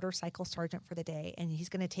a motorcycle sergeant for the day. And he's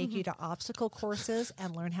going to take you to obstacle courses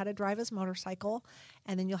and learn how to drive his motorcycle.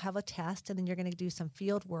 And then you'll have a test, and then you're going to do some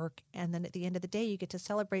field work. And then at the end of the day, you get to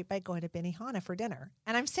celebrate by going to Benihana for dinner.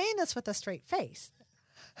 And I'm saying this with a straight face.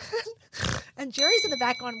 And Jerry's in the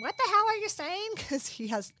back going, what the hell are you saying?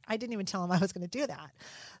 Because I didn't even tell him I was going to do that.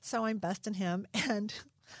 So I'm busting him. And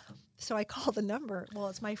so I call the number. Well,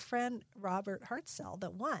 it's my friend Robert Hartzell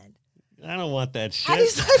that won. I don't want that And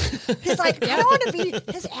shit. he's like, I don't want to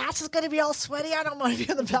be, his ass is going to be all sweaty. I don't want to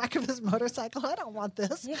be on the back of his motorcycle. I don't want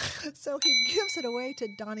this. Yeah. So he gives it away to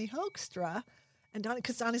Donnie Hoekstra. And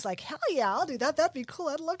because Donnie's like, hell yeah, I'll do that. That'd be cool.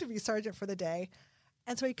 I'd love to be sergeant for the day.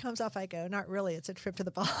 And so he comes off. I go, not really. It's a trip to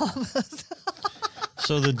the Bahamas.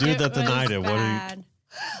 So the dude that denied it, what are you?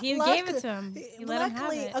 He gave it to him. He let him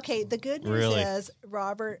have it. Okay, the good news Really? is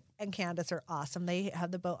Robert and Candace are awesome. They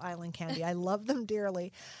have the Boat Island candy. I love them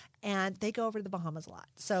dearly. And they go over to the Bahamas a lot.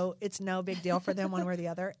 So it's no big deal for them one way or the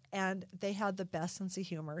other. And they have the best sense of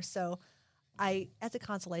humor. So as a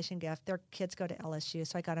consolation gift, their kids go to LSU.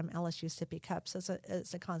 So I got them LSU sippy cups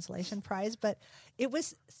as a consolation prize. But it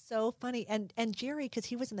was so funny. And Jerry, because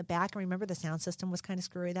he was in the back, and remember the sound system was kind of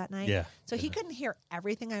screwy that night. Yeah. So he couldn't hear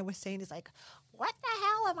everything I was saying. He's like, what the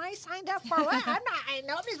hell am I signed up for? What?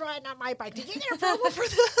 Nobody's riding on my bike. Did you get approval for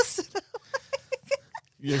this?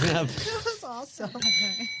 You're gonna have. It was awesome.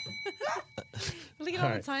 Look at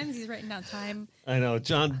all the times he's writing down time. I know,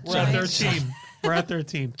 John. We're at 13. We're at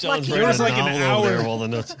 13. John's Lucky writing was a like an novel hour. over there while the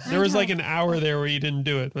notes. There was like an hour there where you didn't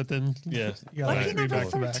do it, but then Yeah. you got Lucky to be number back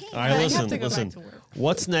to back. 13. All right, I have to go listen. back to work.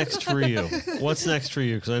 What's next for you? What's next for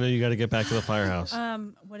you? Because I know you got to get back to the firehouse.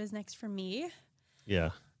 What is next for me?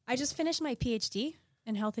 Yeah. I just finished my PhD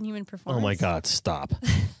in health and human Oh performance. my God! Stop.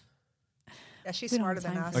 Yeah, she's We don't smarter have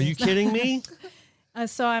than time us. for Are you kidding me?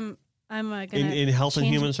 So I'm gonna In health and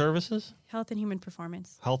change human services, health and human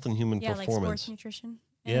performance. health and human Yeah, like performance. sports nutrition.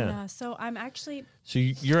 Yeah. So I'm actually. So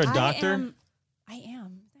you're a doctor? I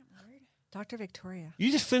am. Is that weird? Dr. Victoria.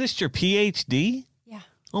 You just finished your PhD? Yeah.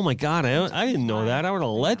 Oh my God, I didn't know that. I would have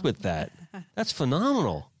led with that. That's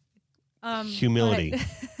phenomenal. Humility,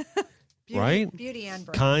 right? Beauty and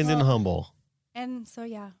brains. Kind and humble. And so,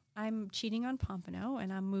 yeah, I'm cheating on Pompano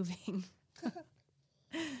and I'm moving.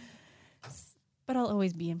 But I'll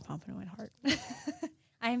always be in Pompano at heart.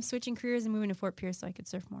 I am switching careers and moving to Fort Pierce so I could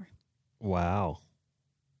surf more. Wow.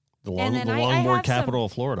 The And then I longboard have capital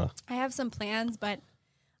of Florida. I have some plans, but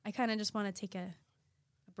I kind of just want to take a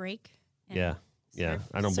break. And Yeah. surf-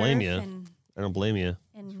 I don't blame surf you. and I don't blame you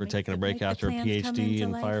and for make taking a break make the after a plans come PhD into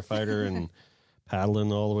and life. firefighter and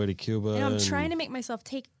paddling all the way to Cuba. And I'm and- trying to make myself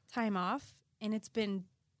take time off, and it's been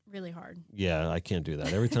really hard. Yeah, I can't do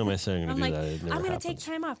that. Every time I say I'm going I'm to do like, that, it never I'm going to happens.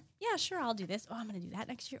 take time off. Yeah, sure, I'll do this. Oh, I'm going to do that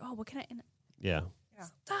next year. Oh, what can I? And Yeah.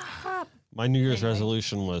 stop. My New Year's Anyway.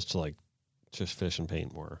 resolution was to like just fish and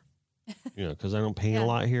paint more. Because I don't paint Yeah. a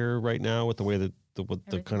lot here right now with the way that the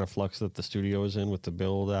Everything. kind of flux that the studio is in with the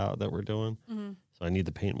build out that we're doing. Mm-hmm. So I need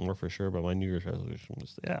to paint more for sure. But my New Year's resolution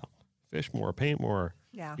was, fish more, paint more,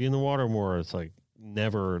 Yeah. be in the water more. It's like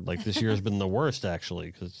never, like this year has been the worst actually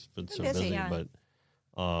because it's been so Busy, busy. yeah. But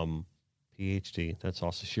PhD, that's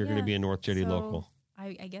awesome. So you're going to Yeah, be a North Jetty so local.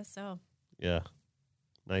 I guess so. Yeah.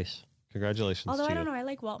 Nice. Congratulations Although to I don't you. know, I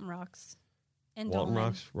like Walton Rocks and Walton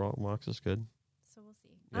Dolman. Rocks is good. So we'll see.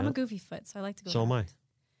 I'm Yeah. a goofy foot, so I like to go. So am I. left.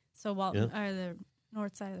 So Walton, or the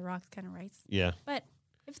north side of the rocks, kind of rights. Yeah. But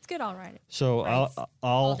if it's good, I'll ride it. So Rights all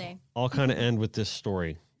I'll day. I'll kind of end with this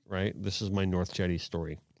story, right? This is my North Jetty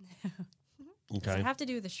story. Does Okay. it have to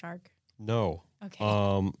do with the shark? No. Okay.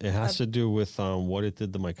 It has to do with what it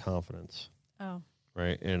did to my confidence, Oh.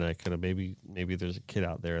 right? And I could have maybe there's a kid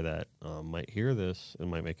out there that might hear this and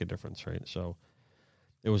might make a difference, right? So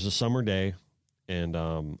it was a summer day, and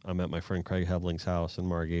I'm at my friend Craig Hebling's house in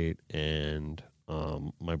Margate, and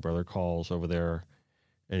my brother calls over there,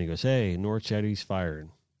 and he goes, "Hey, North Jetty's fired.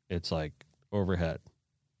 It's like overhead,"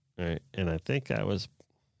 right? And I think I was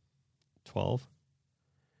 12,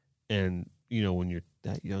 and when you're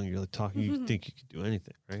that young, you're like talking, you think you could do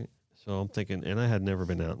anything, right? So I'm thinking, and I had never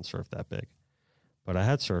been out and surfed that big, but I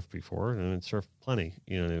had surfed before and had surfed plenty.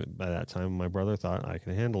 By that time, my brother thought I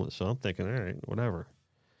could handle it. So I'm thinking, all right, whatever.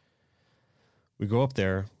 We go up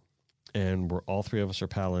there, and all three of us are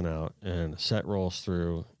paddling out, and a set rolls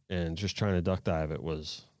through, and just trying to duck dive, it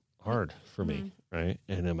was hard for me, right?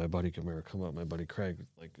 And then my buddy come up, my buddy Craig,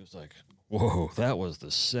 was like, whoa, that was the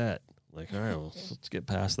set. Like, all right, well, let's get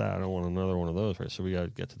past that. I don't want another one of those, right? So we got to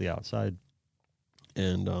get to the outside.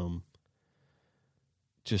 And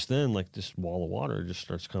just then, this wall of water just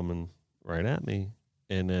starts coming right at me.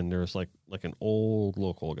 And then there's like an old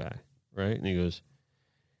local guy, right? And he's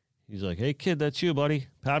like, "Hey, kid, that's you, buddy.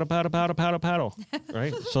 Paddle, paddle, paddle, paddle, paddle."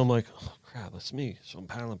 Right? So I'm like, oh, crap, that's me. So I'm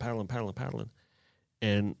paddling.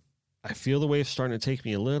 And I feel the wave starting to take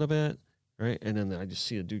me a little bit. Right. And then I just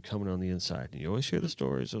see a dude coming on the inside. And you always hear the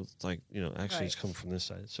stories of actually it's coming from this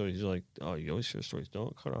side. So he's like, oh, you always hear stories.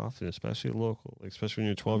 Don't cut off. And especially local, especially when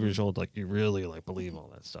you're 12 years old, you really believe all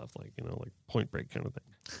that stuff. Point Break kind of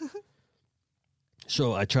thing.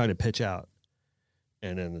 So I try to pitch out.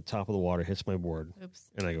 And then the top of the water hits my board. Oops.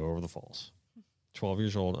 And I go over the falls. 12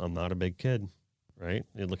 years old. I'm not a big kid. Right.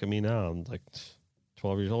 You look at me now. I'm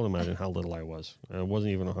 12 years old. Imagine how little I was. I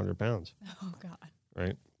wasn't even 100 pounds. Oh, God.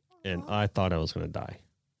 Right. And I thought I was going to die.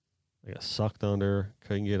 I got sucked under,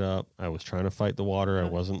 couldn't get up. I was trying to fight the water. I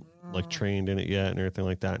wasn't trained in it yet and everything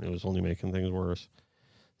like that. And it was only making things worse.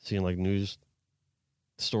 Seeing news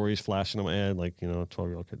stories flashing in my head,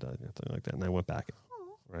 12-year-old kid died, anything like that. And I went back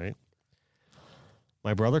in, right?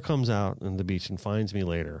 My brother comes out on the beach and finds me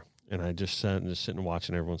later. And I just sat and sitting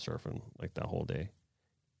watching everyone surfing that whole day.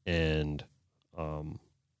 And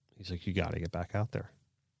he's like, you got to get back out there.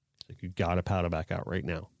 He's like, you got to paddle back out right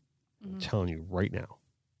now. I'm telling you right now.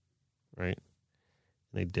 Right?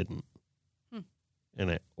 And they didn't. And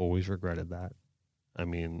I always regretted that. I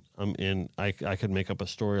mean, I could make up a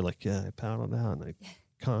story I paddled out and I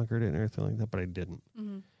conquered it and everything like that, but I didn't.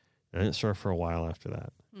 And I didn't surf for a while after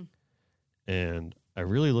that. And I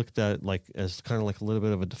really looked at as kind of a little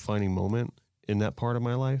bit of a defining moment in that part of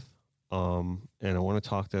my life. And I want to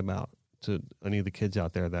talk to any of the kids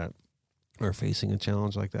out there that are facing a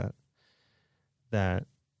challenge like that, that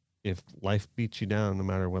if life beats you down, no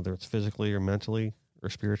matter whether it's physically or mentally or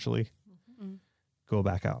spiritually, go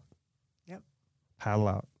back out. Yep. Paddle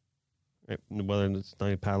out. Right? Whether it's not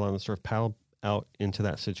even paddle on the surf, paddle out into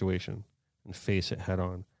that situation and face it head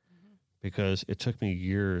on. Because it took me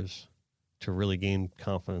years to really gain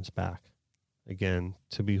confidence back again,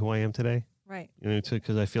 to be who I am today. Right.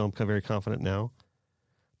 Because I feel I'm very confident now.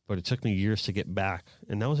 but it took me years to get back.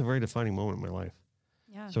 And that was a very defining moment in my life.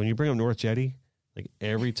 Yeah. So when you bring up North Jetty, like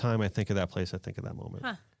every time I think of that place, I think of that moment.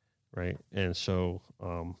 Huh. Right. And so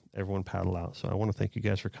everyone paddle out. So I want to thank you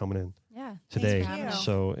guys for coming in Yeah. today. Thanks for having us.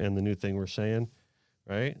 So, and the new thing we're saying,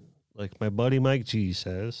 right? Like my buddy Mike G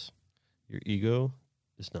says, your ego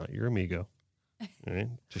is not your amigo. Right?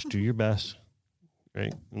 Just do your best,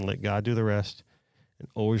 right? And let God do the rest. And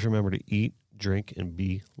always remember to eat, drink, and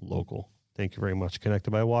be local. Thank you very much. Connected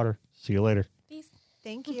by Water. See you later. Peace.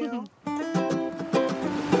 Thank you.